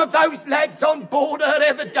harm have those lads on board her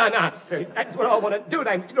ever done us, sir? That's what I want to do.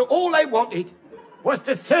 All they wanted was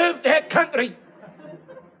to serve their country.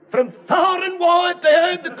 From far and wide, they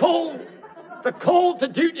heard the call to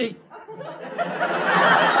duty. But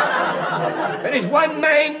as one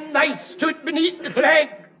man, they stood beneath the flag,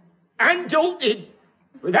 undaunted,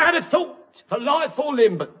 without a thought for life or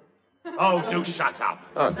limb. Oh, do shut up.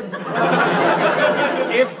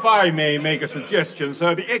 If I may make a suggestion,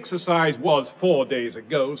 sir, the exercise was 4 days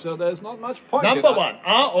ago, so there's not much point in Number one,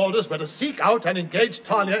 our orders were to seek out and engage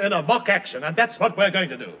Tanya in a mock action, and that's what we're going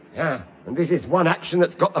to do. Yeah, and this is one action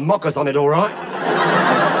that's got the mockers on it, all right.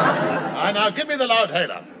 Now give me the loud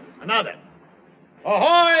hailer. Now then.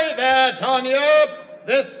 Ahoy there, Tanya!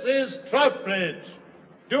 This is Troutbridge.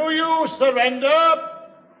 Do you surrender?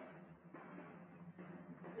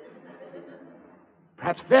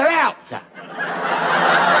 Perhaps they're out, sir.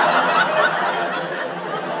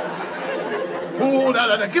 Oh,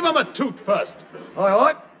 no, give them a toot first. All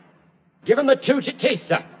right. Give them a toot it is,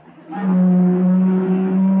 sir.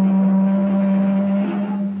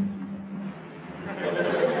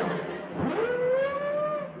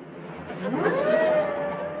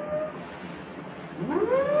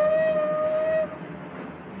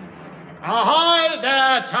 Ahoy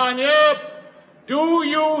there, Tanya! Do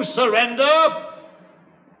you surrender?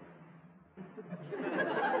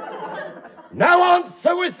 No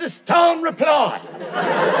answer was the stern reply.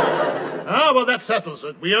 Well, that settles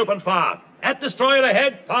it. We open fire. At destroyer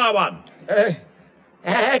ahead, fire one.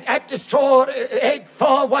 At destroyer ahead,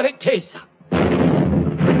 fire one it is, sir.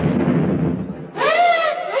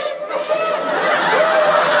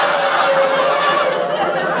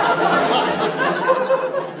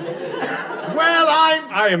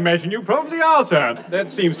 I imagine you probably are, sir.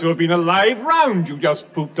 That seems to have been a live round you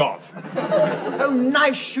just pooped off. Oh,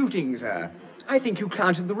 nice shooting, sir. I think you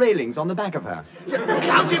counted the railings on the back of her.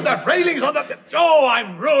 Counted the railings on the... Oh,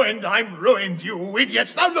 I'm ruined, you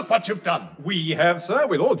idiots. Now look what you've done. We have, sir.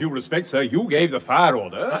 With all due respect, sir, you gave the fire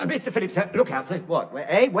order. Mr. Phillips, sir, look out, sir. What?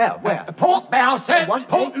 Where? Where? Port bow, sir. What?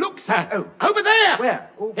 Port, look, sir. Oh. Over there. Where?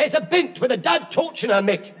 Oh. There's a bint with a dud torch in her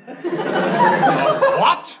mitt.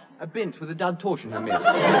 What? A bint with a dud torch in her mitt.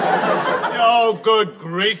 Oh, good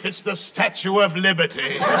grief, it's the Statue of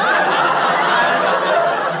Liberty. The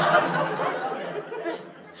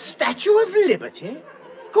Statue of Liberty?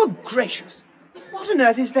 Good gracious. What on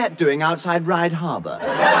earth is that doing outside Ryde Harbour?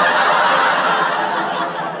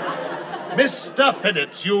 Mr.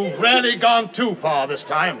 Phillips, you've really gone too far this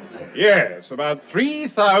time. Yes, about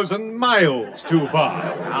 3,000 miles too far.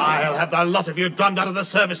 I'll have a lot of you drummed out of the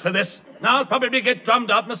service for this. Now, I'll probably get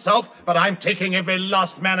drummed out myself, but I'm taking every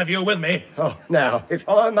last man of you with me. Oh, now, if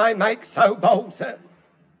I may make so bold, sir,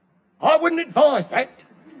 I wouldn't advise that.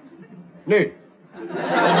 No.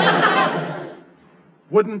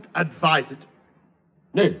 Wouldn't advise it.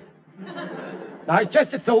 No. No, it's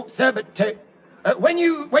just a thought, sir, but when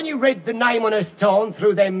you read the name on her stone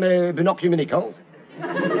through them binocular minicals,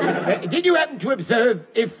 did you happen to observe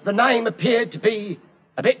if the name appeared to be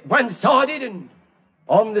a bit one-sided and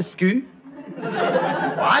on the skew?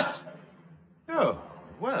 What? Oh,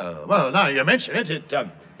 well, now you mention it,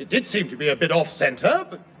 it did seem to be a bit off-centre,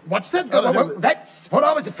 but what's that got to do? Well, that's what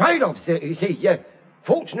I was afraid of, sir. You see,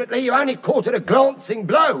 fortunately, you only caught it a glancing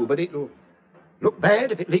blow, but it'll look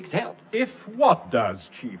bad if it leaks out. If what does,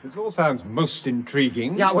 Chief? It all sounds most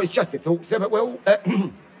intriguing. Yeah, well, it's just a thought, sir, but, well,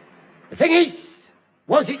 the thing is,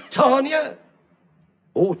 was it Tanya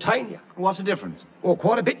or Tanya? What's the difference? Well,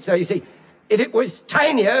 quite a bit, sir. You see, if it was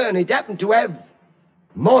Tanya and it happened to have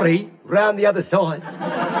Maury round the other side.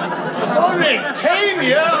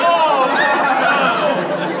 Mauritania? Oh,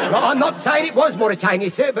 no! Well, I'm not saying it was Mauritania,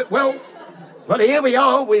 sir, but, well, here we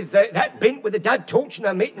are with that bint with the dad torch and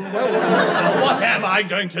her mitten. Well, what am I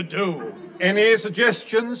going to do? Any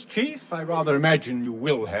suggestions, Chief? I rather imagine you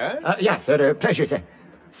will have. Yes, sir. Pleasure, sir.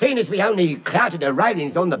 Seeing as we only clouted her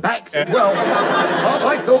railings on the backs, I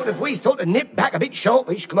thought if we sort of nipped back a bit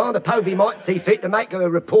sharpish, Commander Povey might see fit to make a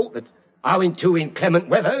report that, owing to inclement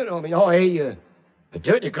weather, i.e. a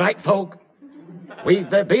dirty great fog, we've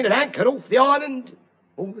been at anchor off the island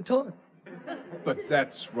all the time. But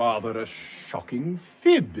that's rather a shocking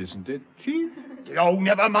fib, isn't it, Chief? Oh,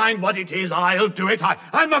 never mind what it is. I'll do it.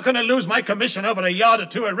 I'm not going to lose my commission over a yard or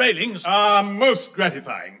two of railings. Most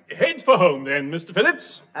gratifying. Head for home, then, Mr.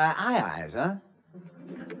 Phillips. Aye, sir.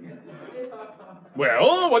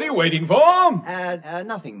 Well, what are you waiting for?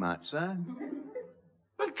 Nothing much, sir.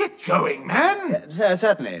 Well, get going, man.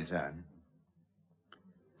 Certainly, sir.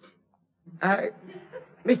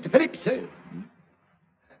 Mr. Phillips, sir.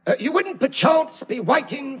 You wouldn't perchance be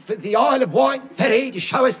waiting for the Isle of Wight ferry to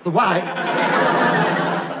show us the way?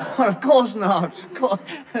 Well, of course not. Of course.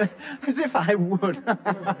 As if I would.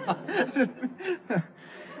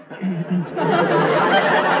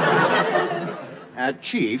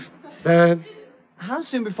 Chief? Sir? How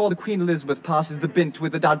soon before the Queen Elizabeth passes the bint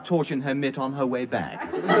with the dud torch in her mitt on her way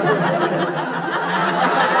back?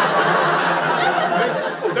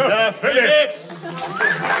 Mr. Phillips!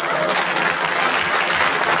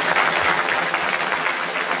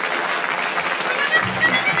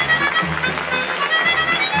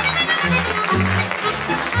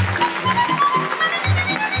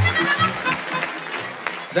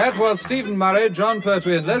 That was Stephen Murray, John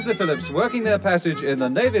Pertwee and Leslie Phillips working their passage in the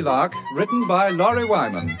Navy Lark, written by Laurie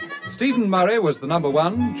Wyman. Stephen Murray was the number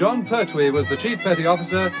one, John Pertwee was the Chief Petty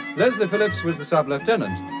Officer, Leslie Phillips was the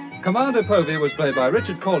Sub-Lieutenant. Commander Povey was played by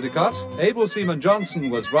Richard Caldecott, Able Seaman Johnson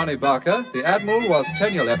was Ronnie Barker, the Admiral was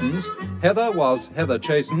Teniel Evans, Heather was Heather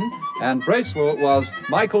Chasen, and Bracewell was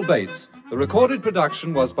Michael Bates. The recorded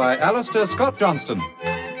production was by Alistair Scott Johnston.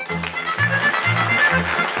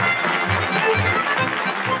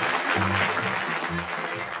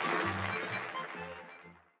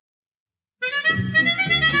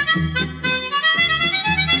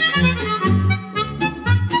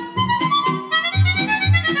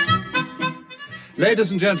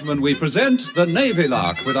 Ladies and gentlemen, we present the Navy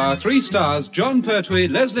Lark with our 3 stars, John Pertwee,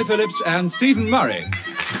 Leslie Phillips and Stephen Murray.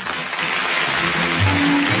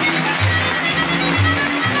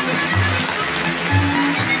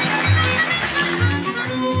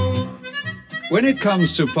 When it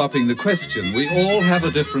comes to popping the question, we all have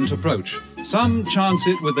a different approach. Some chance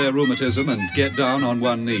it with their rheumatism and get down on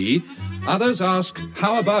one knee. Others ask,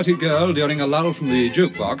 how about it, girl, during a lull from the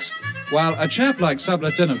jukebox, while a chap like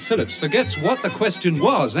Sub-Lieutenant Phillips forgets what the question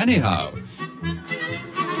was, anyhow.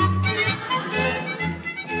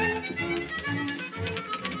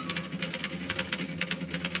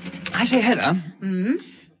 I say, Heather.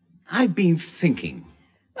 I've been thinking.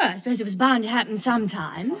 Well, I suppose it was bound to happen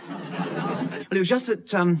sometime. Well, it was just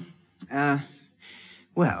that,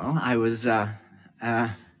 well, I was, I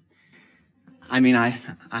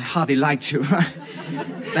hardly like to.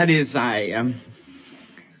 That is,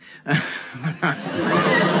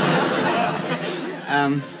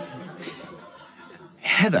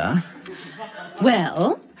 Heather?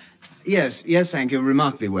 Well? Yes, thank you,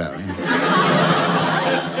 remarkably well.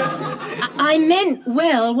 I meant,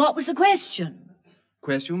 well, what was the question?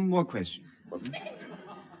 Question? What question?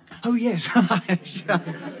 Oh, yes.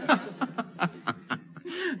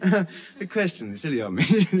 The question, silly old me.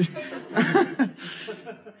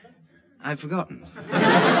 I've forgotten.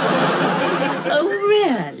 Oh,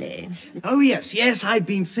 really? Oh, yes, I've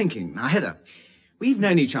been thinking. Now, Heather, we've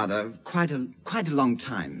known each other quite a long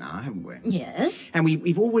time now, haven't we? Yes. And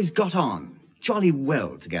we've always got on jolly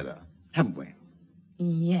well together, haven't we?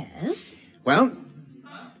 Yes. Well,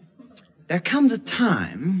 there comes a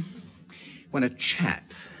time when a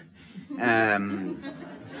chap,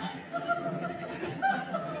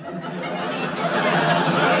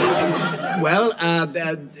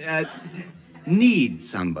 needs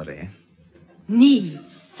somebody.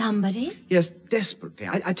 Needs somebody? Yes, desperately.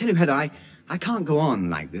 I tell you, Heather, I can't go on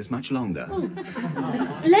like this much longer. Oh.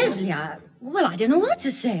 Leslie, I don't know what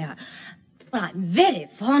to say. I'm very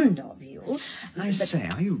fond of you. I say,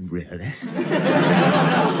 are you really?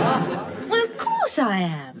 Well, of course I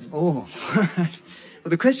am. Oh. Well,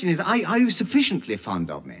 the question is, are you sufficiently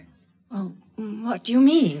fond of me? Oh, what do you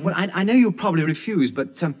mean? Well, I know you'll probably refuse,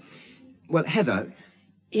 but, well, Heather...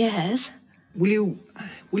 Yes? Will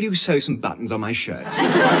you sew some buttons on my shirts?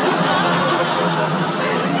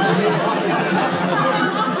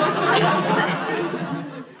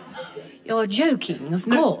 You're joking, of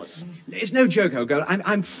course. It's no joke, old girl.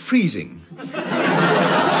 I'm freezing.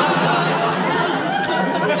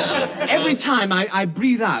 Every time I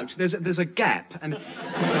breathe out, there's a gap, and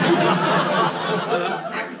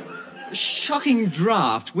a shocking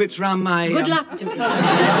draft whips round my... Good luck to it.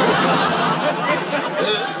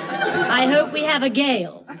 I hope we have a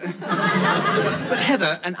gale. But,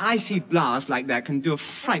 Heather, an icy blast like that can do a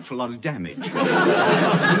frightful lot of damage.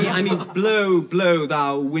 I mean, blow, blow,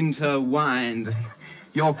 thou winter wind.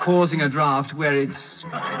 You're causing a draft where it's...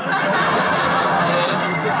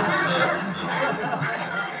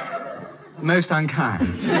 most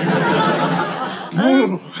unkind.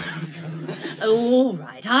 Oh, all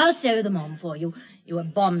right. I'll sew them on for you, you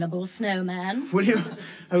abominable snowman. Will you?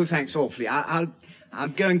 Oh, thanks awfully. I'll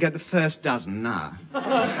go and get the first dozen now.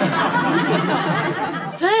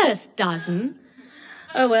 First dozen?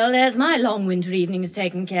 Oh, well, there's my long winter evenings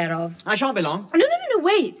taken care of. I shan't be long. No,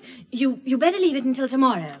 wait. You better leave it until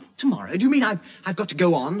tomorrow. Tomorrow? Do you mean I've got to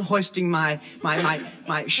go on hoisting my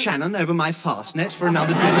Shannon over my fastnet for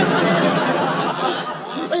another day?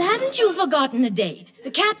 Well, haven't you forgotten the date?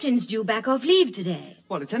 The captain's due back off leave today.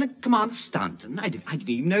 Well, Lieutenant Commander Stanton, I didn't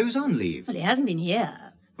even know he was on leave. Well, he hasn't been here.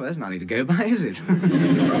 Well, there's nothing to go by, is it?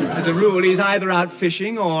 As a rule, he's either out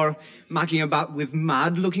fishing or mucking about with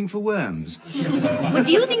mud looking for worms. Well,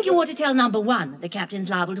 do you think you ought to tell number one that the captain's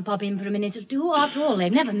liable to pop in for a minute or two? After all,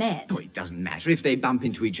 they've never met. Oh, it doesn't matter. If they bump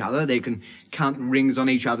into each other, they can count rings on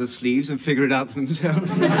each other's sleeves and figure it out for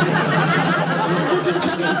themselves.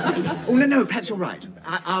 Oh, no, perhaps you're right.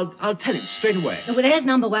 I'll tell him straight away. Well, there's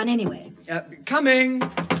number one anyway. Coming.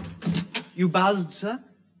 You buzzed, sir?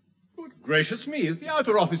 Gracious me, is the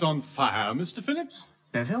outer office on fire, Mr. Phillips?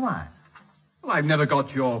 Better why? Well, I've never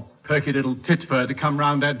got your perky little titfur to come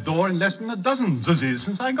round that door in less than a dozen zuzzies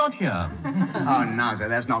since I got here. Oh, no, sir,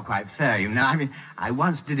 that's not quite fair, you know. I mean, I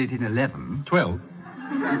once did it in 11. 12.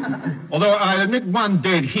 Although I'll admit one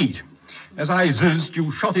dead heat. As I zizzed,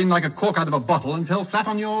 you shot in like a cork out of a bottle and fell flat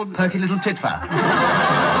on your... perky little titfur.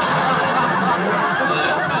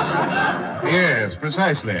 Yes,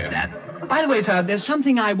 precisely. By the way, sir, there's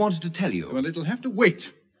something I wanted to tell you. Well, it'll have to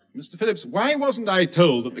wait. Mr. Phillips, why wasn't I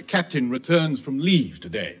told that the captain returns from leave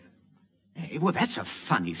today? Hey, well, that's a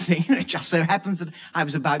funny thing. It just so happens that I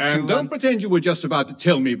was about to... And don't pretend you were just about to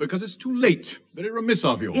tell me, because it's too late. Very remiss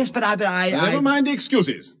of you. Yes, but I... Never mind the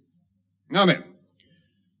excuses. Now then,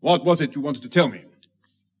 what was it you wanted to tell me?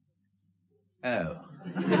 Oh.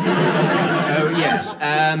 Oh, yes.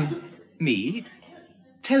 Me?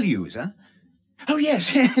 Tell you, sir? Oh, yes.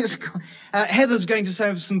 Heather's going to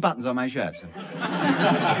sew some buttons on my shirt, sir.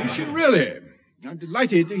 Is she really? I'm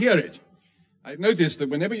delighted to hear it. I've noticed that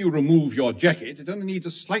whenever you remove your jacket, it only needs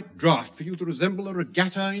a slight draft for you to resemble a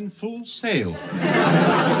regatta in full sail.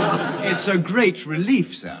 It's a great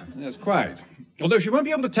relief, sir. Yes, quite. Although she won't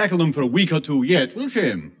be able to tackle them for a week or two yet, will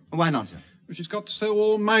she? Why not, sir? Well, she's got to sew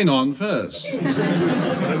all mine on first.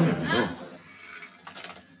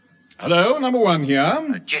 Hello, number one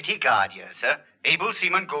here. Jetty guard here, sir. Able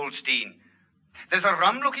Seaman Goldstein. There's a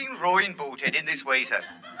rum-looking rowing boat heading this way, sir.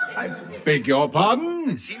 I beg your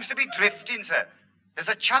pardon? Seems to be drifting, sir. There's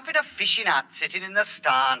a chap in a fishing hat sitting in the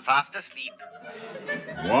stern, fast asleep.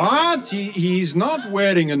 What? He's not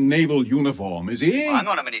wearing a naval uniform, is he? Oh, hang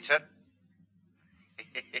on a minute, sir.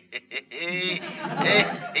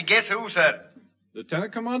 Hey, guess who, sir?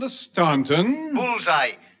 Lieutenant Commander Stanton.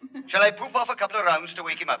 Bullseye. Shall I poof off a couple of rounds to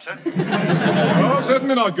wake him up, sir? Oh,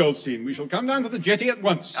 certainly not, Goldstein. We shall come down to the jetty at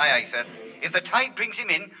once. Aye, sir. If the tide brings him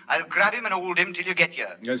in, I'll grab him and hold him till you get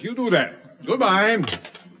here. Yes, you do that. Goodbye.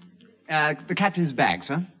 The captain's bag,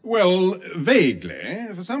 sir? Well, vaguely.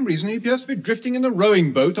 For some reason, he appears to be drifting in a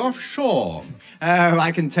rowing boat offshore. Oh,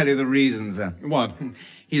 I can tell you the reason, sir. What?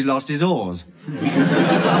 He's lost his oars.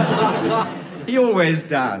 He always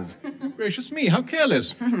does. Gracious me, how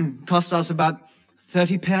careless. Costs us about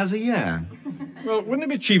 30 pairs a year. Well, wouldn't it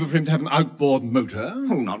be cheaper for him to have an outboard motor?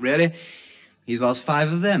 Oh, not really. He's lost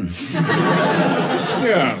 5 of them.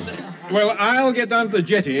 Yeah. Well, I'll get down to the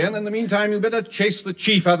jetty, and in the meantime, you better chase the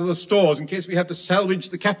chief out of the stores in case we have to salvage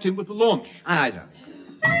the captain with the launch. Aye, sir.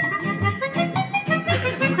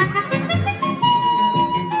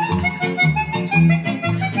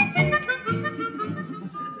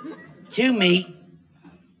 To me,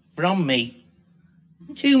 from me,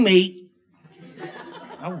 to me.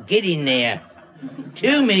 Oh, get in there.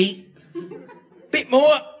 To me. Bit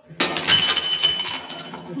more.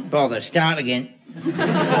 Bother, start again.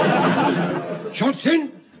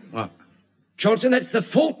 Johnson? What? Johnson, that's the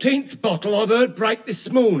 14th bottle I've heard break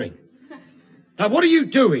this morning. Now, what are you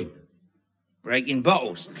doing? Breaking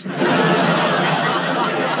bottles.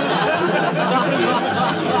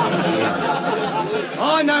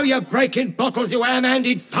 I know you're breaking bottles, you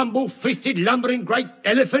ham-handed, fumble-fisted, lumbering great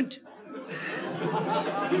elephant.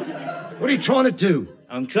 What are you trying to do?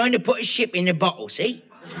 I'm trying to put a ship in a bottle, see?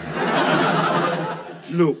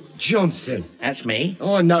 Look, Johnson. That's me.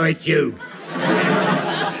 I know it's you.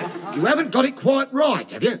 You haven't got it quite right,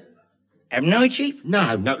 have you? Haven't I, Chief?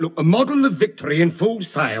 No. Look, a model of Victory in full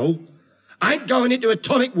sail ain't going into a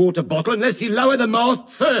tonic water bottle unless you lower the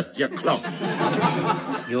masts first, you clot.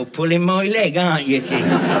 You're pulling my leg, aren't you, Chief?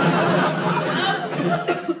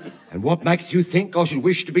 And what makes you think I should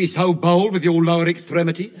wish to be so bold with your lower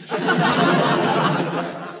extremities?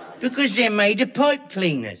 Because they're made of pipe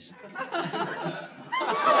cleaners.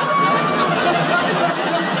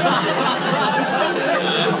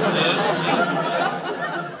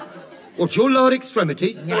 What, your lower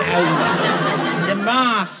extremities? No. The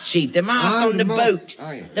mast, Chief. The mast on the boat.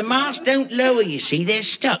 Oh, yeah. The masts don't lower, you see. They're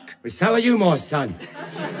stuck. Well, so are you, my son.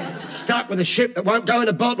 Stuck with a ship that won't go in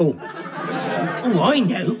a bottle. Oh, I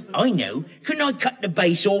know. Couldn't I cut the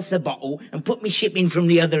base off the bottle and put my ship in from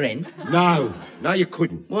the other end? No, you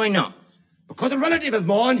couldn't. Why not? Because a relative of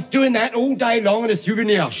mine's doing that all day long in a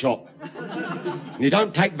souvenir shop. And you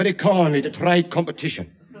don't take very kindly to trade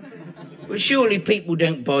competition. Well, surely people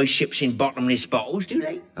don't buy ships in bottomless bottles, do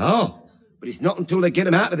they? Oh, but it's not until they get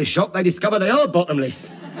them out of the shop they discover they are bottomless.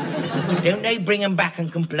 Don't they bring them back and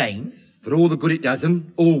complain? For all the good it does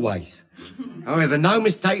them, always. However, no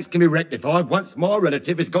mistakes can be rectified once my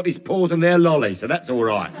relative has got his paws on their lolly, so that's all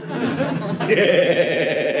right.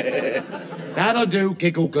 That'll do,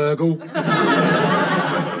 giggle gurgle.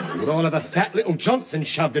 But I'll have a fat little Johnson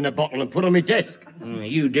shoved in a bottle and put on my desk.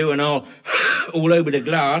 You do, and I'll all over the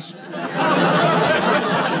glass.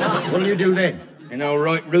 What'll you do then? And I'll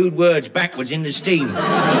write rude words backwards in the steam.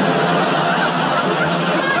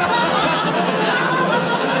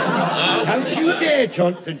 Don't you dare,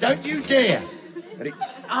 Johnson, don't you dare.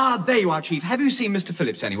 Ah, there you are, Chief. Have you seen Mr.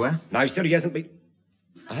 Phillips anywhere? No, sir, he hasn't been...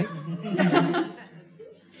 Eh?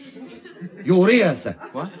 You're here, sir.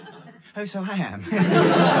 What? Oh, so I am.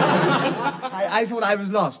 I thought I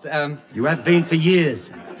was lost. You have been for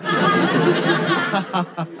years.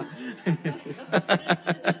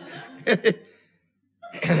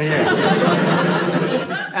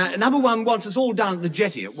 Number one wants us all down at the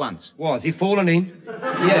jetty at once. What, has he fallen in?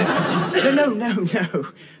 Yeah. No.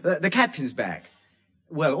 The captain's back.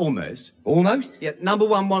 Well, almost. Almost? Yeah, number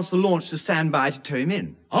one wants the launch to stand by to tow him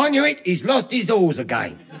in. I knew it. He's lost his oars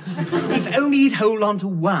again. If only he'd hold on to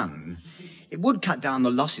one. It would cut down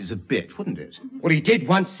the losses a bit, wouldn't it? Well, he did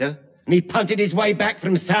once, sir. And he punted his way back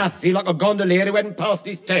from Southsea like a gondolier who hadn't passed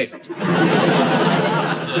his test.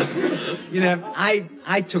 You know, I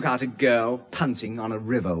took out a girl punting on a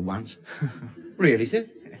river once. Really, sir?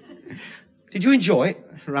 Did you enjoy it?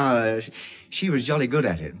 Rather. She was jolly good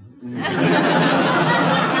at it.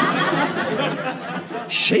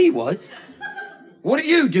 She was? What did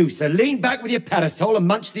you do, sir? Lean back with your parasol and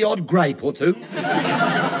munch the odd grape or two?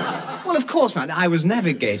 Well, of course not. I was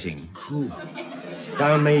navigating. Cool.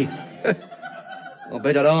 Stone me. I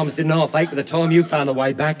bet her arms didn't half ache by the time you found the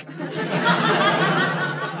way back.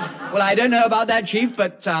 Well, I don't know about that, Chief,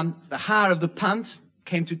 but the hire of the punt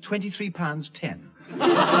came to £23.10.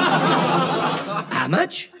 How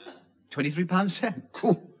much? £23.10.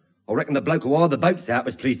 Cool. I reckon the bloke who hired the boats out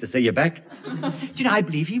was pleased to see you back. Do you know, I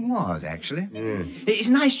believe he was, actually. He's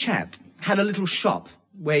a nice chap. Had a little shop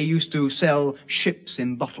where he used to sell ships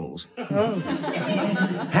in bottles. Oh.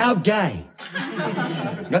 How gay.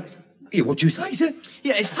 What'd you say, sir?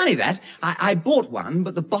 Yeah, it's funny that. I bought one,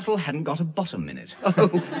 but the bottle hadn't got a bottom in it. Oh,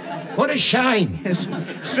 what a shame. It's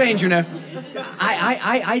strange, you know.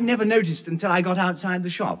 I never noticed until I got outside the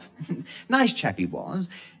shop. Nice chap he was.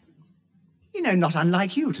 You know, not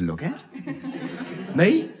unlike you to look at.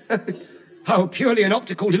 Me? Oh, purely an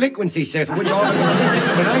optical delinquency, sir, for which I have an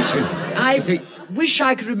explanation. I wish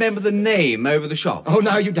I could remember the name over the shop. Oh,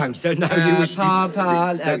 no, you don't, sir. No, you wish...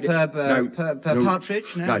 Partridge?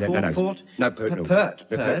 No. Port? No, Pert?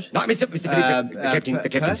 No, Mr. Phillips, the captain.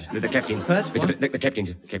 Pert? The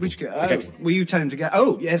captain. Which... will you tell him to go...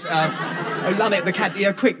 Oh, yes, Lummit, the cat...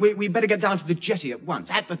 Yeah, quick, we better get down to the jetty at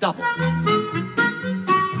once, at the double.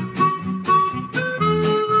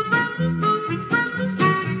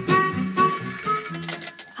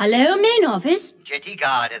 Hello, main office. Jetty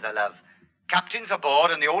guard, the love. Captain's aboard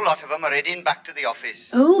and the whole lot of them are heading back to the office.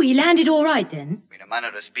 Oh, he landed all right then? In a manner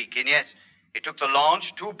of speaking, yes. It took the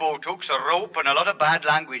launch, 2 boat hooks, a rope and a lot of bad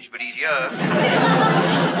language, but he's here.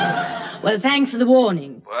 Well, thanks for the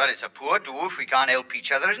warning. Well, it's a poor do if we can't help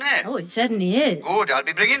each other, isn't it? Oh, it certainly is. Good, I'll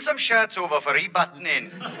be bringing some shirts over for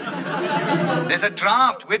rebuttoning. There's a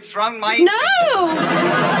draft whipped round my... No!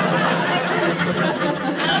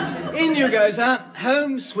 In you go, sir.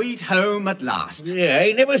 Home sweet home at last. Yeah,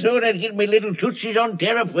 I never thought I'd get my little tootsies on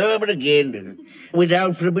terra firma again. Went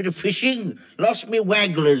out for a bit of fishing, lost me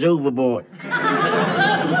wagglers overboard.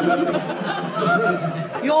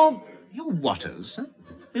 Your waters, huh?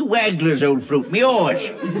 Me wagglers, old fruit, me oars.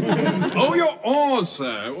 Oh, your oars,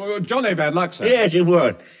 sir. Oh, jolly bad luck, sir. Yes, it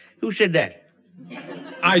was. Who said that?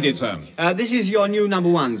 I did, sir. This is your new number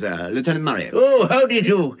one, sir, Lieutenant Murray. Oh, how do you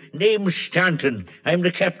do? Name's Stanton. I'm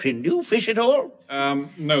the captain. Do you fish at all?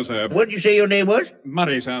 No, sir. What did you say your name was?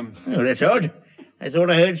 Murray, sir. Oh, that's odd. I thought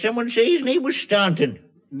I heard someone say his name was Stanton.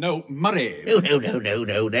 No, Murray.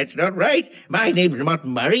 No, that's not right. My name's not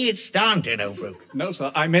Murray, it's Stanton, old fruit. No,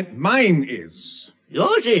 sir, I meant mine is.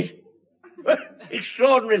 Yours is?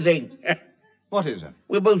 Extraordinary thing. What is it?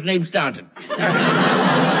 We're both named Stanton.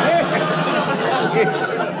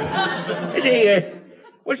 Say,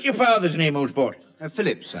 what's your father's name, old sport?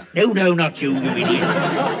 Phillips, sir. No, not you idiot.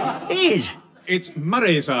 His. It's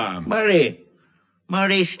Murray, sir.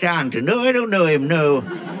 Murray Stanton. No, I don't know him, no.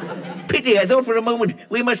 Pity, I thought for a moment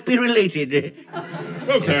we must be related.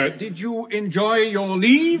 Well, sir, did you enjoy your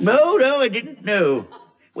leave? No, I didn't, no.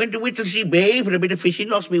 Went to Whittlesea Bay for a bit of fishing,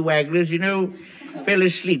 lost me wagglers, you know. Fell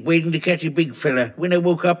asleep waiting to catch a big fella. When I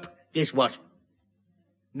woke up, guess what?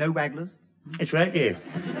 No wagglers? That's right, yes.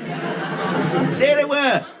 There they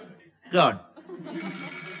were. Gone.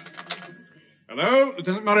 Hello,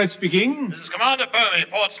 Lieutenant Murray speaking. This is Commander Povey,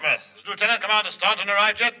 Portsmouth. Has Lieutenant Commander Stanton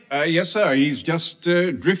arrived yet? Yes, sir. He's just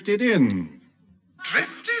drifted in.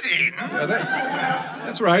 Drifted in?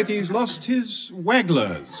 That's right. He's lost his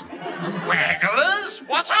wagglers. Wagglers?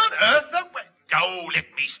 What on earth are... Oh, let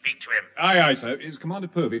me speak to him. Aye, sir. It's Commander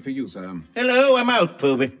Povey for you, sir. Hello, I'm out,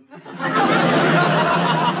 Povey.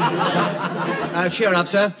 Cheer up,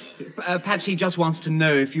 sir. Perhaps he just wants to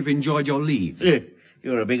know if you've enjoyed your leave.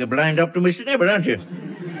 You're a bigger blind optimist than ever, aren't you?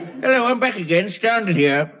 Hello, I'm back again, Stanton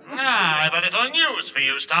here. Ah, I've a little news for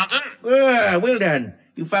you, Stanton. Well done.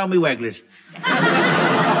 You found me wagglers. No,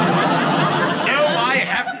 I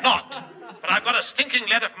have not. But I've got a stinking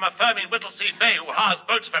letter from a firm in Whittlesea Bay who hires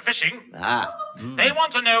boats for fishing. They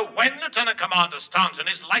want to know when Lieutenant Commander Stanton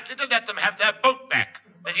is likely to let them have their boat back.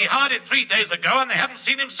 As he hired it 3 days ago, and they haven't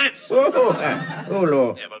seen him since. Oh,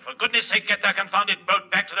 Lord. Yeah, but for goodness sake, get their confounded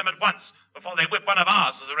boat back to them at once, before they whip one of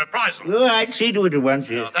ours as a reprisal. Oh, I'd see to it at once,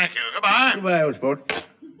 yes. Oh, thank you. Goodbye. Goodbye, old sport.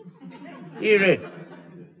 Here,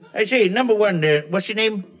 I say, number one, what's your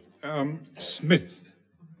name? Smith.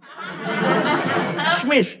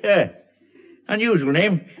 Smith, unusual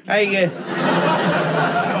name. I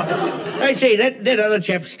say, that other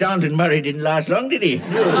chap, Stanton Murray, didn't last long, did he?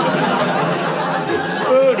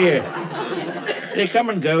 Oh, dear. They come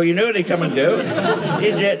and go, you know, they come and go.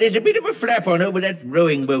 There's a bit of a flap on over that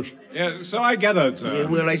rowing boat. Yeah, so I gathered, sir. Yeah,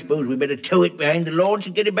 well, I suppose we better tow it behind the launch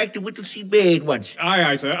and get it back to Whittlesea Bay at once.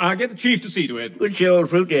 Aye, sir. I'll get the chief to see to it. Good show, old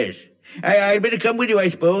fruit, yes. I'd better come with you, I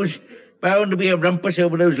suppose. Bound to be a rumpus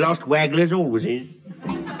over those lost wagglers, always is.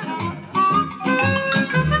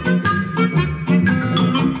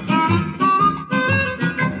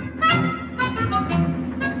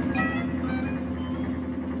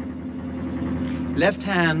 Left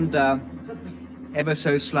hand, ever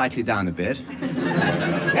so slightly down a bit.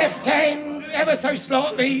 Left hand, ever so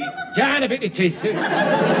slightly down a bit it is.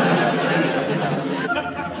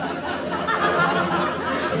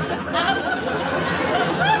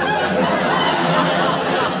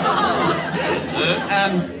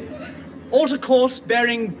 Alter course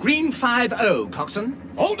bearing green 50, coxswain.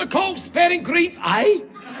 Alter course bearing green, aye?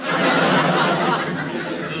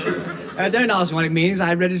 Don't ask me what it means.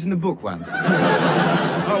 I read it in a book once.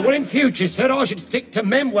 Oh, well, in future, sir, I should stick to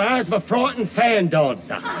memoirs of a frightened fan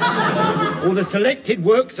dancer. Or the selected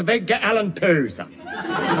works of Edgar Allan Poe, sir.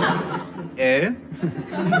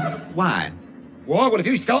 Why? Why? Well, if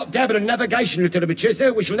you start dabbing in navigation literature,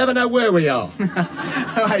 sir, we shall never know where we are.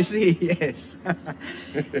 Oh, I see, yes.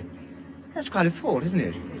 That's quite a thought, isn't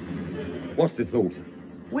it? What's the thought, sir?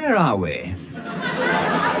 Where are we?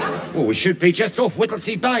 Well, we should be just off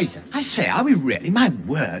Whittlesea Bay, sir. I say, are we really? My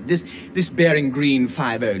word, this bearing green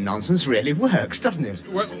 50 nonsense really works, doesn't it?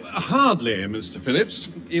 Well, hardly, Mr. Phillips.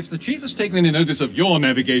 If the chief has taken any notice of your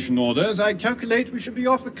navigation orders, I calculate we should be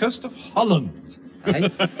off the coast of Holland. Eh?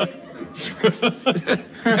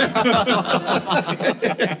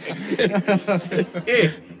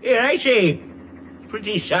 Here, I say,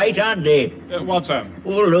 pretty sight, aren't they? What's that?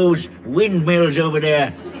 All those windmills over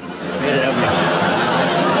there. They're lovely.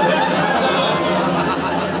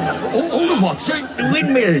 what, sir? The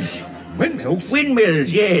windmills. Windmills?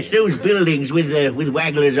 Windmills, yes. Those buildings with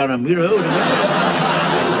wagglers on them, you know.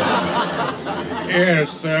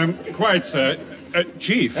 Yes, quite, sir.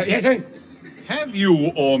 Chief. Yes, sir? Have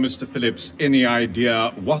you or Mr. Phillips any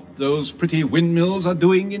idea what those pretty windmills are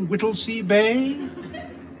doing in Whittlesea Bay?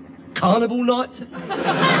 Carnival nights? You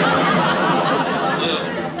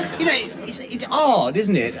know, it's odd,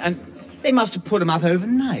 isn't it? And they must have put them up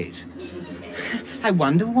overnight. I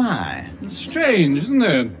wonder why. It's strange, isn't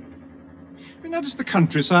it? I mean, that is the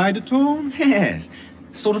countryside at all? Yes.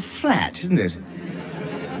 Sort of flat, isn't it?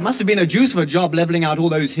 Must have been a deuce of a job levelling out all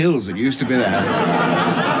those hills that used to be there.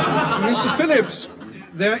 Mr. Phillips,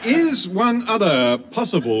 there is one other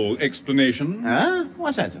possible explanation. Huh?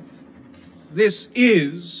 What's that, sir? This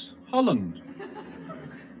is Holland.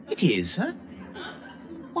 It is, huh?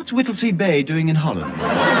 What's Whittlesea Bay doing in Holland?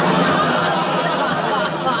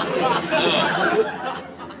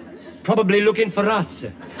 Probably looking for us,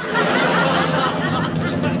 sir.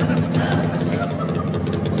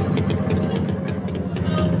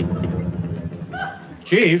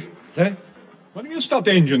 Chief? Sir? What have you stopped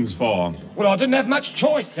engines for? Well, I didn't have much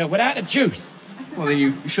choice, sir, without the juice. Well, then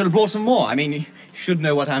you should have brought some more. I mean, you should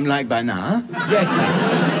know what I'm like by now. Yes,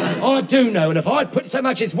 sir. I do know, and if I'd put so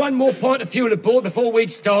much as one more pint of fuel aboard before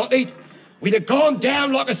we'd started, we'd have gone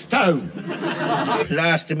down like a stone.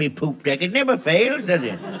 Last of me poop deck. It never fails, does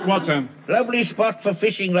it? What's that? Lovely spot for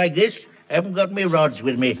fishing like this. Haven't got me rods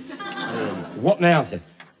with me. What now, sir?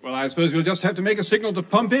 Well, I suppose we'll just have to make a signal to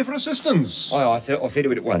Pompey for assistance. Aye, sir. I'll see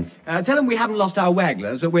to it at once. Tell them we haven't lost our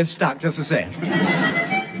wagglers, but we're stuck just the same.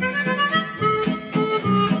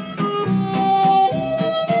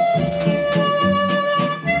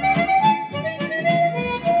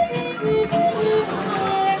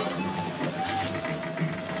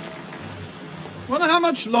 Wonder how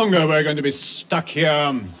much longer we're going to be stuck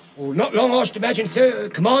here. Well, not long, I should imagine, sir.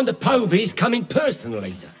 Commander Povey's coming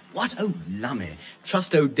personally, sir. What? Oh, lummy.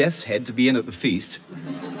 Trust old Death's Head to be in at the feast.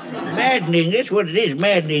 Maddening, that's what it is,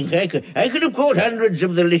 maddening. I could have caught hundreds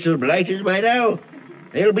of the little blighters by now.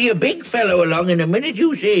 There'll be a big fellow along in a minute,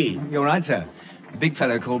 you see. You're right, sir. A big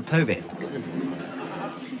fellow called Povey.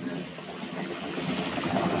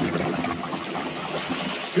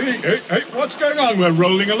 Hey, what's going on? We're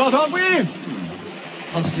rolling a lot, aren't we?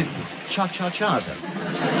 Positive cha-cha-cha, sir.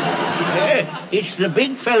 Yeah, it's the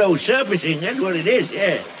big fellow surfacing, that's what it is,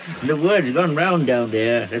 yeah. The word's gone round down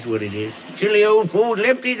there, that's what it is. Silly old fool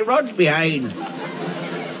left his rods behind.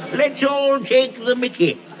 Let's all take the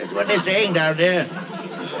mickey. That's what they're saying down there.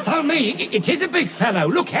 Stone me, it is a big fellow.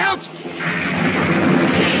 Look out!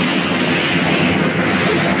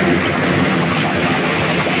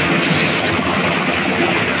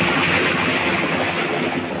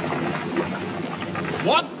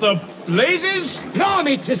 What the blazes?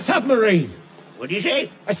 Blimey, it's a submarine. What do you say?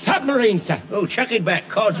 A submarine, sir. Oh, chuck it back,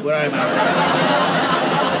 Cod's where I'm at.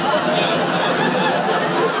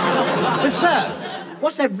 But, sir,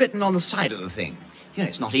 what's that written on the side of the thing? You know,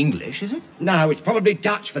 it's not English, is it? No, it's probably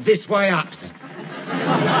Dutch for this way up, sir.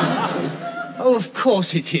 Oh, of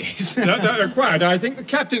course it is. No, quiet. I think the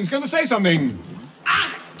captain's going to say something.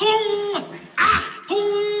 Achtung!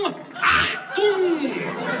 Achtung! Achtung!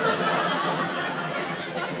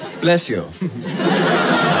 Bless you.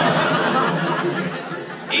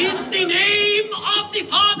 In the name of the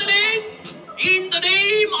fatherland, in the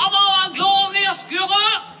name of our glorious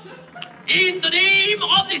Führer, in the name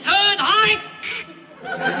of the Third Reich,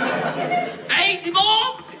 I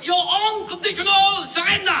demand your unconditional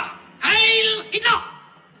surrender. Heil Hitler!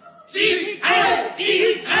 Sieg heil!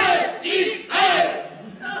 Sieg heil! Sieg heil!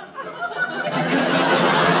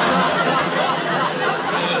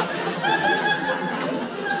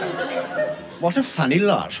 What a funny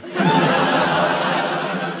lot.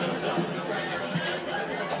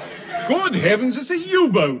 Good heavens, it's a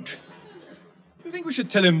U-boat. Do you think we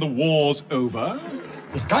should tell him the war's over?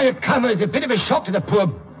 This guy who come is a bit of a shock to the poor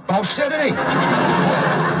Bosch, sir, isn't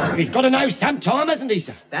he? He's got to know sometime, hasn't he,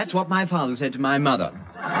 sir? That's what my father said to my mother.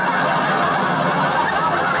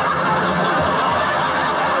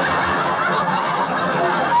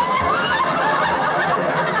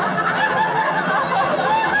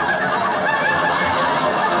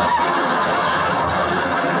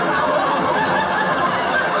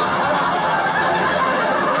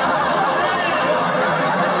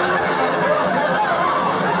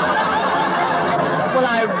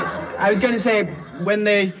 I was going to say, when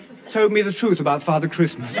they told me the truth about Father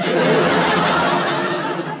Christmas.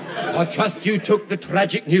 I trust you took the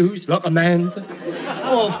tragic news like a man, sir.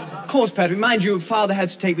 Oh, of course, Pertwee. Mind you, Father had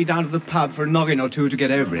to take me down to the pub for a noggin or two to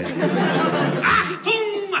get over it.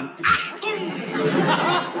 Achtung! Achtung!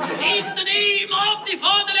 In the name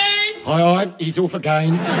Aye, he's off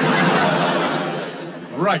again.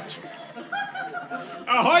 Right.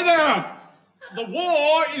 Ahoy there! The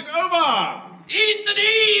war is over! In the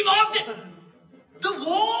name of the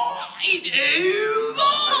war is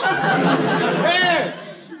over! Yes!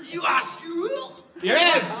 You are sure?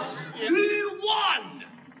 Yes! Who won?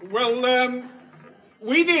 Well,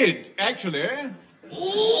 we did, actually.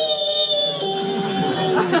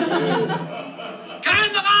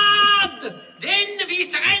 Kamerad! Then we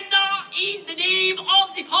surrender in the name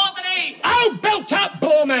of the fatherland! Oh, belt up,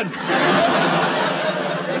 Borman!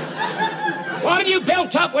 What have you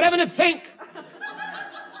built up? Whatever to think?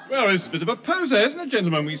 Well, it's a bit of a poser, isn't it,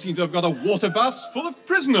 gentlemen? We seem to have got a water bus full of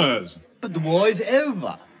prisoners. But the war is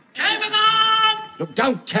over. Kamerad! Look,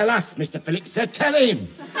 don't tell us, Mr. Phillips, sir. Tell him.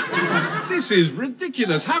 This is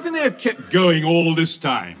ridiculous. How can they have kept going all this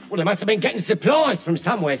time? Well, they must have been getting supplies from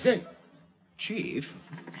somewhere, sir. Chief,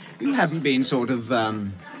 you haven't been no,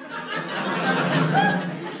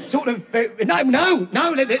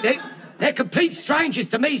 they're complete strangers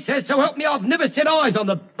to me, sir, so help me, I've never set eyes on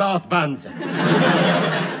the Bath buns. It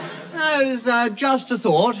was just a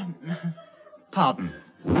thought. Pardon.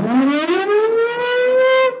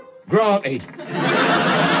 Granted.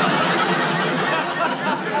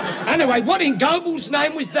 Anyway, what in Goble's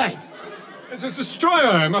name was that? It's a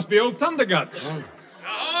destroyer. It must be old Thunderguts.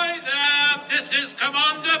 Ahoy there! This is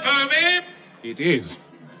Commander Povey. It is.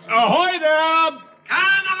 Ahoy there!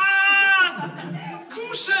 Kamerad!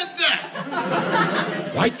 Who said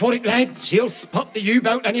that? Wait for it, lads. She'll spot the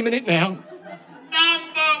U-boat any minute now.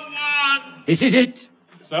 Number 1. This is it.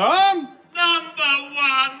 Sir? Number 1.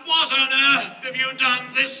 What on earth have you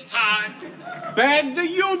done this time? Bagged the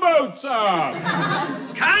U-boat, sir.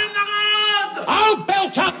 Kamerad! Oh,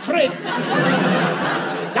 belt up, Fritz!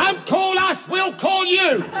 Don't call us, we'll call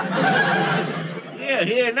you!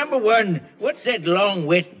 Here, number 1. What's that long,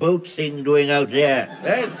 wet boat thing doing out there?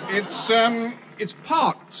 It's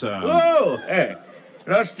parked, sir. Oh,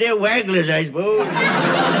 lost their wagglers, I suppose. Ahoy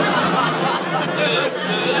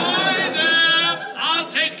there! I'll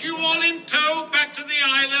take you all in tow back to the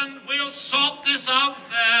island. We'll sort this out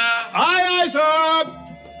there. Aye, aye, sir!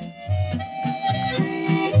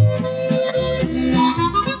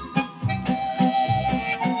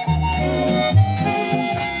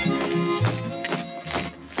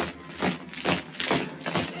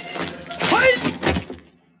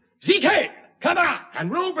 ZK, come on,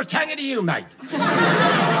 and rule Britannia to you, mate.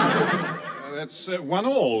 That's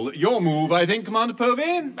 1-1. Your move, I think, Commander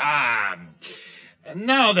Povey.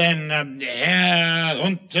 Now then, Herr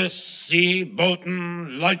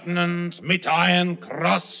Unterseeboten, Lieutenant mit Iron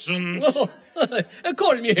Cross und...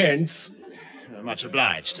 Call me Hans. Much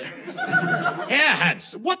obliged. Herr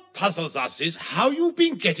Hans, what puzzles us is how you've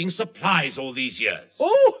been getting supplies all these years.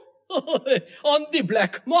 Oh, on the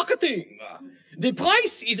black marketing. The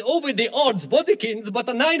price is over the odds bodykins, but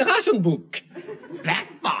a 9 ration book. Black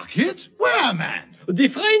market? Where, man? The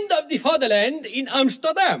friend of the fatherland in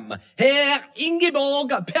Amsterdam, Herr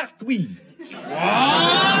Ingeborg Pertwee.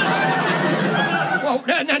 Well,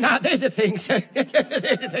 no, there's a thing, sir.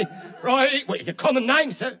 There's a thing. Right, well, it's a common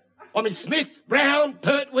name, sir. I mean, Smith, Brown,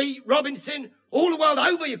 Pertwee, Robinson, all the world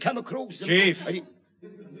over you come across them. Chief,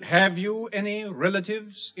 have you any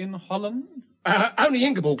relatives in Holland? Only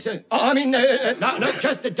Ingeborg, sir. No,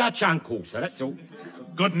 just a Dutch uncle, sir, that's all.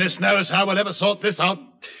 Goodness knows how we'll ever sort this out.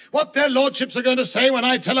 What their lordships are going to say when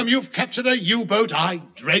I tell them you've captured a U-boat, I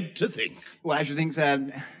dread to think. Well, I should think,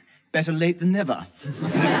 better late than never.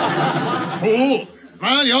 Fool!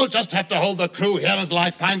 Well, you'll just have to hold the crew here until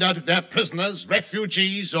I find out if they're prisoners,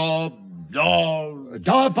 refugees, or...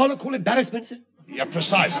 Diabolical embarrassment, sir? Yeah,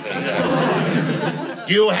 precisely.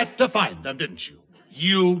 You had to find them, didn't you?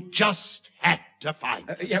 You just had to find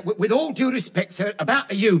them. With all due respect, sir,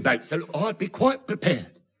 about a U-boat, sir, I'd be quite prepared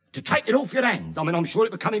to take it off your hands. I mean, I'm sure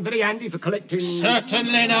it would come in very handy for collecting...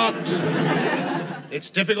 Certainly not. It's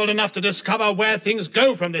difficult enough to discover where things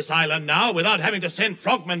go from this island now without having to send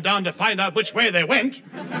frogmen down to find out which way they went.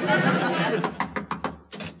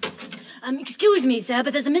 Excuse me, sir,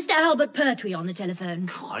 but there's a Mr. Albert Pertwee on the telephone.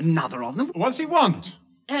 Oh, another of them? What's he want?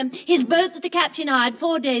 His boat that the captain hired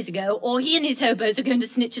 4 days ago, or he and his hobos are going to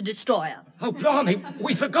snitch a destroyer. Oh, blimey,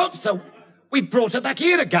 we forgot, so we brought her back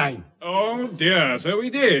here again. Oh, dear, so we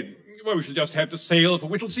did. Well, we shall just have to sail for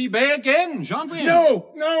Whittlesea Bay again, shan't we? No.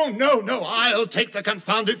 I'll take the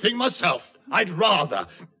confounded thing myself. I'd rather.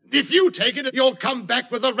 If you take it, you'll come back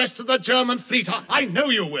with the rest of the German fleet. I know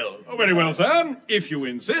you will. Oh, very well, sir. If you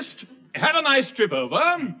insist. Have a nice trip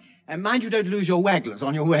over. And mind you don't lose your wagglers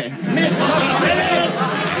on your way. Mr. Phillips!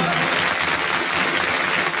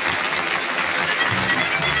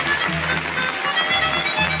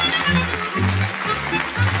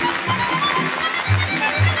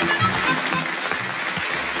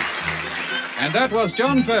 And that was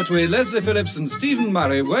John Pertwee, Leslie Phillips and Stephen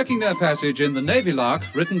Murray working their passage in The Navy Lark,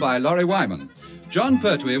 written by Laurie Wyman. John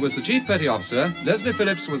Pertwee was the Chief Petty Officer, Leslie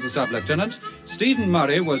Phillips was the Sub-Lieutenant, Stephen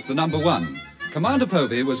Murray was the number 1. Commander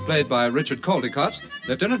Povey was played by Richard Caldecott,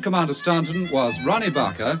 Lieutenant Commander Staunton was Ronnie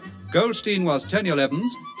Barker, Goldstein was Teniel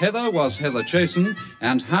Evans, Heather was Heather Chasen,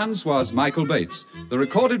 and Hans was Michael Bates. The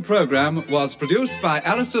recorded programme was produced by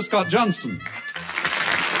Alistair Scott Johnston.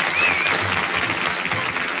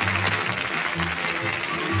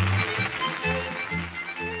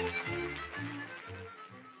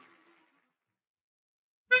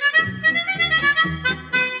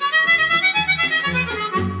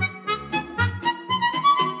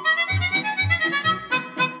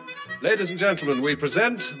 Ladies and gentlemen, we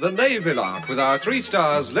present The Navy Lark with our 3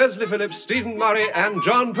 stars, Leslie Phillips, Stephen Murray and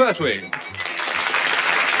John Pertwee.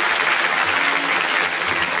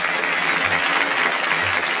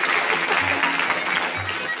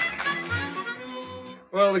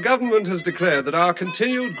 Well, the government has declared that our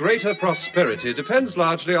continued greater prosperity depends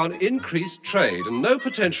largely on increased trade, and no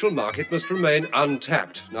potential market must remain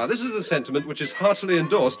untapped. Now, this is a sentiment which is heartily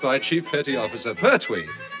endorsed by Chief Petty Officer Pertwee.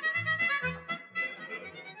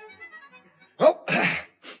 Well,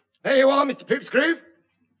 there you are, Mr. Poopscrew.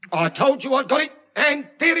 I told you I'd got it, and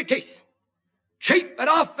there it is. Cheap at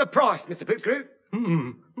half the price, Mr. Poopscrew.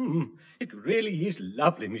 It really is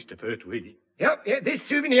lovely, Mr. Pertwee. Yep, this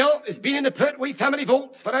souvenir has been in the Pertwee family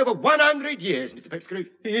vaults for over 100 years, Mr. Poopscrew.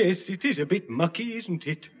 Yes, it is a bit mucky, isn't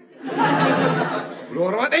it? Well,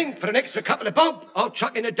 all right then, for an extra couple of bob, I'll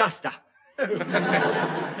chuck in a duster.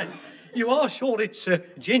 You are sure it's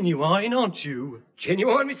genuine, aren't you?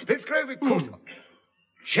 Genuine, Mr. Poopscrew? Of course.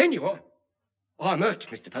 Genuine? I'm hurt,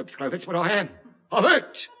 Mr. Poopscrew, that's what I am. I'm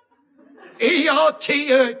hurt. E-R-T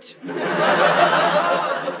hurt.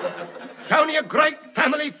 It's only a great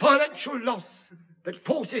family financial loss that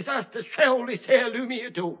forces us to sell this heirloom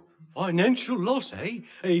here too. Financial loss, eh?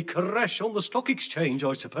 A crash on the stock exchange,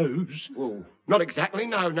 I suppose. Well, not exactly,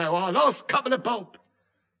 no. Our last couple of bob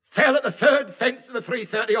fell at the 3rd fence of the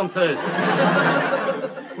 3:30 on Thursday.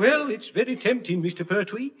 Well, it's very tempting, Mr.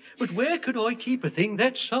 Pertwee, but where could I keep a thing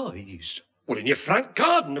that size? Well, in your front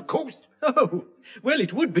garden, of course. Oh, well,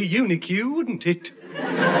 it would be unique, wouldn't it?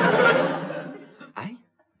 Eh?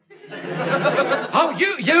 Oh,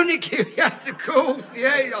 unique, yes, of course,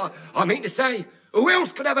 yeah. I mean to say, who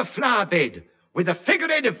else could have a flower bed with a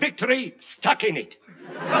figurehead of victory stuck in it?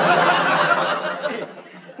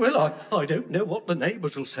 Well, I don't know what the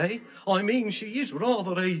neighbours will say. I mean, she is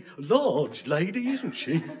rather a large lady, isn't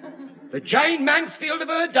she? The Jane Mansfield of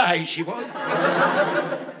her day, she was.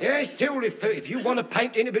 Yeah, still, if you want to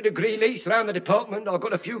paint in a bit of grease around the department, I've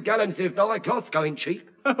got a few gallons of gloss going cheap.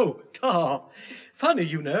 Oh, tar. Funny,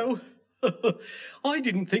 you know. I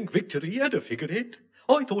didn't think Victory had a figurehead.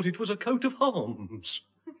 I thought it was a coat of arms.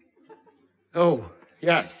 Oh,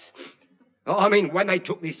 yes. Oh, I mean, when they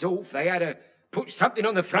took this off, they had to put something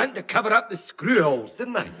on the front to cover up the screw holes,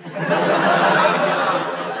 didn't they?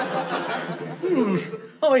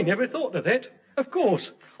 I never thought of that. Of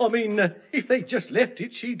course. I mean, if they'd just left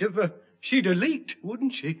it, she'd have leaked,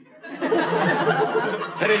 wouldn't she?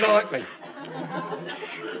 Very likely.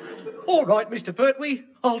 All right, Mr. Pertwee,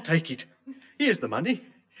 I'll take it. Here's the money.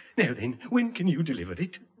 Now then, when can you deliver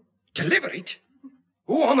it? Deliver it?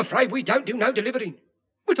 Oh, I'm afraid we don't do no delivering.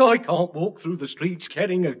 But I can't walk through the streets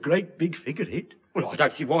carrying a great big figurehead. Well, I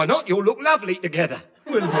don't see why not. You'll look lovely together.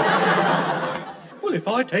 Well, if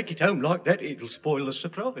I take it home like that, it'll spoil the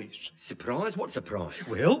surprise. Surprise? What surprise?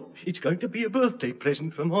 Well, it's going to be a birthday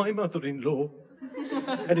present for my mother-in-law.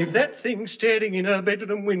 And if that thing staring in her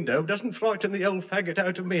bedroom window doesn't frighten the old faggot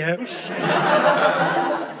out of my house,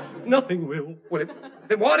 nothing will. Well,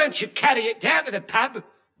 then why don't you carry it down to the pub,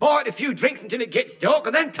 buy it a few drinks until it gets dark,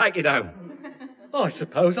 and then take it home? I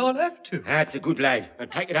suppose I'll have to. That's a good lad.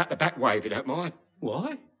 And take it out the back way, if you don't mind.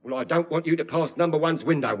 Why? Well, I don't want you to pass number 1's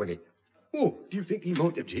window with it. Oh, do you think he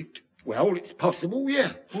might object? Well, it's possible,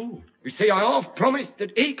 yeah. Oh. You see, I half promised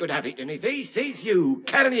that he could have it, and if he sees you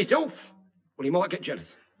carrying it off, well, he might get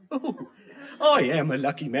jealous. Oh, I am a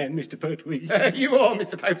lucky man, Mr. Pertwee. You are,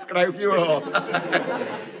 Mr. Popesgrove, you are.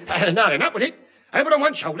 Now then, up with it. Over on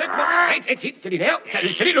one shoulder. Come on. It's steady now.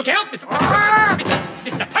 Steady, look out, Mr.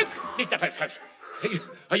 Mr. Popes.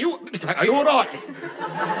 Are you all right, Mr.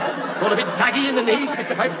 Got a bit saggy in the knees,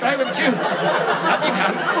 Mr. Popesgrove, haven't you? Up you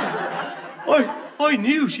come. I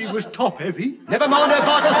knew she was top-heavy. Never mind her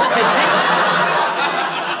vital statistics.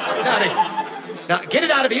 Now, get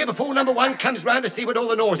it out of here before number 1 comes round to see what all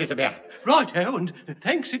the noise is about. Right, Hal, and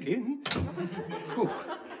thanks again.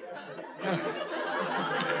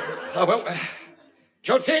 Oh, well,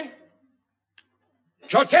 Johnson!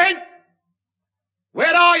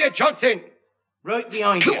 Where are you, Johnson? Right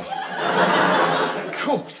behind you. Of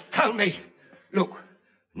course, tell me. Look,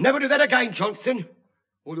 never do that again, Johnson,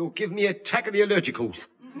 or you'll give me a attack of the allergicals.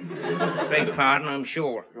 Beg pardon, I'm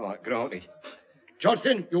sure. Right, granted.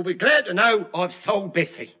 Johnson, you'll be glad to know I've sold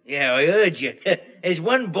Bessie. Yeah, I heard you. There's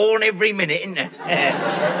one born every minute, isn't there?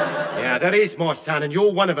 Yeah, there is, my son, and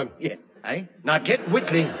you're one of them. Yeah, eh? Now get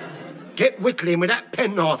whittling. Get whittling with that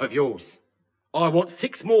penknife of yours. I want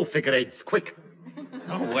 6 more figureheads, quick.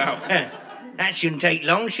 Oh, well, that shouldn't take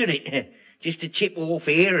long, should it? Just a chip off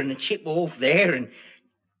here and a chip off there and...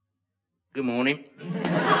 Good morning.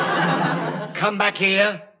 Come back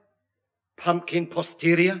here, pumpkin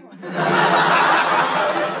posterior.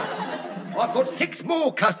 I've got 6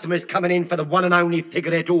 more customers coming in for the one and only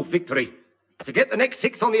figurehead all victory. So get the next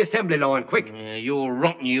 6 on the assembly line, quick. Yeah, you're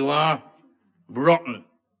rotten, you are. Rotten.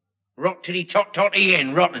 Rot-titty tot-tot-y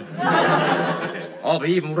end, rotten. I'll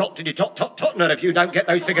be even rot-titty tot-tot-tottener if you don't get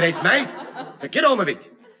those figureheads made. So get on with it.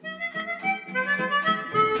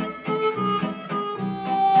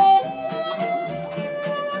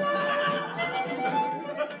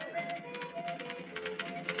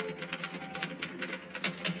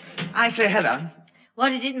 I say, Heather.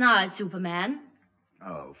 What is it now, Superman?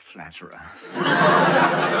 Oh, flatterer.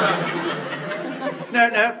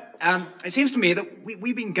 No. It seems to me that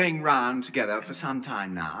we've been going round together for some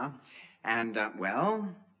time now. And,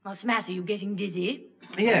 well... What's the matter? You getting dizzy?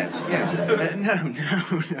 Yes. No.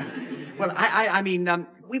 Well, I mean,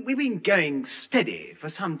 we've been going steady for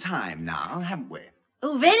some time now, haven't we?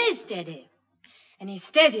 Oh, very steady. Any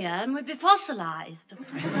steadier and we'd be fossilized.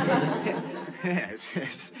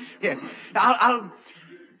 Yes. Yeah.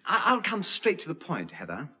 I'll come straight to the point,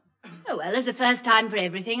 Heather. Oh, well, there's a first time for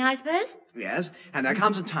everything, I suppose. Yes, and there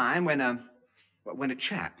comes a time when a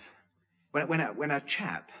chap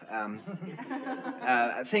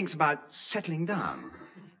thinks about settling down.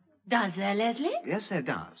 Does there, Leslie? Yes, there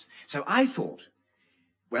does. So I thought,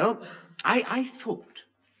 I thought,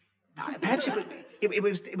 perhaps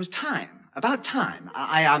it was time. About time.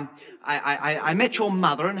 I met your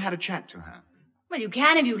mother and had a chat to her. Well, you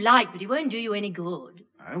can if you like, but it won't do you any good.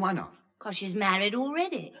 Oh, why not? 'Cause she's married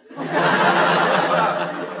already.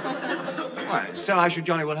 Well, so I should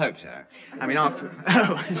jolly well hope so. I mean, after...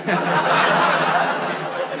 Oh.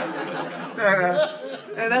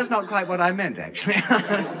 That's not quite what I meant, actually.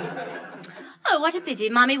 Oh, what a pity.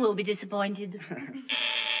 Mummy will be disappointed.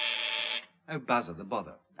 Oh, buzzer, the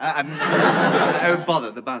bother. Oh,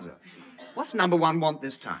 bother, the buzzer. What's number 1 want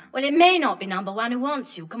this time? Well, it may not be number 1 who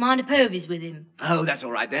wants you. Commander Povey's with him. Oh, that's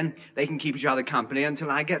all right, then. They can keep each other company until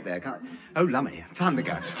I get there, can't... Oh, lummy,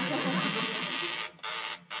 thunderguts.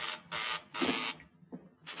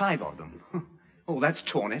 5 of them. Oh, that's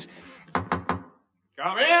Tornet.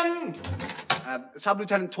 Come in!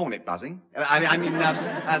 Sub-Lieutenant Tornet buzzing. I mean,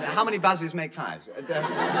 how many buzzes make 5?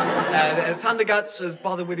 Thunderguts has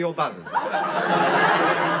bothered with your buzzers.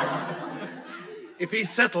 If he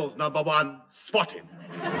settles, number 1, swat him.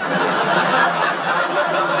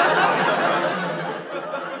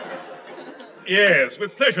 Yes,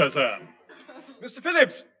 with pleasure, sir. Mr.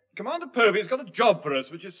 Phillips, Commander Povey's got a job for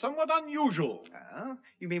us which is somewhat unusual. Oh,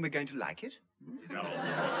 you mean we're going to like it? No.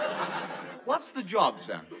 What's the job,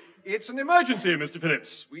 sir? It's an emergency, Mr.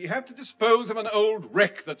 Phillips. We have to dispose of an old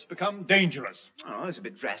wreck that's become dangerous. Oh, it's a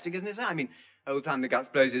bit drastic, isn't it, sir? I mean, old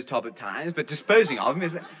Thunderguts blows his top at times, but disposing of him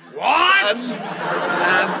is... What?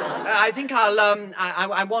 I think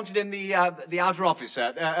I want it in the outer office,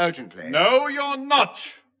 sir, urgently. No, you're not.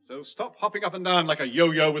 So stop hopping up and down like a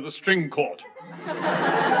yo-yo with a string caught.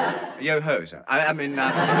 Yo-ho, sir.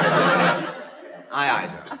 Aye,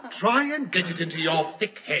 sir. Try and get it into your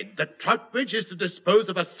thick head that Troutbridge is to dispose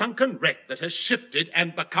of a sunken wreck that has shifted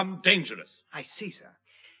and become dangerous. I see, sir.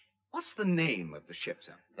 What's the name of the ship,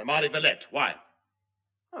 sir? The Marie Valette. Why?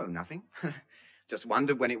 Oh, nothing. Just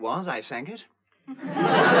wondered when it was I sank it.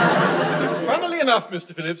 Funnily enough,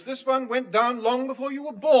 Mr. Phillips, this one went down long before you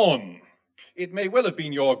were born. It may well have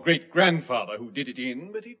been your great-grandfather who did it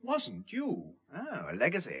in, but it wasn't you. Oh, a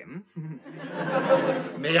legacy.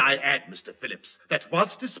 May I add, Mr. Phillips, that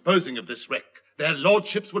whilst disposing of this wreck, their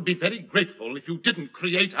lordships would be very grateful if you didn't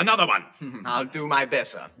create another one. I'll do my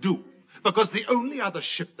best, sir. Do, because the only other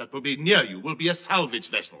ship that will be near you will be a salvage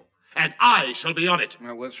vessel, and I shall be on it.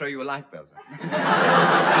 Well, we'll throw you a lifebelt,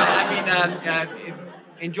 sir.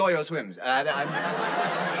 Enjoy your swims.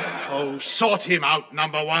 Oh, sort him out,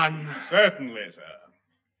 number 1. Certainly, sir.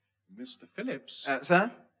 Mr. Phillips.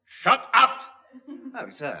 Sir? Shut up! Oh,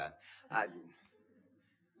 sir.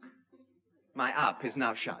 My up is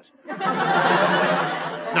now shut.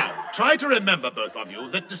 Now, try to remember, both of you,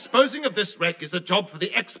 that disposing of this wreck is a job for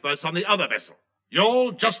the experts on the other vessel.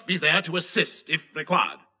 You'll just be there to assist if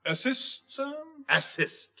required. Assist, sir?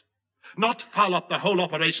 Assist. Not foul up the whole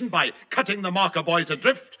operation by cutting the marker boys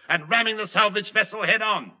adrift and ramming the salvage vessel head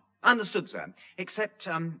on. Understood, sir. Except,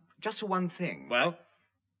 just for one thing. Well?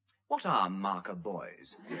 What are marker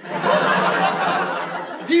boys?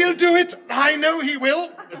 He'll do it. I know he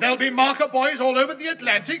will. There'll be marker boys all over the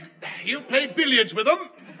Atlantic. He'll play billiards with them.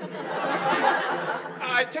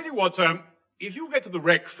 I tell you what, sir. If you get to the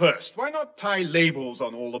wreck first, why not tie labels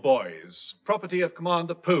on all the boys? Property of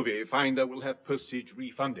Commander Povey. Finder will have postage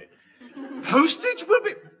refunded. Postage will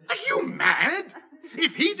be... Are you mad?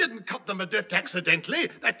 If he didn't cut them adrift accidentally,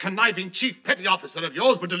 that conniving Chief Petty Officer of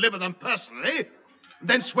yours would deliver them personally,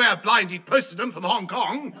 then swear blind he'd posted them from Hong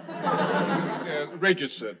Kong.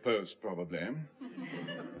 Registered post, probably.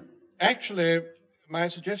 Actually, my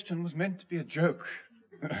suggestion was meant to be a joke.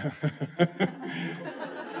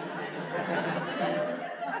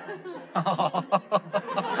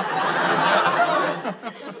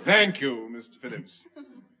 Thank you, Mr. Phillips.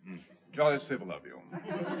 Jolly civil of you.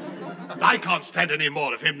 I can't stand any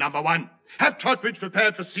more of him, number one. Have Troutbridge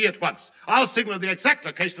prepared for sea at once. I'll signal the exact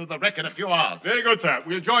location of the wreck in a few hours. Very good, sir.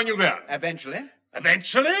 We'll join you there. Eventually?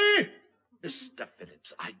 Eventually? Mr.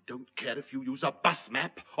 Phillips, I don't care if you use a bus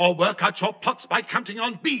map or work out your plots by counting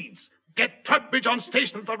on beads. Get Troutbridge on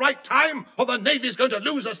station at the right time, or the Navy's going to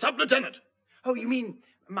lose a sub-lieutenant. Oh, you mean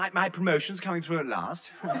my promotion's coming through at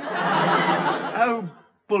last? Oh,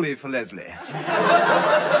 bully for Leslie.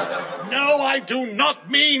 No, I do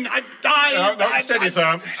not mean I'm dying. No, steady,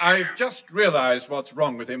 sir. I've just realized what's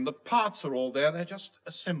wrong with him. The parts are all there. They're just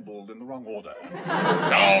assembled in the wrong order.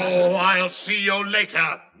 No, I'll see you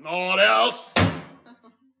later. Or else...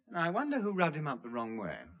 I wonder who rubbed him up the wrong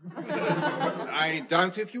way. I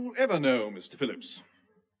doubt if you'll ever know, Mr. Phillips.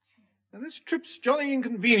 Now, this trip's jolly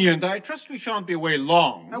inconvenient. I trust we shan't be away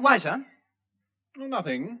long. Why, sir? Oh,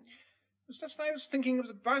 nothing. It's just I was thinking it was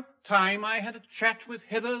about time I had a chat with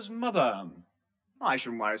Heather's mother. I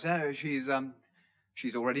shouldn't worry, sir. She's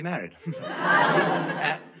already married.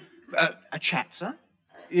 A chat, sir?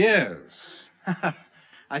 Yes.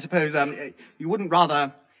 I suppose, you wouldn't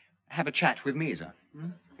rather have a chat with me, sir?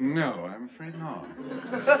 No, I'm afraid not.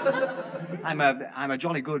 I'm a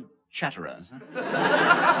jolly good chatterer, sir.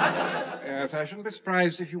 Yes, I shouldn't be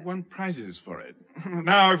surprised if you won prizes for it.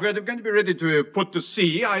 Now, if we're going to be ready to put to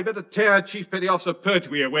sea, I'd better tear Chief Petty Officer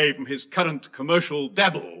Pertwee away from his current commercial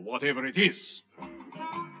dabble, whatever it is.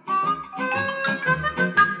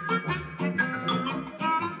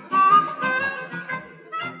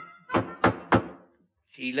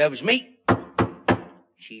 She loves me.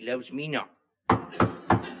 She loves me not.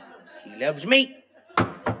 She loves me.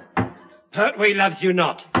 Pertwee loves you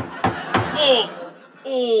not.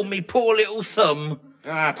 Oh, me poor little thumb.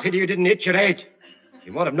 Ah, pity you didn't hit your head.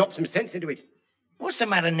 You might have knocked some sense into it. What's the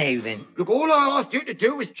matter now, then? Look, all I asked you to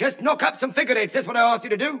do was just knock up some figureheads. That's what I asked you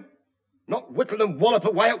to do. Not whittle and wallop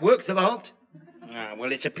away at works of art. Ah,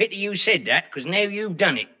 well, it's a pity you said that, because now you've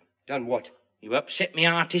done it. Done what? You upset me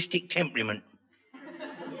artistic temperament.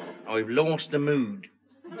 I've lost the mood.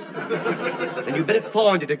 Then you better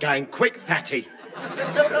find it again, quick, Fatty.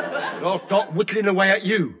 And I'll start whittling away at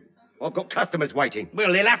you. I've got customers waiting.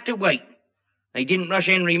 Well, they'll have to wait. They didn't rush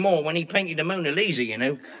Henry Moore when he painted the Mona Lisa, you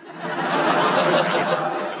know.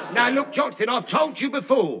 Now, look, Johnson, I've told you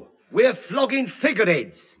before. We're flogging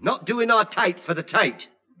figureheads, not doing our tapes for the Tate.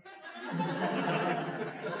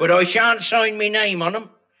 But I shan't sign me name on them.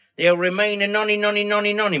 They'll remain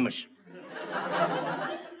anonymous.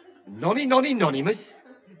 Anonymous?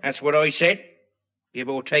 That's what I said. Give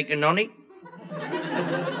or take a nonny.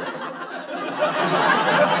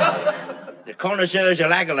 The connoisseurs will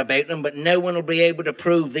haggle about them, but no one will be able to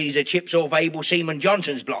prove these are chips off Abel Seaman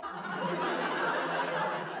Johnson's block.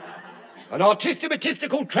 An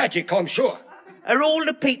artistical tragic, I'm sure. Are all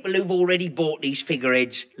the people who've already bought these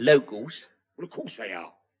figureheads locals? Well, of course they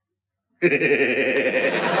are.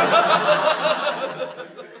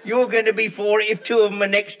 You're going to be for it if two of them are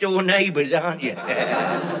next-door neighbours, aren't you?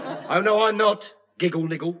 Oh, no, I'm not. Giggle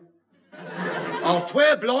niggle. I'll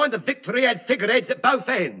swear blind the Victory had figureheads at both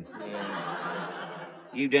ends.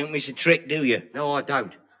 You don't miss a trick, do you? No, I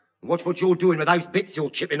don't. Watch what you're doing with those bits you're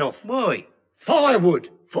chipping off. Why? Firewood.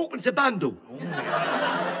 4p a bundle.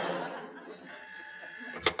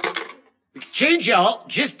 Exchange yard,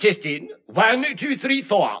 just testing. 1, 2, 3,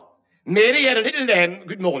 4. Mary had a little lamb.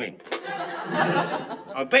 Good morning.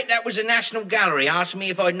 I bet that was the National Gallery asking me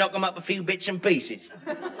if I'd knock them up a few bits and pieces.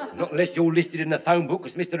 Not unless you're listed in the phone book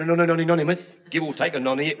as Mr. Anonymous. Give or take a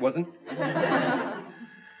nonny, it wasn't.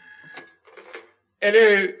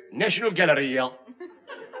 Hello, National Gallery here.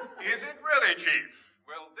 Is it really, Chief?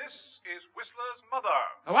 Well, this is Whistler's mother.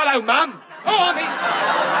 Oh, hello, Mum. Oh, I mean...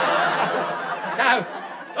 no.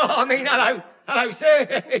 Oh, I mean, hello. Hello,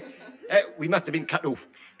 sir. We must have been cut off.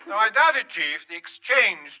 No, I doubt it, Chief. The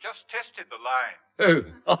exchange just tested the line.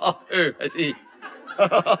 Oh, I see.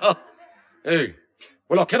 Oh.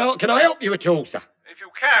 Well, can I help you at all, sir? If you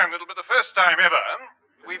can, it'll be the first time ever.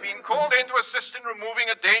 We've been called in to assist in removing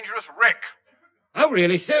a dangerous wreck. Oh,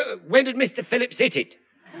 really, sir? When did Mr. Phillips hit it?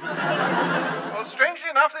 Well, strangely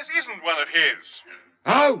enough, this isn't one of his.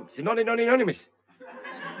 Oh, it's anonymous.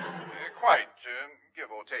 Quite, give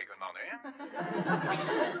or take a nonny.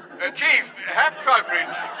 Chief, have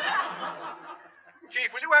Troutbridge.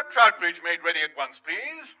 Chief, will you have Troutbridge made ready at once,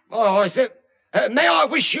 please? Oh, sir. May I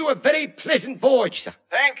wish you a very pleasant voyage, sir?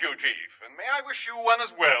 Thank you, Chief. And may I wish you one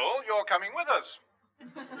as well. You're coming with us.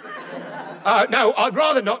 No, I'd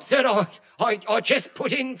rather not, sir. I just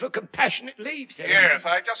put in for compassionate leave, sir. Yes,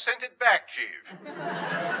 I just sent it back, Chief.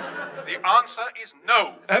 The answer is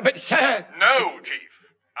no. But, sir... No, Chief.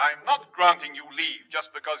 I'm not granting you leave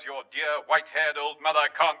just because your dear white-haired old mother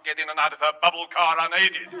can't get in and out of her bubble car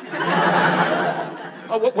unaided.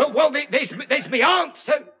 Well, there's me aunt,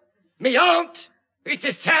 sir. Me aunt. It's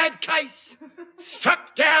a sad case.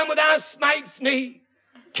 Struck down with housemaid's knee.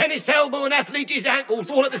 Tennis elbow and athlete's ankles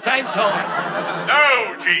all at the same time.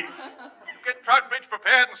 No, Chief. You get Troutbridge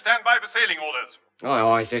prepared and stand by for sailing orders.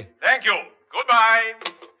 Aye, sir. Thank you. Goodbye.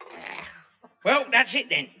 Well, that's it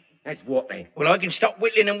then. That's what then? Well, I can stop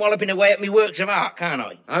whittling and walloping away at me works of art, can't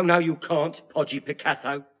I? Oh, no, you can't, podgy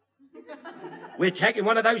Picasso. We're taking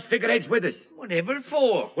one of those figureheads with us. Whatever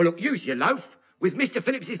for? Well, look, use your loaf. With Mr.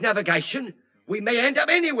 Phillips's navigation, we may end up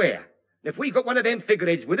anywhere. If we've got one of them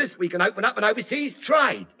figureheads with us, we can open up an overseas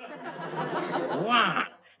trade. What?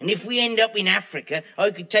 And if we end up in Africa,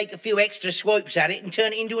 I could take a few extra swipes at it and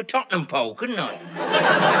turn it into a Tottenham pole, couldn't I?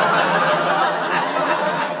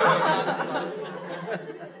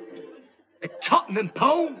 A Tottenham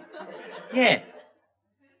pole? Yeah.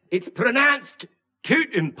 It's pronounced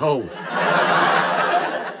Tootin' pole.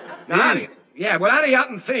 Now, yeah, well, hurry up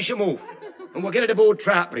and finish them off. And we'll get it aboard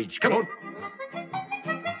Troutbridge. Come on.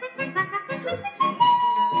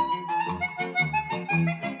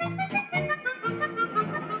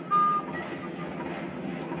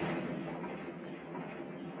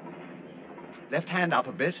 Left hand up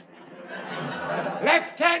a bit.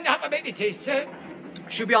 Left hand up a bit it is, sir.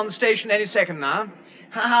 Should be on the station any second now.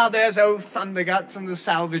 Ah, there's old Thunderguts and the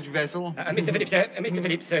salvage vessel. Mr. Phillips, sir. Mr.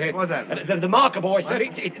 Phillips, sir. What's that? The marker boy, sir.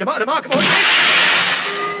 The marker boy, sir.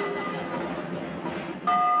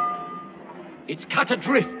 It's cut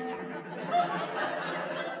adrift, sir.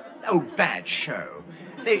 Oh, bad show.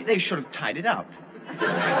 They should have tied it up.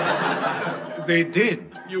 They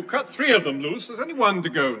did. You cut 3 of them loose. There's only 1 to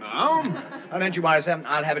go now. Oh, don't you worry, sir.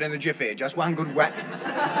 I'll have it in a jiffy. Just one good whack.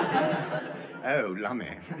 Oh, lummy.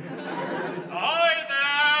 Ahoy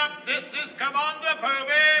there! This is Commander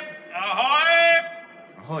Povey. Ahoy!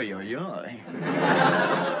 Ahoy, ahoy, ahoy.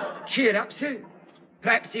 Cheer up, sir.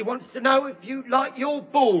 Perhaps he wants to know if you'd like your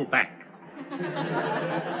ball back.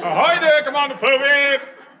 Ahoy there, Commander Povey!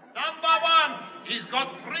 Number 1, he's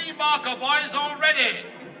got 3 marker boys already.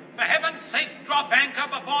 For heaven's sake, drop anchor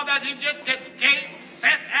before that idiot gets game,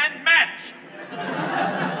 set, and match.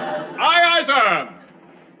 Aye, aye, sir.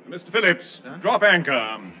 Mr. Phillips, drop anchor.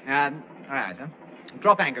 All right, sir.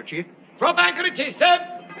 Drop anchor, Chief. Drop anchor it is, sir.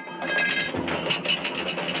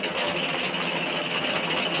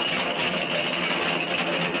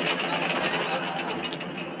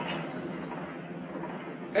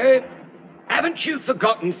 Haven't you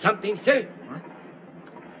forgotten something, sir?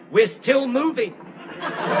 We're still moving.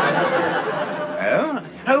 Oh?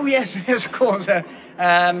 Oh, yes, yes, of course.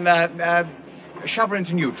 Shove her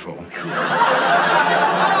into neutral.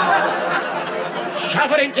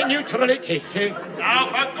 Shove her into neutral it is, sir. Now,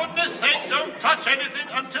 for goodness sake, don't touch anything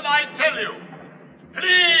until I tell you.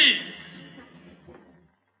 Please!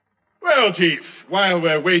 Well, Chief, while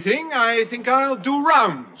we're waiting, I think I'll do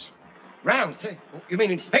rounds. Rounds, sir? You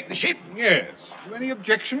mean inspect the ship? Yes. Any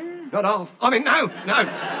objection? Not half. I mean, no,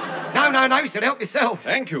 sir, help yourself.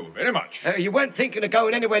 Thank you very much. You weren't thinking of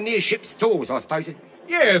going anywhere near ship's stores, I suppose?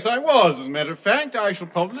 Yes, I was. As a matter of fact, I shall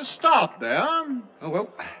probably start there. Oh,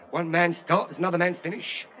 well, one man's start is another man's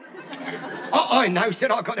finish. I know,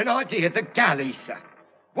 sir, I've got an idea. The galley, sir.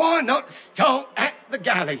 Why not start at the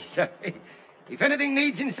galley, sir? If anything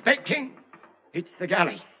needs inspecting, it's the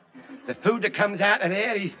galley. The food that comes out of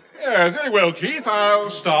there is... Yes, very well, Chief. I'll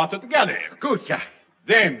start at the galley. Good, sir.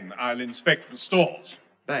 Then I'll inspect the stores.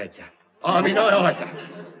 Bad, sir. Aye, sir.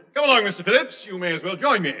 Come along, Mr. Phillips. You may as well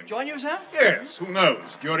join me. Join you, sir? Yes, who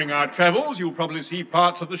knows? During our travels, you'll probably see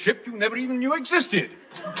parts of the ship you never even knew existed.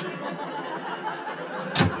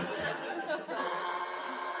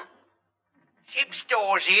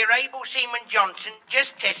 4 here, Able Seaman Johnson,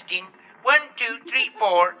 just testing. 1, 2, 3,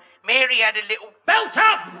 4. Mary had a little... Belt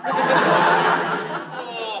up!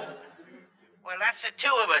 Oh. Well, that's the 2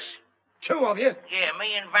 of us. 2 of you? Yeah,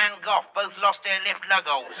 me and Van Gogh both lost their left lug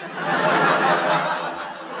holes.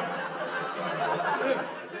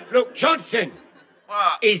 Look, Johnson.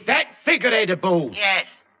 What? Is that figurehead a ball? Yes.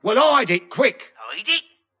 Well, hide it, quick. Hide it?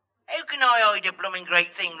 How can I hide a blooming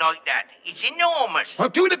great thing like that? It's enormous. Well,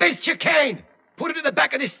 do the best you can. Put it at the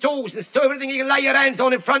back of the stores and store everything you can lay your hands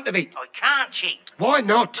on in front of it. I can't, Chief. Why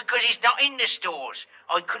not? Because it's not in the stores.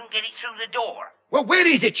 I couldn't get it through the door. Well, where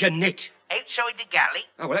is it, you nit? Outside the galley.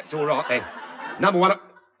 Oh, well, that's all right, then. Number 1...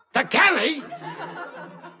 The galley?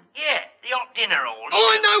 Yeah, the hot dinner hall.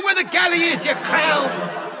 I know where the galley is, you clown!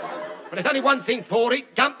 But there's only one thing for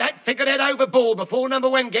it. Dump that figurehead overboard before number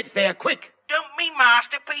 1 gets there, quick. Dump me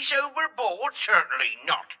masterpiece overboard? Certainly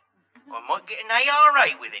not. I might get an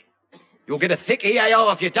ARA with it. You'll get a thick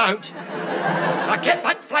EAR if you don't. Now get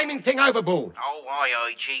that flaming thing overboard. Oh,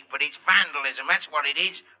 aye, Chief, but it's vandalism. That's what it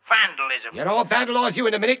is. Vandalism. Yeah, I'll vandalise you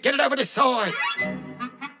in a minute. Get it over the side.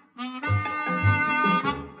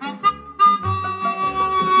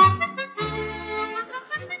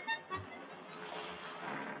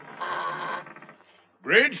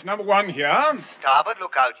 Bridge, number 1 here. Starboard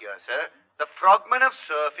lookout here, sir. The frogmen have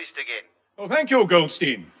surfaced again. Oh, thank you,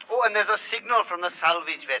 Goldstein. Oh, and there's a signal from the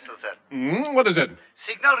salvage vessel, sir. What is it?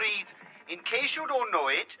 Signal reads, in case you don't know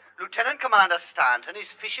it, Lieutenant Commander Stanton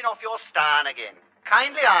is fishing off your starn again.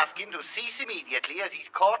 Kindly ask him to cease immediately as he's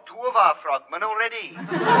caught 2 of our frogmen already.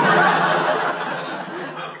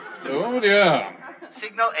 Oh, dear.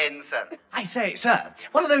 Signal ends, sir. I say, sir,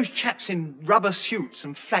 what are those chaps in rubber suits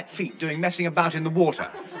and flat feet doing messing about in the water?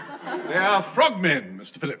 They are frogmen,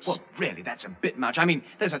 Mr. Phillips. Well, really, that's a bit much. I mean,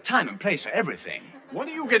 there's a time and place for everything. What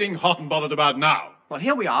are you getting hot and bothered about now? Well,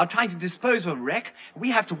 here we are, trying to dispose of a wreck. We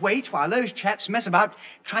have to wait while those chaps mess about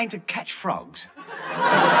trying to catch frogs.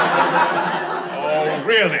 Oh,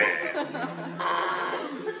 really?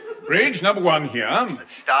 Bridge, number 1 here.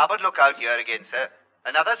 Starboard lookout here again, sir.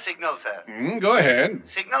 Another signal, sir. Go ahead.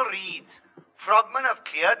 Signal reads, frogmen have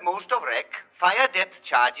cleared most of wreck. Fire depth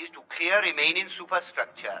charges to clear remaining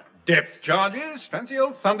superstructure. Depth charges? Fancy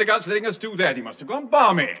old Thunderguts letting us do that. He must have gone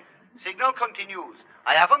balmy. Signal continues.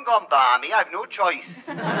 I haven't gone balmy. I've no choice.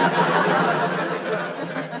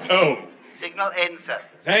 Oh. Signal ends, sir.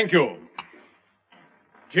 Thank you.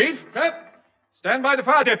 Chief? Sir? Stand by the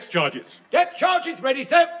fire depth charges. Depth charges ready,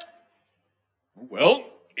 sir. Well,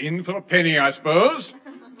 in for a penny, I suppose.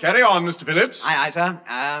 Carry on, Mr. Phillips. Aye, sir.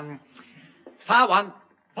 Fire 1.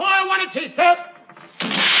 Fire 1 it is, sir.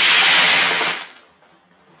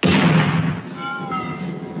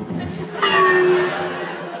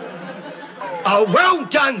 Oh, well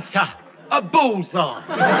done, sir. A bullseye.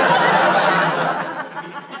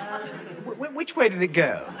 Which way did it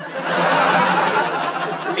go?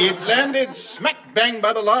 It landed smack bang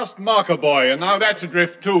by the last marker buoy, and now that's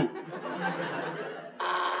adrift too.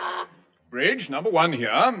 Bridge, number 1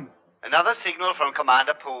 here. Another signal from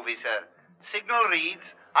Commander Povey, sir. Signal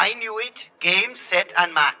reads, I knew it, game, set,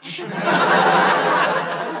 and match.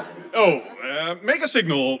 Make a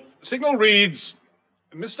signal. Signal reads,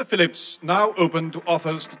 Mr. Phillips now open to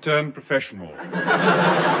offers to turn professional.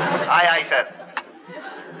 Aye, sir.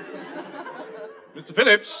 Mr.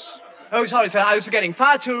 Phillips. Oh, sorry, sir, I was forgetting.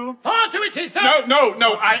 Fire 2. Fire 2 it is, sir. No,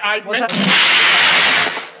 I What's meant...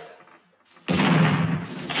 that?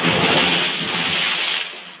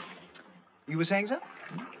 You were saying, sir?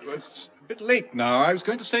 Well, it's a bit late now. I was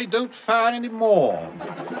going to say don't fire any more.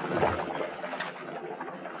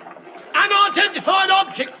 Unidentified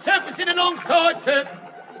object surfacing alongside, sir.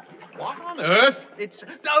 What on earth? It's...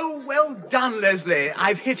 Oh, well done, Leslie.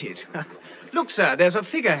 I've hit it. Look, sir, there's a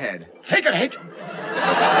figurehead. Figurehead?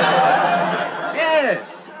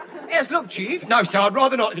 Yes. Yes, look, Chief. No, sir, I'd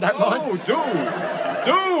rather not, if you don't mind. Oh,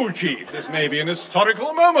 do, Chief. This may be an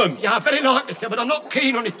historical moment. Yeah, very likely, sir, but I'm not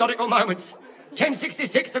keen on historical moments.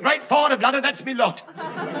 1066, the Great Fire of London, that's me lot.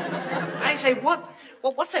 I say,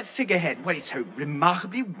 what's that figurehead? Well, it's so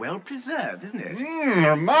remarkably well preserved, isn't it?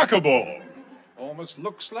 Remarkable. Almost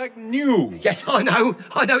looks like new. Yes, I know.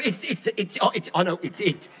 It's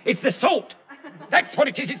the salt. That's what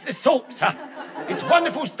it is. It's the salt, sir. It's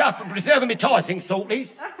wonderful stuff for preserving me tossing salt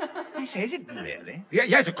is. I say, is it really?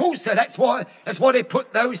 Yes, of course, sir. That's why they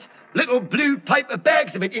put those little blue paper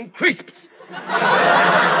bags of it in crisps.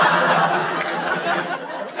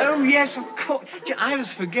 Oh, Oh, yes, of course. I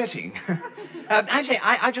was forgetting. Actually,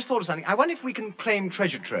 I just thought of something. I wonder if we can claim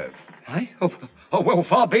treasure trove. Eh? Oh, well,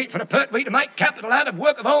 far be it for the Pertwee to make capital out of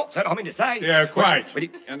work of art, sir, I mean to say. Yeah, quite.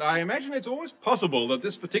 And I imagine it's always possible that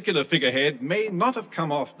this particular figurehead may not have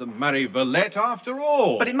come off the Murray Valette after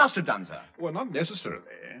all. But it must have done, sir. Well, not necessarily.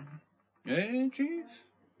 Eh, Chief?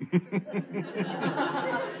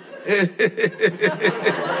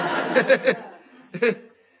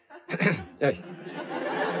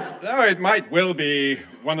 Now, it might well be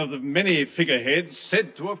one of the many figureheads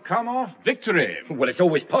said to have come off victory. Well, it's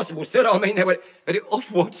always possible, sir. I mean, but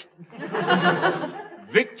off what?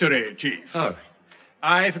 Victory, Chief. Oh.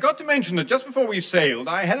 I forgot to mention that just before we sailed,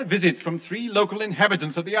 I had a visit from 3 local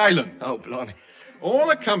inhabitants of the island. Oh, blimey.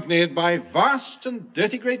 All accompanied by vast and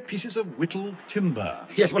dirty great pieces of whittled timber.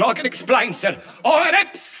 Yes, well, I can explain, sir. I had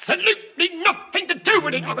absolutely nothing to do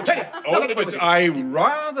with it, I can tell you. Oh, but I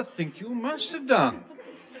rather think you must have done.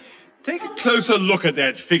 Take a closer look at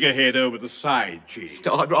that figurehead over the side, Chief.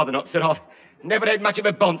 Oh, I'd rather not, sir. I've never had much of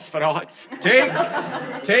a bonce for arts.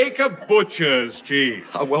 Take a butcher's, Chief.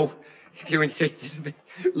 Oh, well, if you insisted.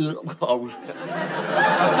 Oh,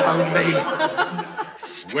 stone me.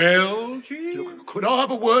 Well, Chief? Look, could I have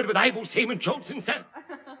a word with able Seaman Johnson, sir?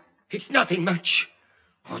 It's nothing much.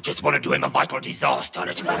 I just want to do him a vital disaster.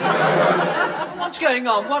 What's going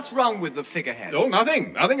on? What's wrong with the figurehead? Oh,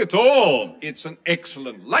 nothing. Nothing at all. It's an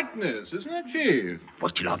excellent likeness, isn't it, Chief?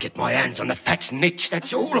 What, till I get my hands on the fat niche,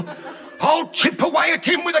 that's all? I'll chip away at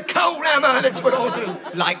him with a coal hammer, that's what I'll do.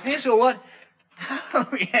 Like this or what? Oh,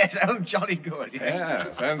 yes. Oh, jolly good.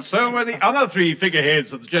 Yes, and so were the other 3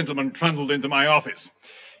 figureheads that the gentleman trundled into my office.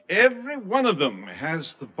 Every one of them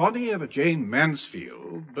has the body of a Jane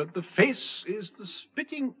Mansfield, but the face is the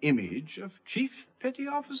spitting image of Chief Petty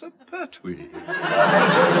Officer Pertwee. Eh,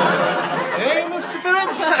 Mr.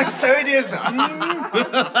 Phillips? So it is. Well,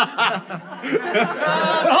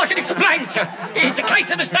 I can explain, sir. It's a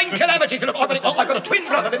case of mistaken calamities. Look, I've got a twin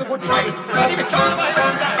brother in the wood trade. And he was trying to my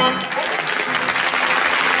own dad.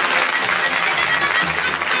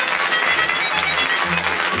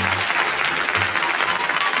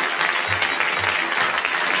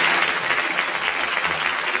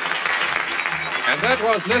 And that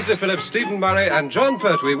was Leslie Phillips, Stephen Murray, and John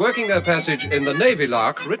Pertwee working their passage in the Navy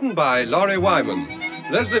Lark, written by Laurie Wyman.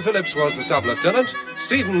 Leslie Phillips was the sub-lieutenant,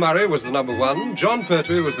 Stephen Murray was the number 1, John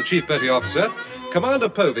Pertwee was the chief petty officer, Commander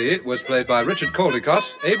Povey was played by Richard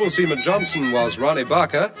Caldecott, Able Seaman Johnson was Ronnie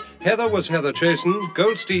Barker, Heather was Heather Chasen,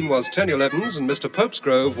 Goldstein was Tenniel Evans, and Mr.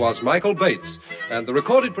 Popesgrove was Michael Bates. And the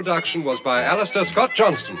recorded production was by Alistair Scott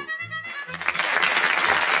Johnston.